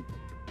yeah, Yeet.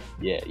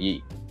 Yeah,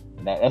 Yeet.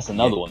 That's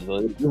another one.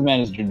 So this man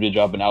has been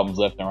dropping albums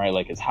left and right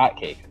like it's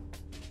hotcake.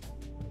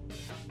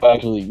 But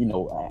actually,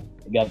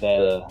 got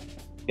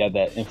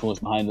that influence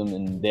behind them,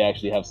 and they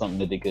actually have something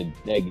that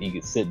you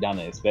could sit down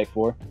and expect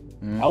for.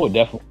 I would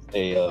definitely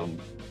say,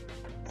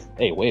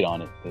 hey, wait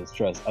on it, because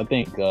trust. I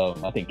think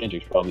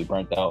Kendrick's probably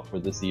burnt out for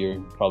this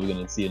year. Probably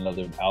gonna see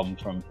another album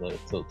from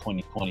till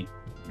 2020.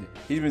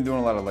 He's been doing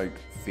a lot of like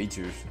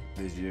features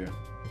this year,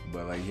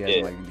 but like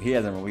he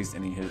hasn't released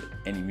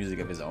any music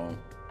of his own.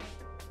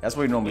 That's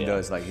what he normally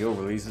does. Like he'll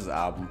release his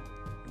album,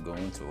 go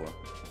on tour,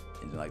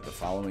 and then, like the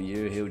following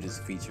year he'll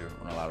just feature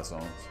on a lot of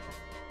songs.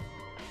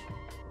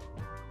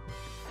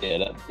 Yeah,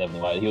 that's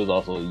definitely why. He was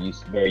also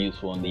very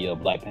useful in the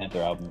Black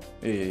Panther album,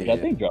 which I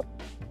think dropped.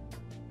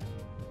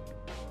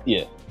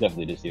 Yeah,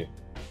 definitely this year.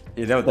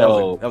 Yeah, that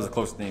was the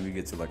closest thing we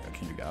get to like a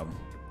Kendrick album.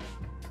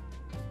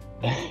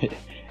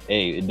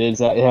 Hey, it did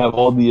have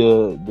all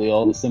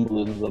the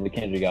symbolisms of the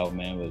Kendrick album,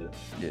 man. But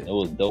it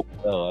was dope.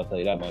 I'll tell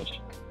you that much.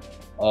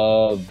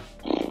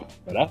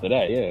 But after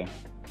that, yeah.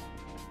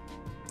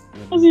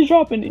 He's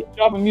dropping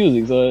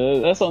music, so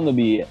that's something to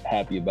be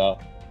happy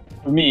about.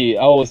 For me,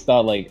 I always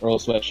thought like Earl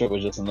Sweatshirt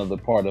was just another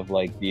part of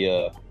like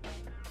the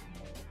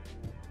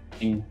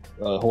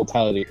whole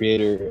Tyler the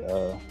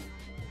Creator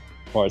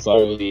part. So I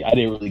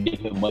didn't really give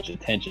him much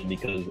attention,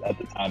 because at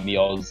the time he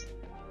was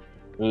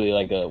really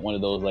like one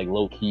of those like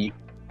low key.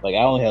 Like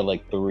I only had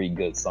like 3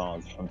 good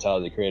songs from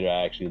Tyler the Creator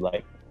I actually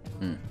like.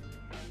 Me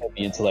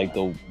into like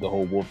the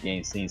whole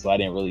Wolfgang scene, so I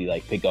didn't really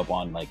like pick up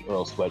on like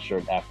Earl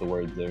Sweatshirt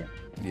afterwards, or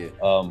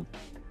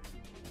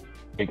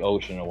Big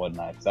Ocean or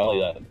whatnot, because I only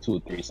got 2 or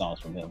 3 songs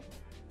from him.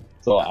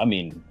 So I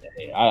mean,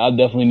 I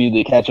definitely need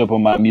to catch up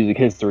on my music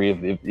history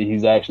if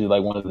he's actually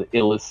like one of the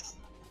illest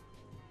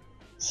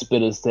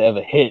spitters to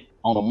ever hit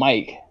on a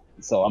mic.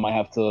 So I might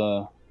have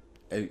to.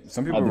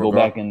 Some people go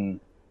back and.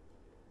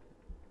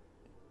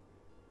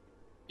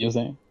 You know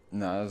what I'm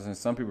saying? No,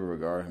 some people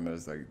regard him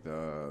as like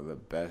the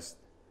best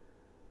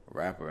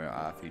rapper in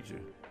Odd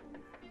Feature.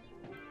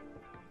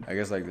 I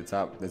guess like the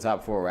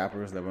top 4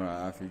 rappers that were on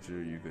Odd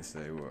Feature, you could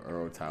say were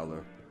Earl,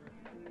 Tyler,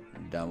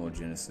 Damo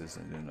Genesis,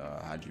 and then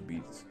Haji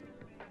Beats.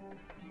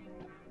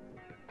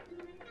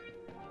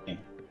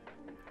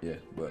 Yeah,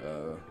 but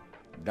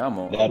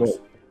Damo,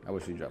 I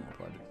wish he dropped more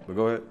projects. But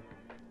go ahead.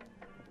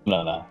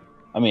 No.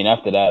 I mean,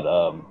 after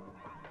that,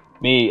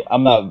 me,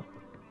 I'm not.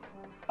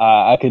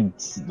 I could,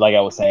 like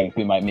I was saying,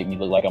 it might make me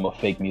look like I'm a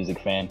fake music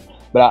fan.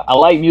 But I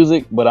like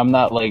music, but I'm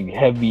not like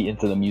heavy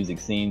into the music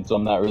scene, so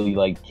I'm not really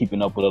like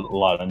keeping up with a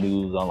lot of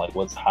news on like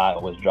what's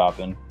hot, what's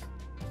dropping.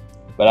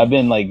 But I've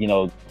been like,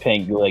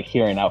 paying like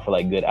hearing out for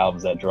like good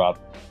albums that drop.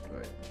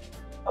 Right.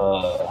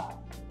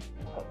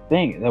 I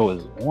think there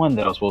was one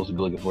that I was supposed to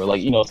be looking for,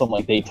 like something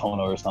like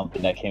Daytona or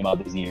something that came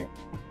out this year,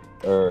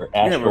 or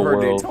You never heard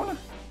Astroworld.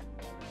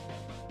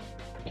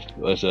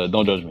 Daytona?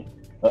 Don't judge me.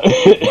 Wow.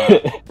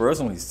 Bro, it's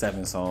only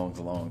 7 songs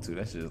long too.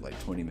 That shit is like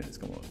 20 minutes.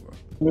 Come on,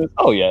 bro.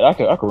 Oh yeah, I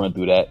could run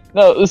through that.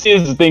 No, see,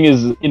 the thing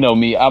is,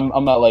 me, I'm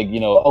not like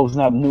oh, it's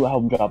not a new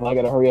album drop, I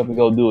gotta hurry up and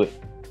go do it.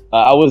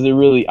 I was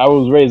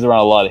raised around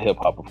a lot of hip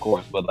hop, of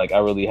course, but like I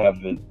really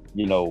haven't,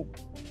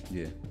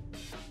 Yeah.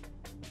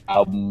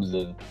 albums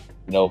and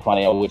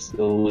finding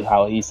out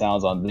how he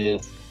sounds on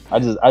this. I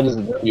just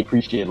really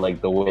appreciate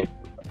like the way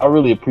I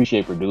really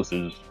appreciate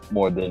producers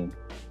more than,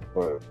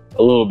 or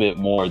a little bit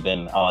more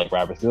than I like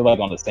rappers. They're like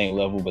on the same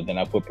level, but then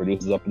I put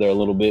producers up there a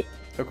little bit.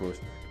 Of course.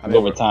 I And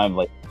mean, over time,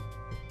 like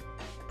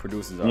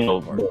producers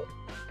are part.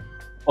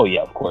 oh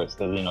yeah, of course,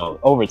 because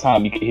over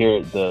time you can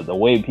hear the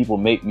way people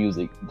make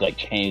music like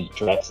change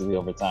drastically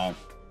over time.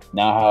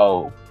 Now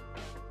how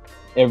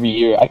every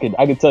year I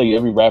could tell you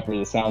every rapper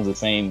that sounds the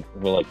same,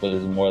 but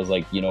it's more as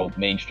like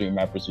mainstream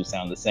rappers who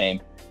sound the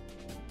same.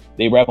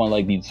 They rap on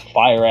like these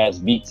fire ass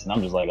beats, and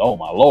I'm just like, oh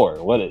my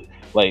lord, what is,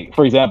 like,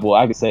 for example,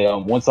 I could say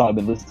one song I've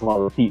been listening to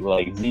on repeat,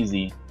 like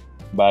ZZ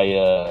by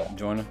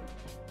Joyner.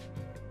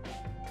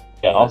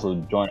 yeah, also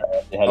Joyner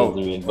had Oh,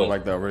 his lyrics, but but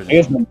like the I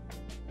original.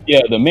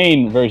 guess the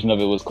main version of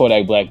it was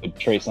Kodak Black with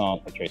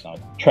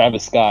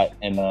Travis Scott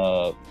and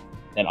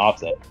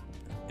Offset.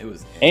 It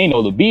was. And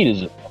the beat is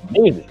just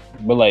amazing,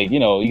 but like you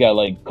got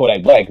like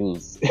Kodak Black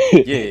who's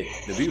Yeah,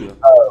 the beat was.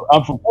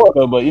 I'm from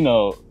Florida, but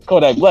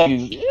Kodak Black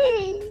is.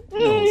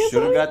 Who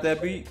should have got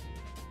that beat?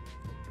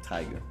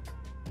 Tiger.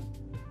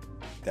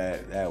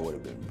 That would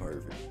have been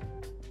perfect.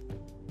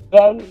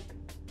 I didn't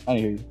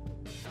hear you.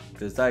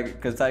 Cause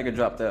Tiger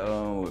dropped that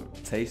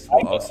with Taste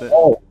with Offset.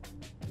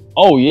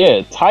 Oh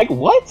yeah, Tiger.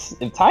 What?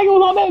 If Tiger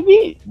was on that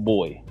beat,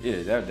 boy.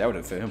 Yeah, that would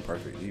have fit him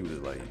perfect. He was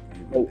like.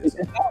 It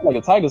sounds like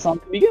a Tiger song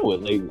to begin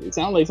with. Like it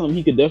sounds like something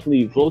he could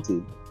definitely flow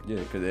to. Yeah,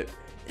 because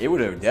it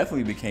would have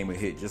definitely became a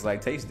hit just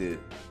like Taste did.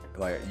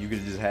 Like you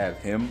could just have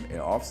him and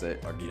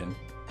Offset again,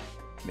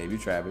 maybe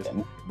Travis,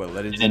 but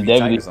let it just And be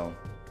definitely- Tiger's song.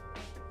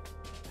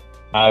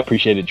 I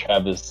appreciated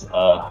Travis'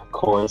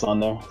 chorus on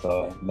there,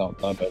 so don't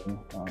judge me.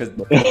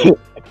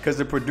 Because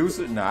the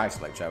producer, I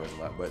actually like Travis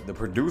a lot, but the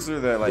producer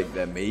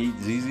that made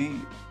ZZ,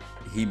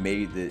 he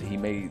made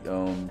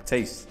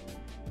Taste.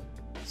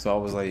 So I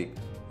was like,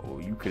 oh,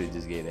 you could have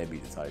just gave that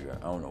beat to Tiger.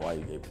 I don't know why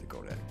you gave it to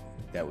Kodak.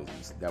 That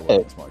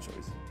wasn't a smart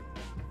choice.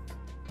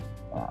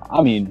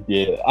 I mean,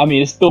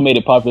 it still made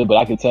it popular, but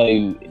I can tell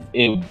you,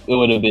 it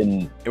would have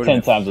been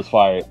 10 times as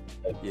fire.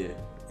 Yeah,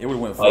 it would have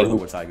went further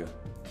with Tiger.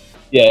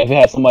 Yeah, if it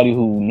had somebody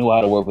who knew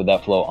how to work with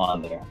that flow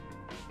on there.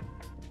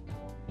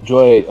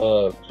 Joy,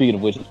 speaking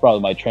of which, it's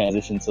probably my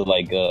transition to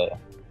like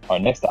our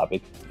next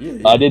topic. Yeah.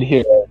 I did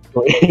hear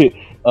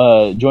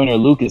Joyner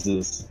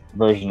Lucas's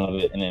version of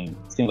it, and then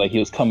it seemed like he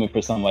was coming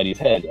for somebody's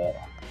head.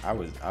 I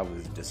was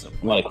You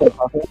disappointed. want to clip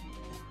off it?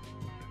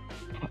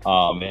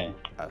 Oh man.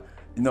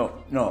 No.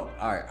 All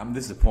right, I'm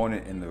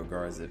disappointed in the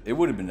regards that it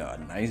would have been a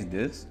nice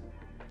diss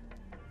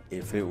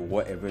if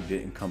it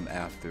didn't come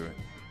after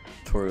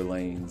Tory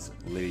Lane's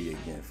Liddy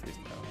Again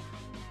freestyle.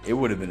 It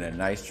would have been a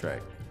nice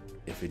track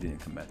if it didn't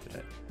come after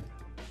that.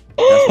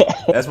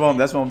 That's what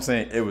I'm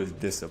saying. It was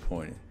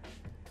disappointing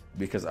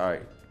because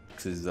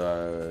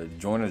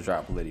Joyner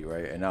dropped Liddy,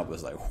 right, and I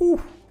was like,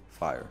 whew,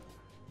 fire.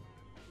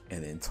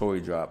 And then Tory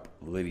dropped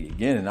Liddy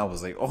again, and I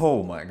was like,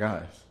 oh my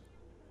gosh.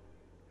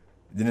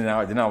 Then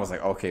I was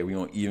like, okay, we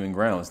on even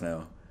grounds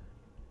now,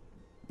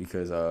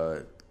 because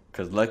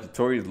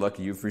Tory's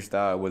Lucky You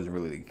freestyle wasn't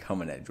really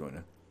coming at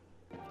Joyner,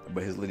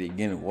 but his Liddy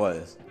Again it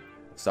was.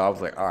 So I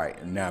was like, all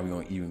right, now we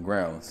on even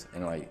grounds,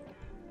 and I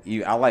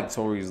like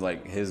Tory's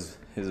his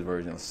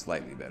version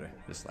slightly better,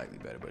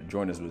 but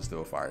Joyner's was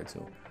still fire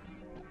too.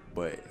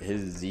 But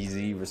his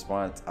ZZ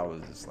response, I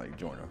was just like,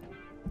 Joyner,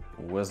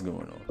 what's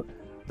going on?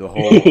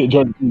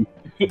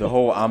 The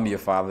whole I'm your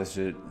father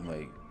shit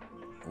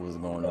was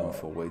going on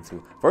for way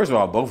too. First of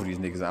all, both of these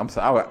niggas,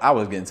 I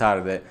was getting tired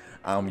of that.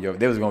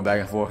 They was going back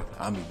and forth.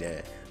 I'm your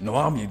dad. No,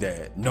 I'm your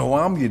dad. No,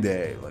 I'm your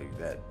dad. Like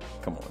that.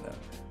 Come on now.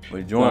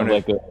 But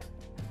Joyner,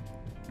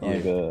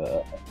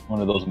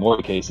 one of those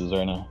Maury cases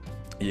right now.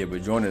 Yeah,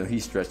 but Joyner, he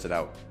stretched it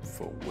out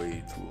for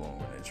way too long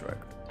on that track.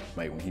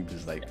 Like when he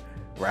was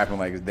rapping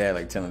like his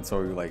dad, telling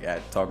Tory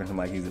talking to him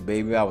like he's a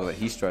baby. I was like,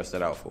 he stretched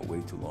it out for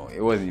way too long.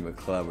 It wasn't even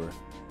clever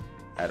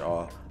at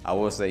all. I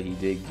will say he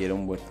did get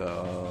him with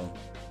the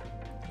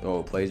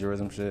old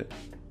plagiarism shit,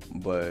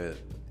 but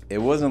it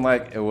wasn't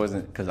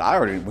because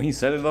when he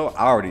said it though,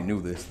 I already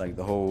knew this,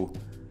 the whole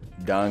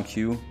Don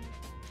Q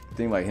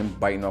thing, him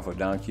biting off of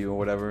Don Q or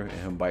whatever, and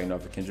him biting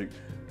off of Kendrick.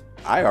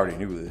 I already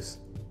knew this,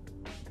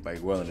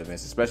 like well in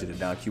advance, especially the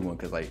Don Q one,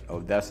 because like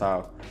that's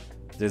how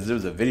there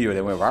was a video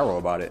that went viral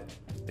about it.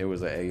 It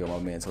was like, hey yo, my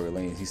man Tory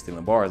Lanez, he's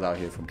stealing bars out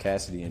here from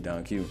Cassidy and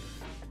Don Q.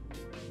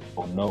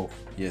 Oh no.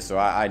 Yeah, so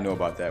I know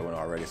about that one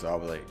already. So I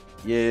was like,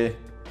 yeah,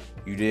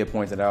 you did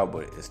point it out,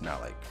 but it's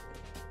not like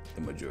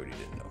the majority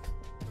didn't know.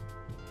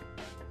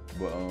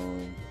 But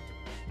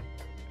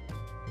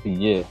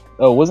yeah.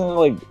 Oh, wasn't it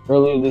like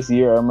earlier this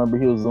year? I remember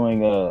he was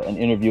doing an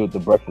interview with the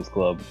Breakfast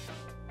Club,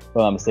 if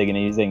I'm not mistaken.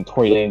 And he's saying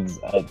Tory Lanez,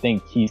 I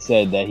think he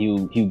said that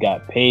he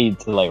got paid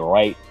to like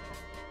write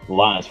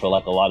lines for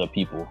like a lot of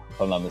people,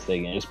 if I'm not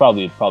mistaken. It's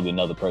probably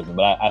another person,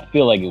 but I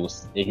feel like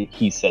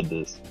he said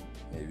this.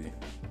 Maybe.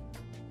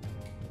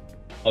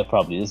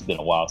 It's been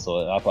a while,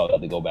 so I'll probably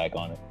have to go back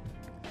on it.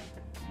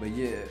 But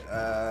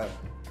yeah,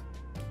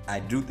 I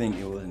do think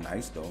it was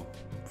nice though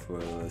for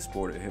the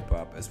sport of hip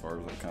hop as far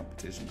as like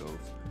competition goes.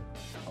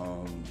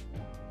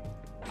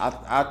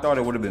 I thought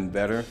it would have been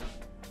better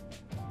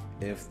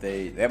if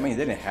they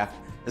didn't have.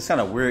 It's kind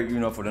of weird,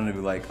 for them to be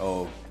like,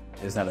 oh,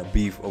 it's not a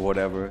beef or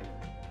whatever.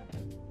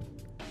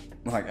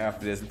 Like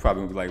after this, we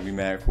probably gonna be like, we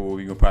mad cool.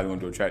 We probably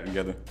gonna do a track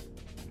together.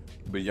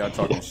 But y'all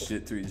talking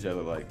shit to each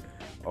other like,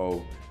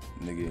 oh,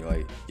 nigga,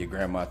 like your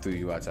grandma threw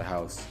you out your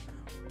house,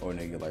 or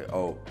nigga, like,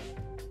 oh,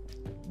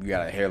 you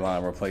got a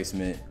hairline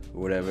replacement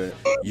or whatever.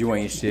 You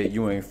ain't shit.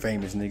 You ain't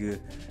famous, nigga.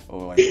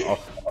 Or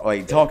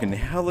like talking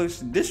hellish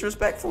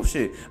disrespectful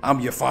shit. I'm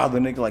your father,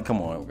 nigga. Like,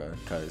 come on,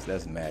 cause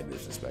that's mad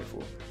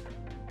disrespectful.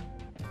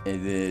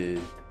 And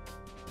then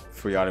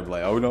for y'all to be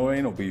like, oh no,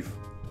 ain't no beef.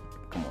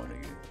 Come on, nigga.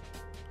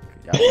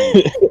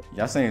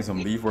 Y'all saying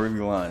some beef worthy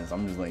lines.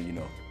 I'm just letting you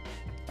know.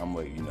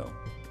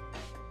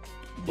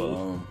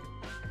 But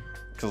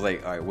cause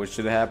like, all right, what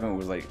should have happened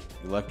was like,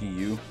 Lucky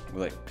You,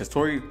 like, cause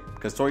Tory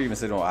even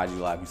said on IG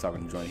Live, he's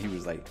talking to Joint. He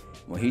was like,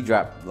 when he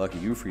dropped Lucky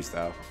You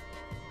freestyle,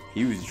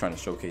 he was just trying to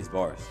showcase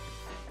bars,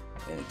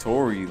 and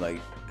Tory like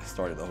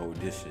started the whole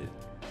diss shit.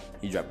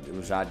 He dropped,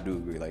 which I do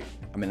agree. Like,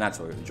 I mean, not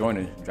Tory,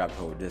 Joyner dropped the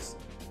whole diss.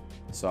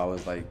 So I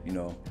was like,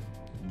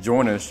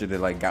 Joyner should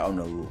have like got on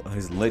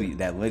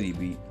that Liddy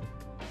beat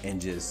and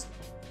just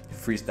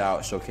freestyle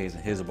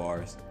showcasing his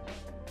bars,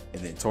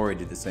 and then Tory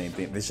did the same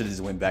thing. They should have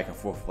just went back and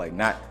forth, like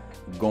not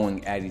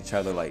going at each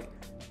other, like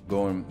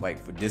going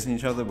like for dissing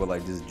each other, but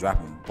like just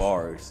dropping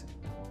bars.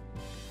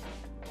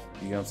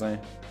 You know what I'm saying?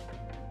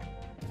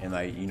 And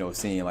like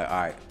seeing like,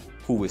 all right,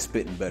 who was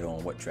spitting better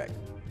on what track.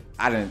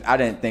 I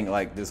didn't think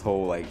like this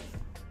whole like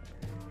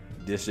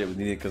this shit was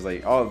needed, cause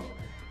it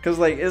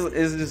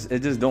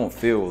just don't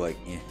feel like,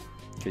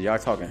 cause y'all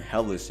talking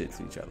hella shit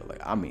to each other.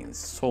 Like, I mean,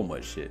 so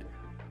much shit.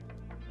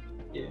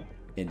 Yeah.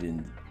 And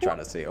then trying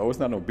to say, oh, it's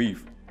not no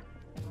beef.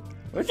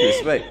 What you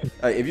expect?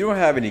 Like, if you don't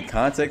have any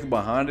context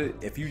behind it,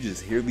 if you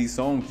just hear these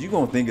songs, you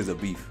gonna think it's a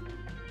beef.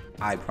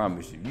 I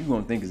promise you,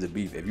 gonna think it's a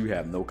beef if you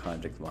have no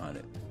context behind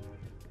it.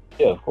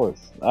 Yeah, of course.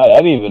 I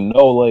didn't even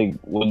know like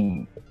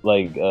when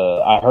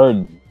I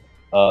heard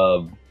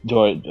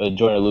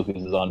Joyner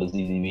Lucas is on the ZZ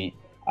beat.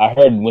 I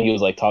heard when he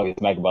was like talking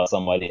smack about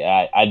somebody.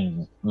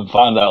 I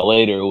found out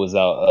later it was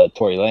out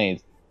Tory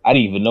Lanez. I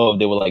didn't even know if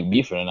they were like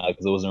beefing or not,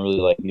 because it wasn't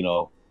really like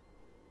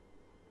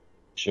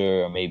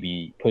sure,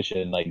 maybe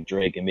pushing like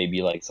Drake and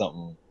maybe like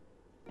something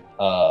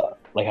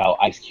like how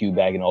Ice Cube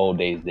back in the old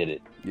days did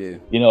it. Yeah.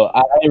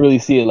 I didn't really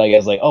see it like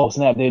as like, oh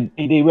snap,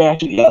 they were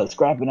actually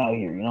scrapping out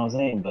here. You know what I'm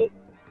saying? But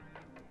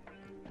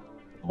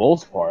for the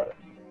most part,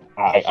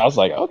 I was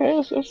like,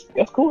 okay,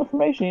 that's cool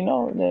information,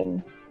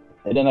 And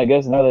then I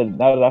guess now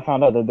that I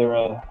found out that they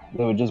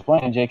were just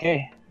playing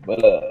JK,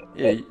 but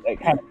that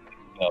kind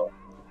of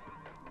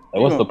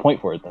like, what's the point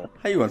for it then?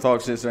 How you gonna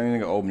talk shit to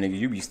anything? Oh nigga,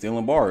 you be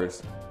stealing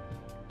bars.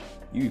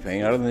 You be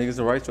paying other niggas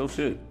to write your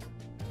shit.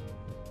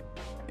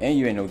 And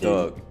you ain't no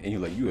thug. And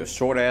you a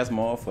short ass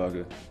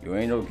motherfucker. You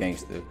ain't no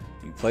gangster.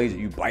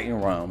 You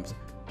biting rhymes.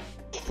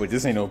 But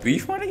this ain't no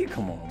beef, my nigga?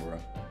 Come on, bro.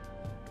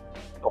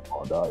 Come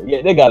on, dog.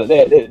 Yeah, they got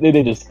it.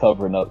 They're just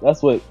covering up.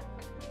 That's what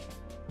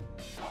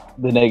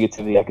the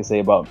negativity I can say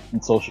about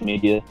social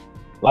media.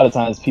 A lot of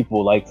times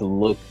people like to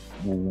look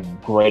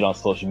great on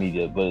social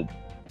media, but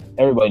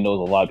everybody knows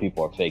a lot of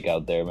people are fake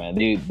out there, man.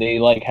 They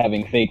like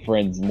having fake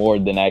friends more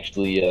than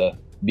actually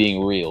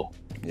being real.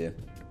 Yeah,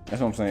 that's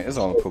what I'm saying. It's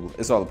all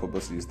a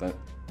publicity stunt.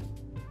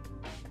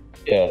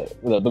 Yeah,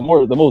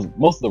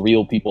 most of the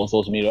real people on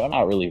social media are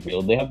not really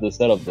real. They have to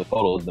set up the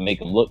photos to make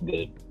them look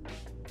good.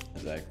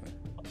 Exactly.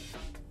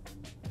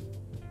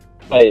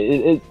 Like,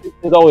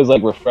 it's always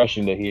like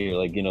refreshing to hear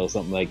like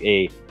something like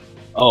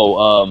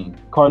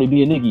Cardi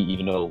B and Nicki,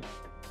 even though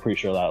pretty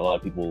sure a lot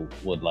of people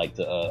would like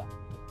to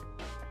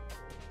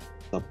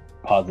a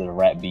positive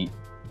rap beef.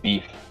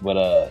 But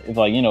if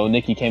like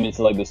Nicki came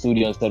into like the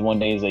studio and said one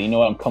day, he's like,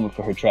 I'm coming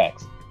for her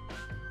tracks.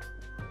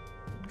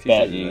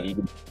 Yeah,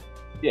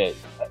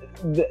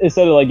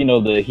 instead of like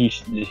the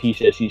he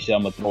said she said,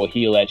 I'm gonna throw a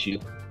heel at you.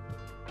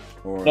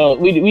 Or, no,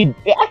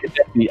 I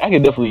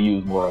could definitely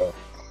use more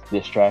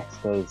diss tracks,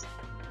 because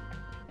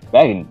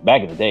back in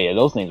the day,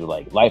 those things were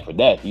like life or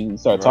death. You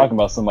start talking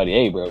about somebody,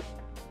 hey bro,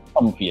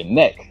 I'm for your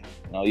neck.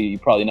 You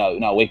probably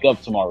not wake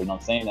up tomorrow. You know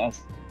what I'm saying?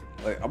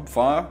 like I'm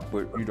fine,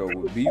 but you know,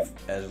 with beef,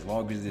 as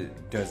long as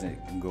it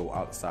doesn't go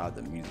outside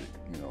the music.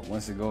 You know,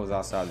 once it goes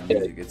outside the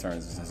music, it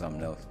turns into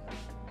something else.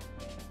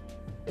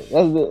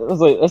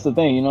 That's the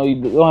thing, you know.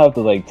 You don't have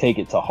to like take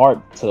it to heart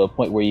to the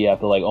point where you have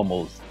to like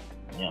almost,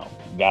 you know,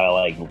 gotta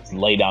like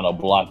lay down a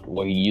block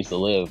where he used to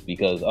live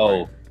because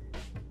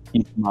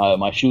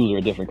my shoes are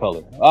a different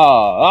color.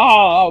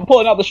 I'm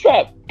pulling out the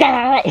strap.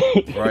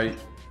 Right.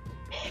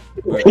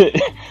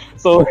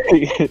 So,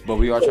 but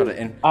we are trying to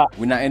end.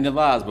 We're not ending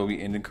lives, but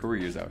we ending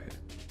careers out here.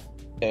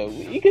 Yeah,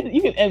 you can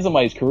end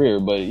somebody's career,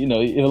 but you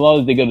know, as long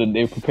as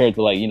they're prepared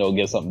to like, you know,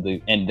 get something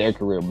to end their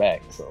career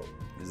back. So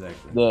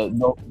exactly.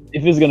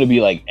 If it's gonna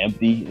be like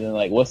empty, then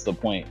like what's the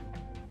point?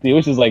 See,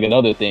 which is like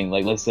another thing.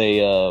 Like let's say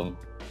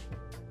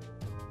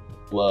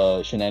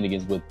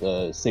shenanigans with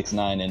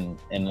 6ix9ine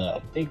and I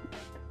think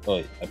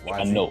I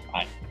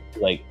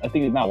think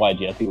it's not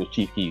YG. I think it was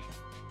Chief Keef.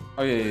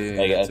 Oh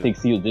yeah. Like I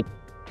think he was just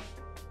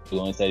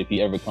and said if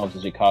he ever comes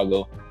to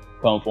Chicago,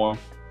 come for him.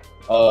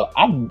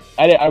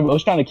 I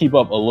was trying to keep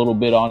up a little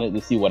bit on it to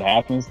see what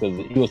happens because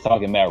he was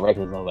talking mad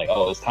reckless and I was like,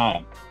 oh, it's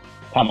time.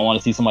 I want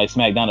to see somebody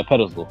smack down a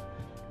pedestal.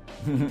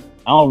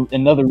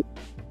 Nothing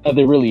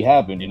really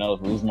happened, you know.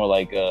 It was more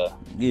like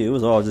it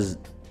was all just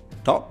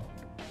talk.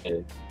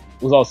 It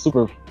was all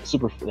super.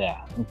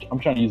 Yeah, I'm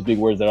trying to use big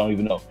words that I don't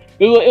even know.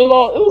 It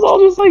was all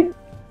just like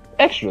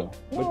extra.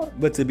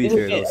 But to be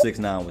fair, though,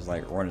 6ix9ine was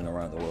like running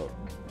around the world.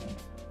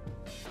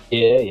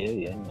 Yeah.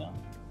 You know.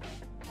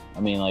 I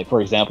mean, like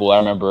for example, I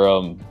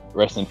remember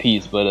rest in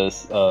peace, but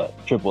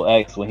Triple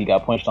X when he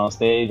got punched on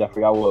stage, I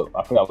forgot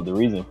what the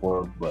reason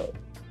for, but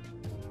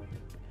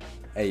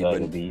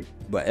hey,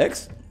 but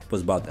X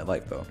was about that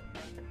life though.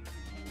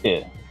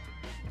 Yeah,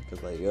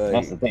 cause like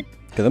that's the thing.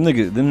 Cause them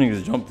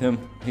niggas jumped him.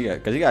 He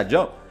got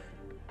jumped,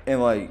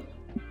 and like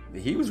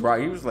he was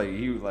right. He was like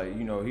you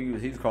know he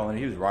was calling.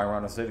 He was riding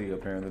around the city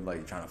apparently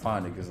like trying to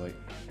find it, cause like,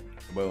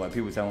 but like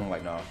people telling him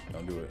like, nah,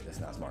 don't do it.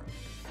 That's not smart.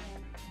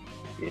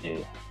 Yeah.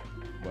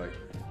 But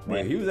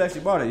he was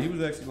actually about it. He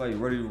was actually like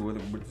ready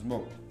with the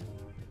smoke.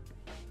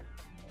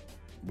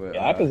 But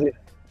yeah, I could say.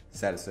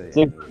 Sad to say.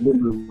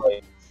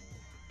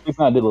 It's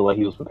not did look like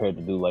he was prepared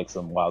to do like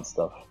some wild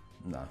stuff.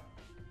 Nah.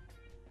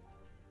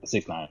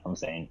 6ix9ine, I'm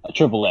saying a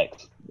Triple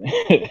X.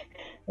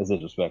 That's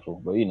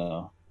disrespectful, but you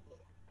know,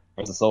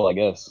 rest of soul, I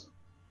guess.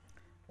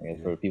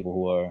 For people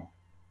who are.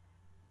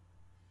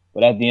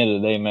 But at the end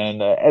of the day,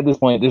 man, at this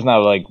point, there's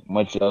not like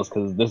much else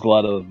because there's a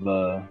lot of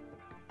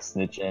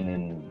snitching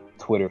and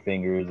Twitter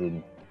fingers,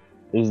 and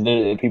there's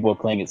people are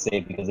playing it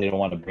safe because they don't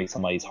want to break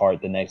somebody's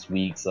heart the next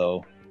week.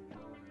 So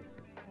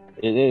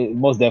it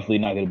most definitely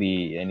not going to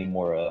be any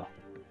more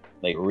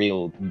like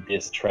real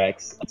diss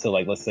tracks until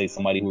like let's say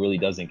somebody who really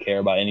doesn't care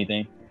about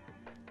anything,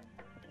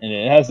 and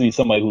it has to be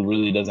somebody who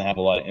really doesn't have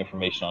a lot of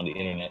information on the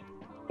internet.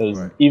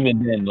 Because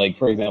even then, like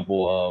for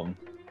example,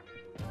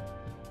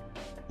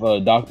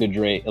 Dr.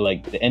 Dre,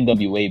 like the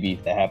NWA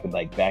beef that happened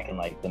like back in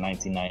like the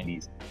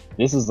 1990s.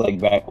 This is like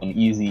back when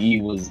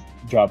Eazy-E was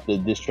dropped the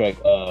diss track.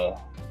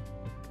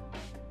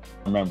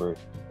 Remember,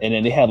 and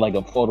then they had like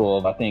a photo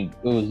of I think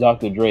it was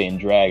Dr. Dre in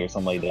drag or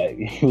something like that.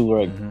 He was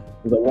wearing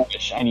wearing a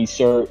shiny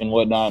shirt and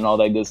whatnot and all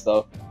that good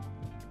stuff.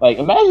 Like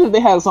imagine if they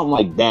had something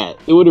like that.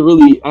 It would have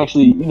really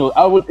actually, you know,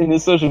 I would in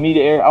this social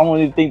media era, I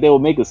wouldn't even think they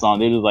would make a song.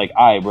 They're just like,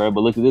 all right, bro,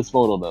 but look at this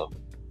photo though.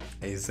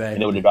 Exactly.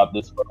 And they would have dropped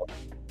this photo.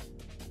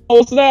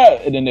 Oh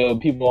snap! And then the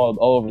people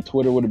all over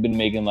Twitter would have been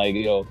making like,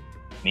 you know,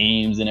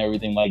 memes and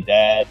everything like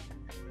that.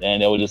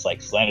 And they would just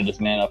like slander this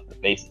man off the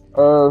face of the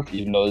earth,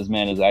 even though this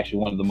man is actually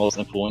one of the most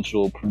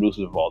influential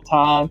producers of all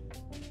time.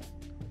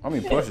 I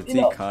mean, Pusha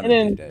T kind of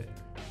did that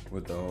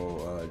with the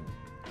whole,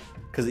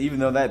 because even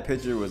though that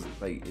picture was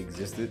like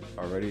existed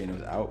already and it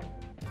was out,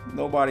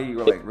 nobody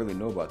like really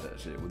knew about that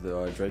shit with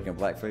the Drake and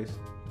blackface.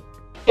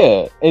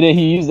 Yeah, and then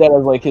he used that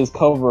as like his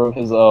cover of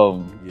his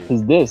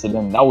diss, and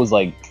then that was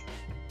like.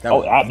 That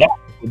was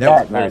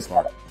very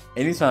smart.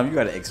 Anytime you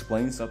gotta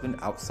explain something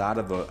outside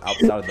of the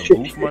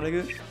booth, my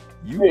nigga,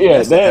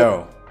 that's the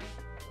L.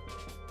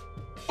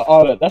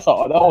 That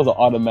was an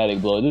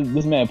automatic blow.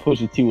 This man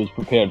Pusha T was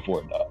prepared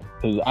for it, dog.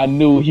 Because I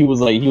knew he was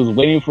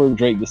waiting for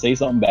Drake to say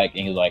something back,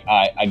 and he was like, "All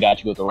right, I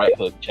got you with the right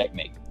hook,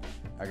 checkmate."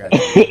 I got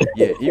you.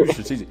 Yeah, he was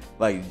strategic.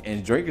 Like,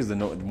 and Drake is the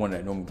one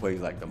that normally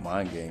plays like the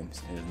mind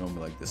games, and is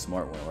normally like the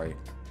smart one, right?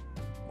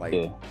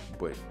 Like,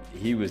 but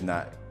he was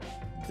not.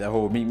 That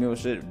whole Meat Mill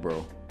shit,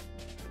 bro.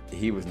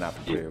 He was not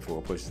prepared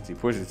for Pusha T.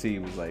 Pusha T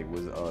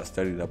was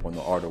studied up on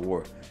the art of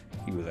war.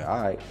 He was like,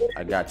 all right,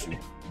 I got you.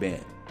 Bam.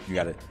 You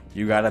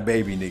got a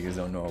baby niggas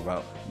don't know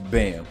about.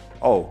 Bam.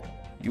 Oh,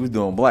 you was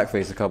doing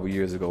blackface a couple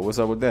years ago. What's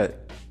up with that?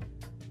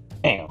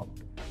 Damn.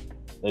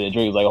 And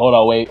Drake was like, hold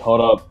up.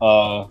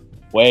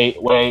 Wait,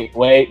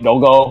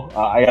 don't go.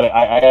 I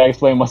gotta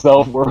explain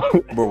myself.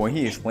 But when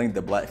he explained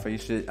the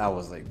blackface shit, I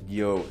was like,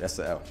 yo, that's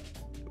the L.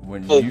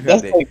 When you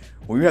have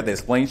to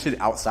explain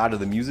shit outside of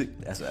the music,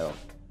 that's the L.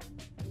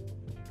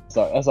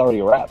 So that's already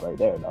a rap right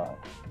there, dog.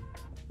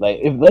 Like,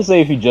 let's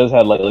say if he just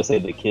had like, let's say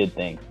the kid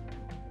thing,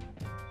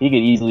 he could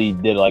easily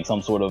reverse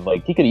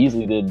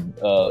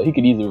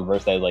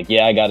that. Like,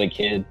 yeah, I got a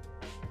kid.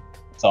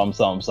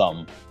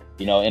 something,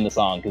 you know, in the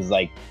song, because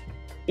like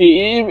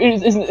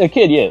it's a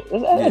kid, yeah,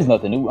 it's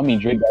nothing new. I mean,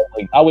 Drake,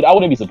 like I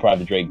wouldn't be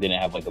surprised if Drake didn't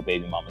have like a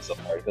baby mama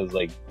somewhere, because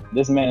like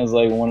this man is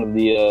like one of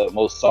the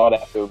most sought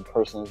after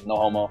persons, no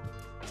homo.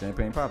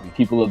 Champagne Poppy.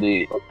 People of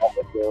the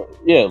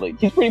yeah, like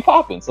he's pretty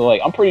popping. So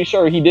like I'm pretty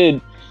sure he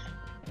did.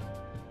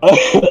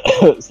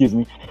 Excuse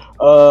me.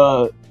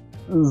 So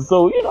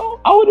you know,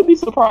 I wouldn't be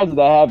surprised if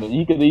that happened.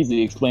 He could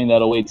easily explain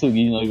that away too.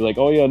 You know, he's like,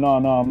 oh yeah, no,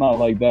 I'm not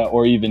like that.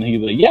 Or even he's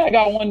like, yeah, I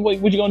got one.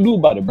 What you gonna do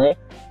about it, bruh?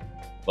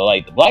 But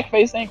like the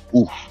blackface thing,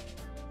 oof.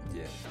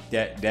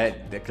 Yeah,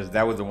 that because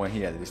that was the one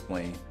he had to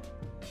explain.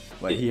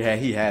 Like he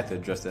had to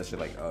address that shit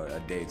like a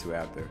day or two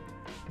after.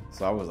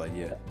 So I was like,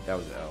 yeah, that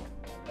was the L.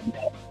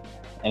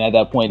 And at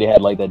that point, they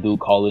had like that dude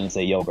call in and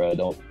say, "Yo, bro,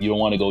 you don't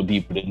want to go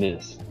deeper than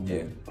this."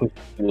 Yeah,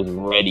 he was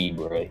ready,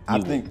 bro.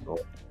 I think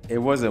it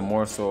wasn't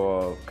more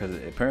so because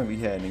apparently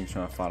he had niggas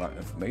trying to find out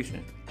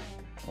information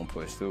on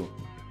Push too,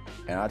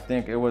 and I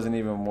think it wasn't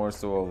even more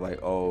so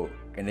like, oh,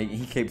 and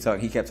he kept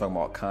talking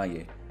about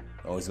Kanye.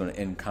 Oh, he's gonna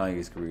end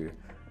Kanye's career.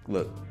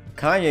 Look,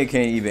 Kanye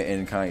can't even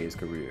end Kanye's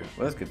career.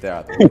 Let's get that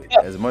out the way.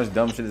 As much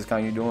dumb shit as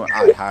Kanye doing,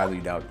 I highly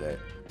doubt that.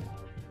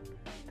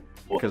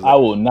 Because I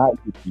will not.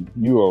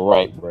 You are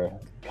right, bro.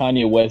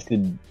 Kanye West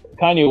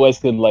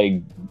could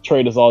like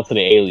trade us all to the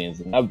aliens,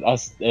 and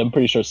I'm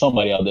pretty sure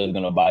somebody out there is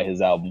gonna buy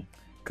his album.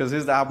 Cause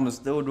his albums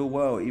still do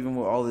well, even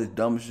with all this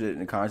dumb shit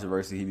and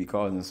controversy he be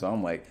causing. So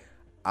I'm like,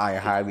 I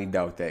highly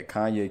doubt that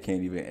Kanye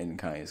can't even end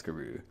Kanye's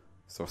career.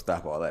 So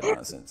stop all that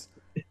nonsense.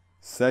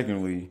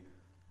 Secondly,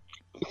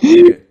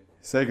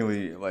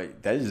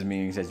 like that just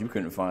means that you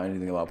couldn't find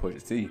anything about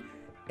Pusha T,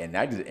 and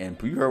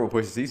you heard what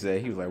Pusha T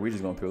said. He was like, "We're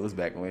just gonna peel this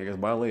back layers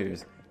by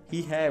layers."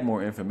 He had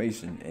more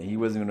information, and he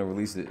wasn't gonna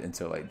release it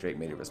until like Drake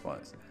made a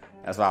response.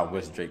 That's why I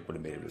wish Drake would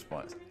have made a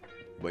response,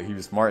 but he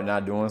was smart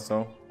not doing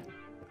so.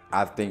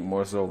 I think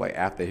more so like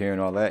after hearing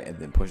all that, and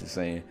then Pusha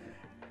saying,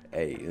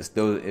 "Hey, I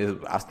still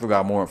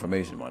got more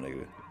information, my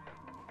nigga."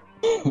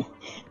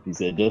 He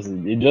said, just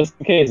in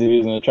case if he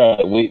was gonna try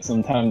to wait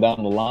some time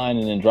down the line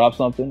and then drop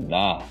something,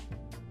 nah,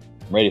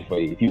 I'm ready for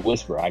you. If you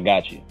whisper, I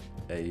got you.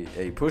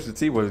 Hey, Pusha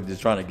T wasn't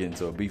just trying to get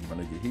into a beef, my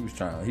nigga.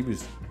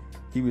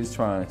 He was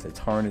trying to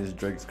tarnish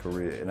Drake's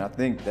career, and I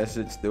think that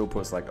shit still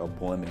puts like a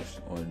blemish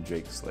on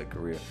Drake's like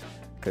career,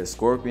 because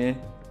Scorpion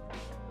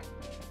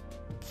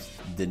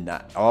did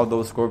not.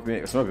 Although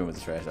Scorpion was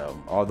a trash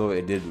album, although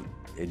it did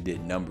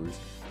numbers,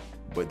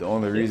 but the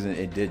only reason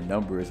it did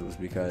numbers was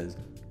because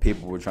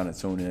people were trying to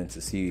tune in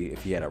to see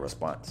if he had a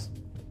response.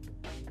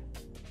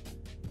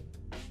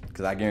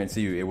 Because I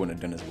guarantee you, it wouldn't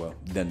have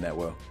done that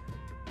well.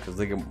 Because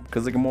look at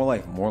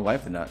More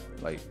Life did not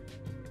like.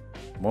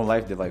 More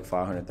Life did like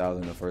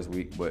 500,000 in the first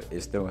week, but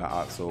it still got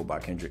outsold by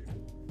Kendrick.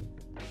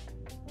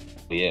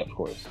 Yeah, of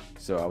course.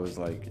 So I was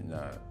like,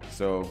 nah.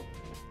 So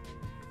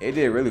it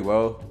did really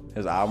well,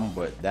 his album,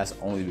 but that's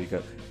only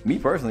because me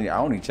personally, I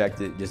only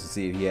checked it just to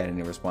see if he had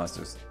any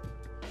responses.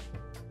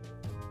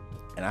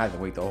 And I had to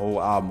wait the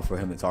whole album for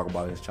him to talk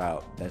about his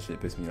child. That shit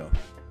pissed me off.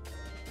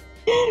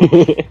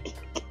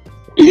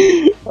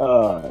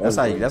 That's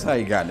how you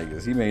got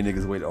niggas. He made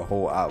niggas wait a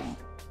whole album.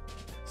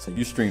 So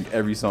you streamed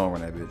every song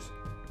on that bitch.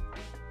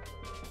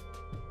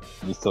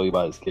 Just tell you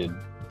about his kid.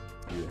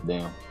 Yeah.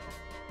 Damn.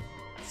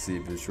 See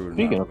if it's true or not.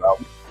 Speaking of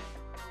album.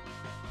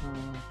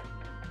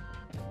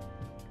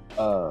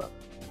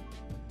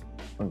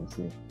 Let me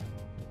see.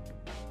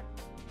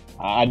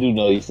 I do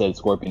know you said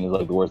Scorpion is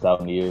like the worst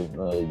album of the year.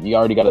 You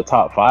already got a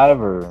top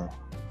 5, or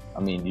I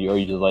mean, are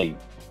you just like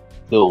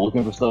still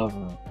looking for stuff?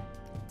 Or?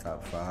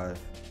 Top 5.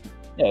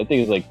 Yeah, I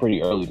think it's like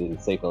pretty early to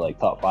say for like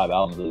top 5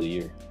 albums of the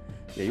year.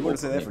 Yeah, you want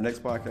to say that for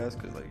next podcast?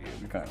 Because like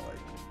we kind of like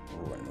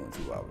we're running on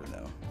 2 hours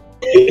now.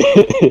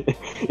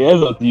 Yeah,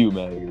 it's up to you,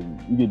 man.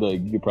 You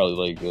could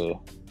probably like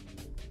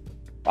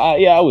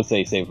I would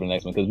say save for the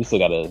next one, because we still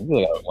got a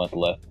month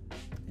left.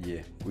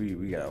 Yeah,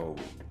 we got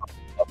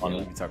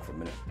we can talk for a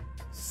minute.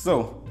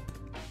 So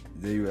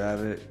there you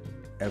have it,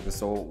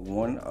 episode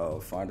 1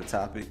 of Find a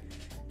Topic.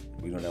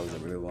 We know that was a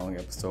really long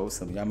episode.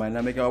 Some of y'all might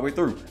not make it all the way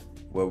through.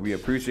 Well, we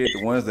appreciate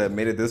the ones that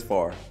made it this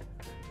far.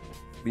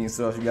 Being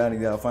Sauce, you got any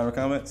final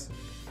comments?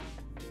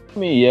 I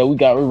mean, yeah, we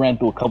ran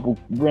through a couple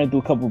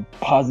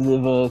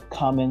positive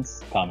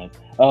comments.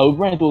 We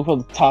ran through a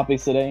couple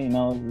topics today. You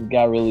know, we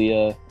got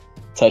really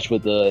touched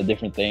with the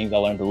different things. I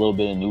learned a little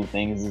bit of new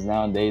things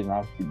nowadays, and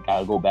I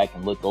gotta go back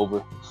and look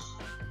over.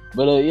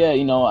 But yeah,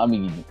 you know, I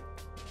mean,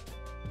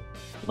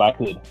 if I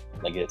could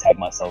like attack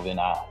myself,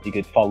 you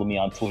could follow me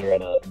on Twitter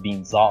at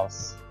Bean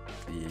Sauce.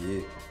 Yeah.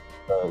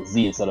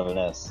 Z instead of an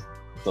S.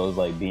 So it's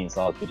like Bean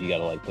Sauce, but you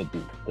gotta like take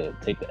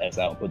the S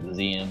out and put the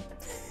Z in.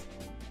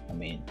 I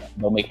mean,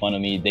 don't make fun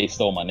of me. They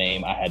stole my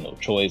name. I had no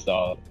choice,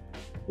 dog.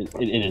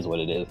 It is what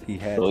it is.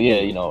 So yeah,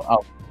 you know, I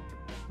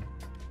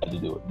had to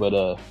do it.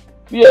 But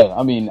yeah,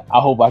 I mean, I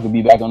hope I can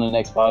be back on the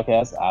next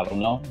podcast. I don't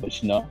know,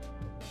 but you know,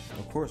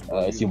 of course,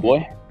 it's your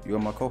boy. You're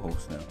my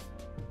co-host now.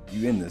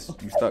 You in this?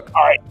 You stuck?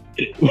 All right.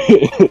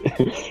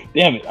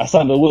 Damn it! I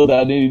signed a will that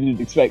I didn't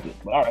expect it.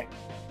 But all right.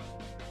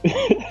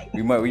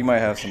 we might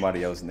have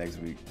somebody else next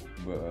week,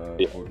 but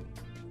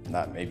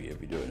not maybe if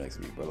we do it next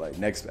week, but like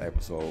next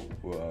episode,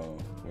 we'll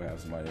have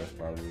somebody else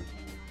probably.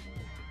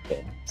 Yeah.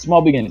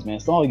 Small beginnings, man.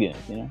 Small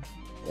beginnings, you know.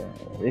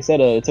 They said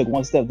it took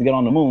one step to get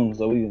on the moon,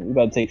 so we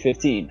about to take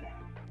 15.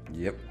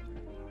 Yep.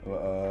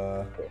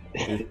 Well,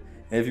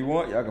 if you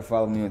want, y'all can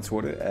follow me on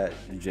Twitter at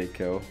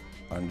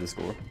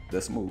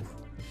jkel_thesmooth.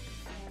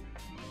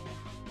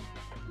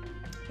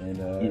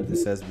 And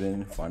this has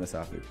been Find a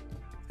Topic.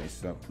 Thanks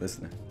for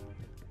listening.